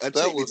time, a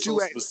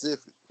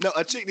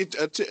chick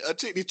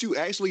that you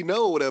actually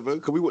know or whatever,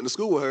 because we went to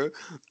school with her.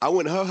 I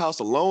went to her house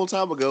a long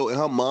time ago, and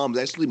her mom's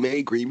actually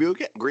made green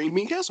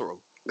bean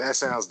casserole. That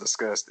sounds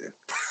disgusting.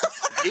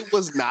 It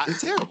was not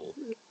terrible.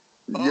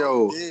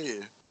 Yo,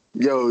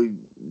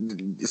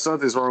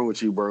 something's wrong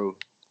with you, bro.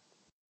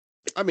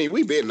 I mean,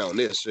 we been on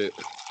this shit.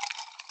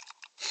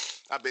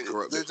 I've been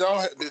corrupted. Did y'all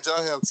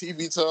have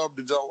TV time?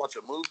 Did y'all watch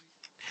a movie?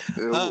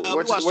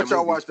 What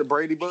y'all watch, the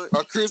Brady Bunch?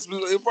 A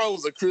Christmas. It probably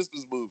was a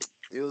Christmas movie.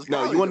 It was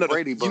you want the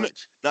Brady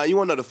Bunch. You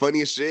want to know the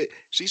funniest shit?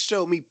 She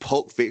showed me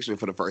Pulp Fiction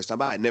for the first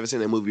time. I had never seen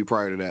that movie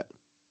prior to that.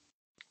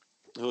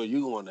 Oh,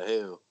 you going to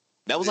hell?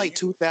 That was like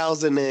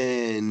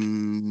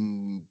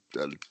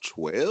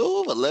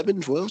 2012,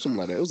 11, 12, something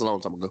like that. It was a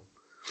long time ago.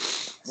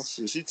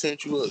 She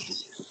turned you up.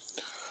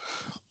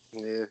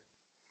 Yeah.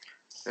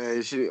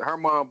 Hey, her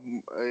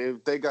mom,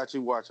 if they got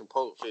you watching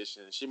Pulp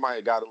Fiction, she might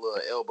have got a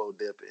little elbow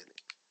dip in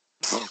it.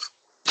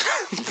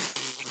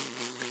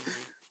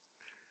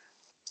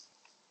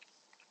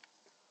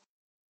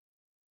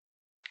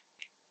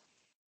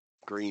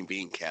 green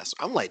bean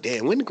casserole. I'm like,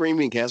 damn, when the green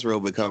bean casserole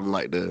become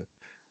like the...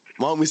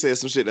 Mommy said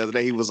some shit the other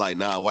day. He was like,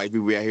 nah, white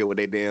people out here with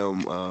their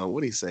damn,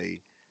 what did he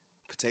say?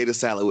 Potato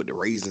salad with the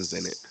raisins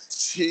in it.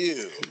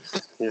 Chill.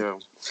 Yeah.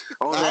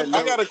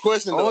 I got a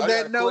question, though. On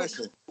that note,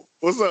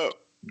 What's up?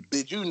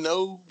 Did you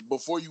know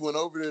before you went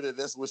over there that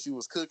that's what she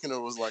was cooking, or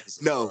was like a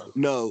surprise?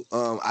 No.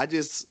 I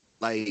just,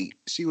 like,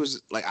 she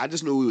was, like, I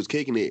just knew we was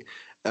kicking it.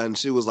 And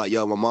she was like,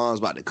 yo, my mom's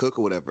about to cook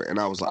or whatever. And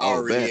I was like,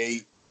 oh, bet.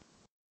 ate.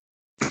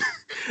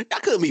 I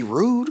couldn't be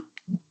rude.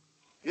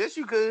 yes,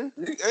 you could.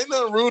 Ain't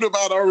nothing rude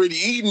about already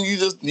eating.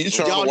 You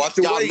trying to watch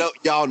your weight.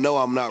 Y'all know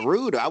I'm not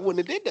rude. I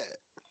wouldn't have did that.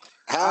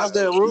 How's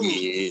that rude?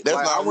 Yeah, that's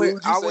Like, not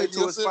rude. I went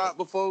to a spot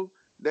before.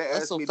 They That's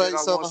asked some me, fake did I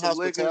Southern want some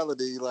liquor?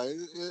 hospitality. Like,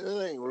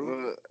 it ain't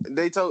rude.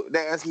 They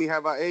asked me,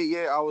 have I ate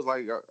yet? I was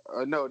like,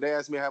 no. They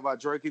asked me, have I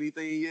drank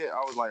anything yet?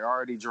 I was like, I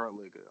already drunk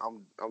liquor.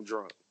 I'm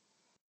drunk.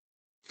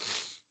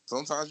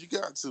 Sometimes you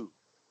got to.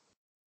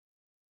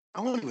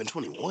 I wasn't even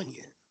 21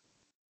 yet.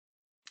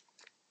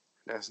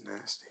 That's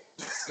nasty.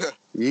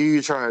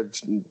 You tried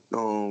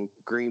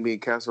green bean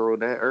casserole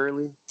that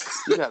early?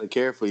 You gotta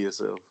care for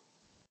yourself.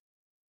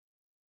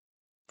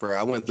 Bro,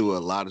 I went through a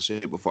lot of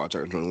shit before I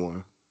turned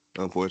 21.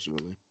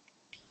 Unfortunately.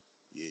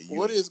 Yeah.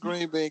 What is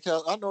green bean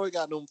casserole? I know it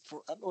got them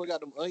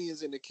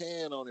onions in the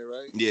can on it,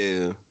 right?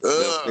 Yeah.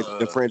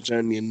 The French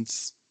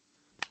onions.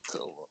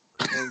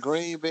 And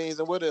green beans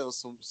and what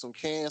else? Some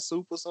canned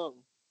soup or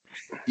something?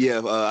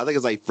 Yeah, I think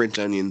it's like French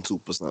onion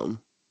soup or something.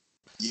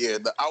 Yeah,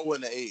 I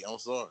wouldn't have ate. I'm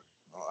sorry.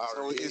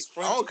 So it's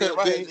French I don't care cut if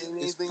I bean. had It's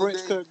anything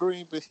French today. cut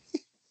green bean.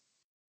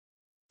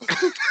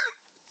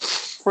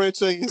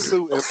 French onion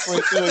soup and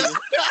French onion.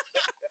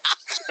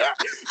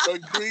 A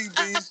green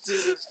beans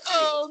to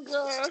Oh,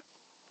 God.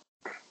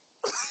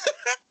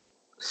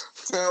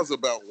 sounds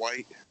about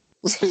white.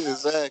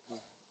 Exactly.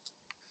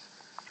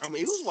 I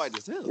mean, it was white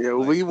as hell. Yeah,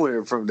 Like, we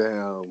went from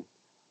damn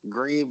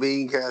green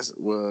bean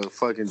casserole,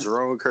 fucking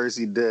Jerome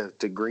Kersey death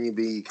to green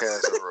bean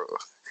casserole.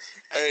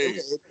 Hey,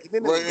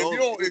 then bro, it if goes- you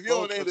don't it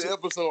goes name to- the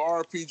episode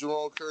RP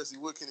Jerome Kersey,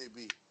 what can it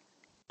be?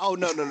 Oh,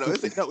 no.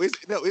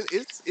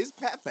 It's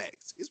Pat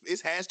Facts.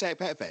 It's hashtag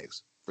Pat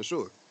Facts for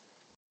sure.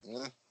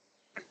 Yeah.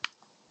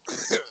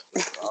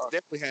 It's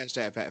definitely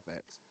hashtag Pat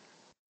Facts.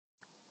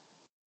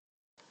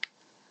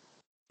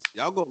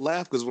 Y'all gonna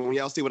laugh because when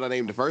y'all see what I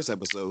named the first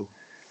episode,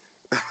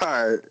 All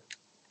right.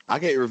 I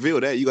can't reveal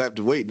that. You have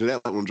to wait until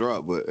that one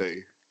drop. But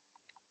hey,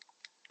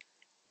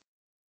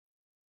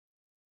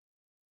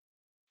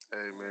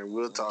 Hey, man,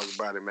 we'll talk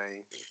about it,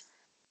 man.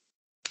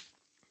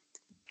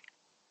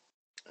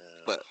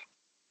 But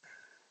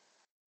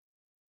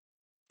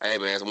hey,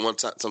 man,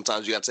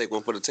 sometimes you gotta take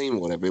one for the team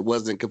or whatever. It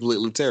wasn't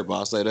completely terrible.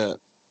 I'll say that.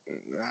 All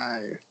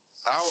right.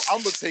 I'm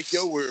gonna take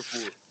your word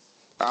for it.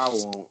 I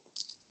won't.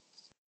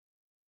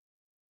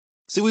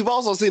 See, we've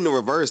also seen the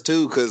reverse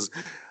too, because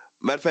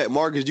matter of fact,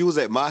 Marcus, you was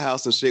at my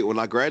house and shit when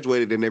I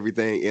graduated and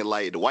everything, and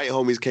like the white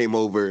homies came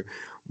over,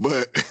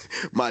 but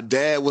my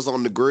dad was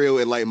on the grill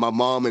and like my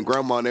mom and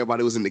grandma and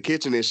everybody was in the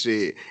kitchen and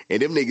shit,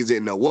 and them niggas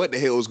didn't know what the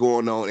hell was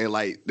going on, and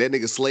like that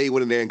nigga Slade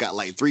went in there and got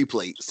like 3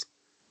 plates.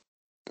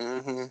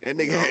 Mm-hmm. That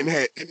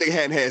nigga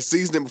hadn't had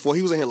seasoning before.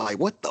 He was in here like,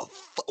 what the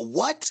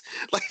what?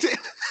 Like that.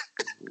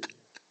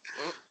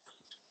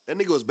 That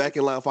nigga was back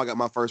in line before I got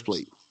my first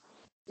plate.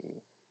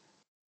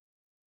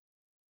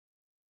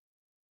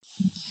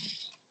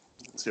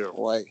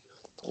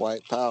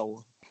 White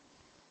power.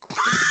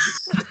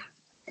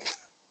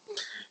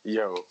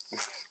 Yo.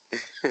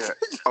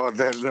 On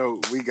that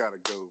note, we gotta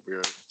go,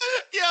 bro.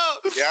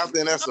 Yo, Yeah, I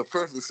think that's a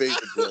perfect fate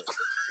to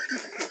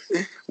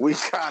death. We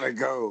gotta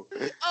go.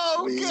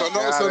 oh We god.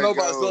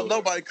 gotta So go.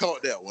 nobody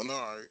caught that one.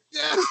 All right.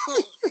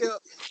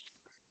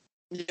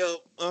 Yep.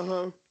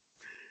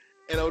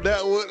 And on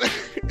that one,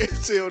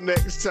 until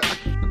next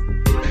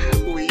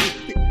time, we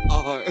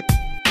are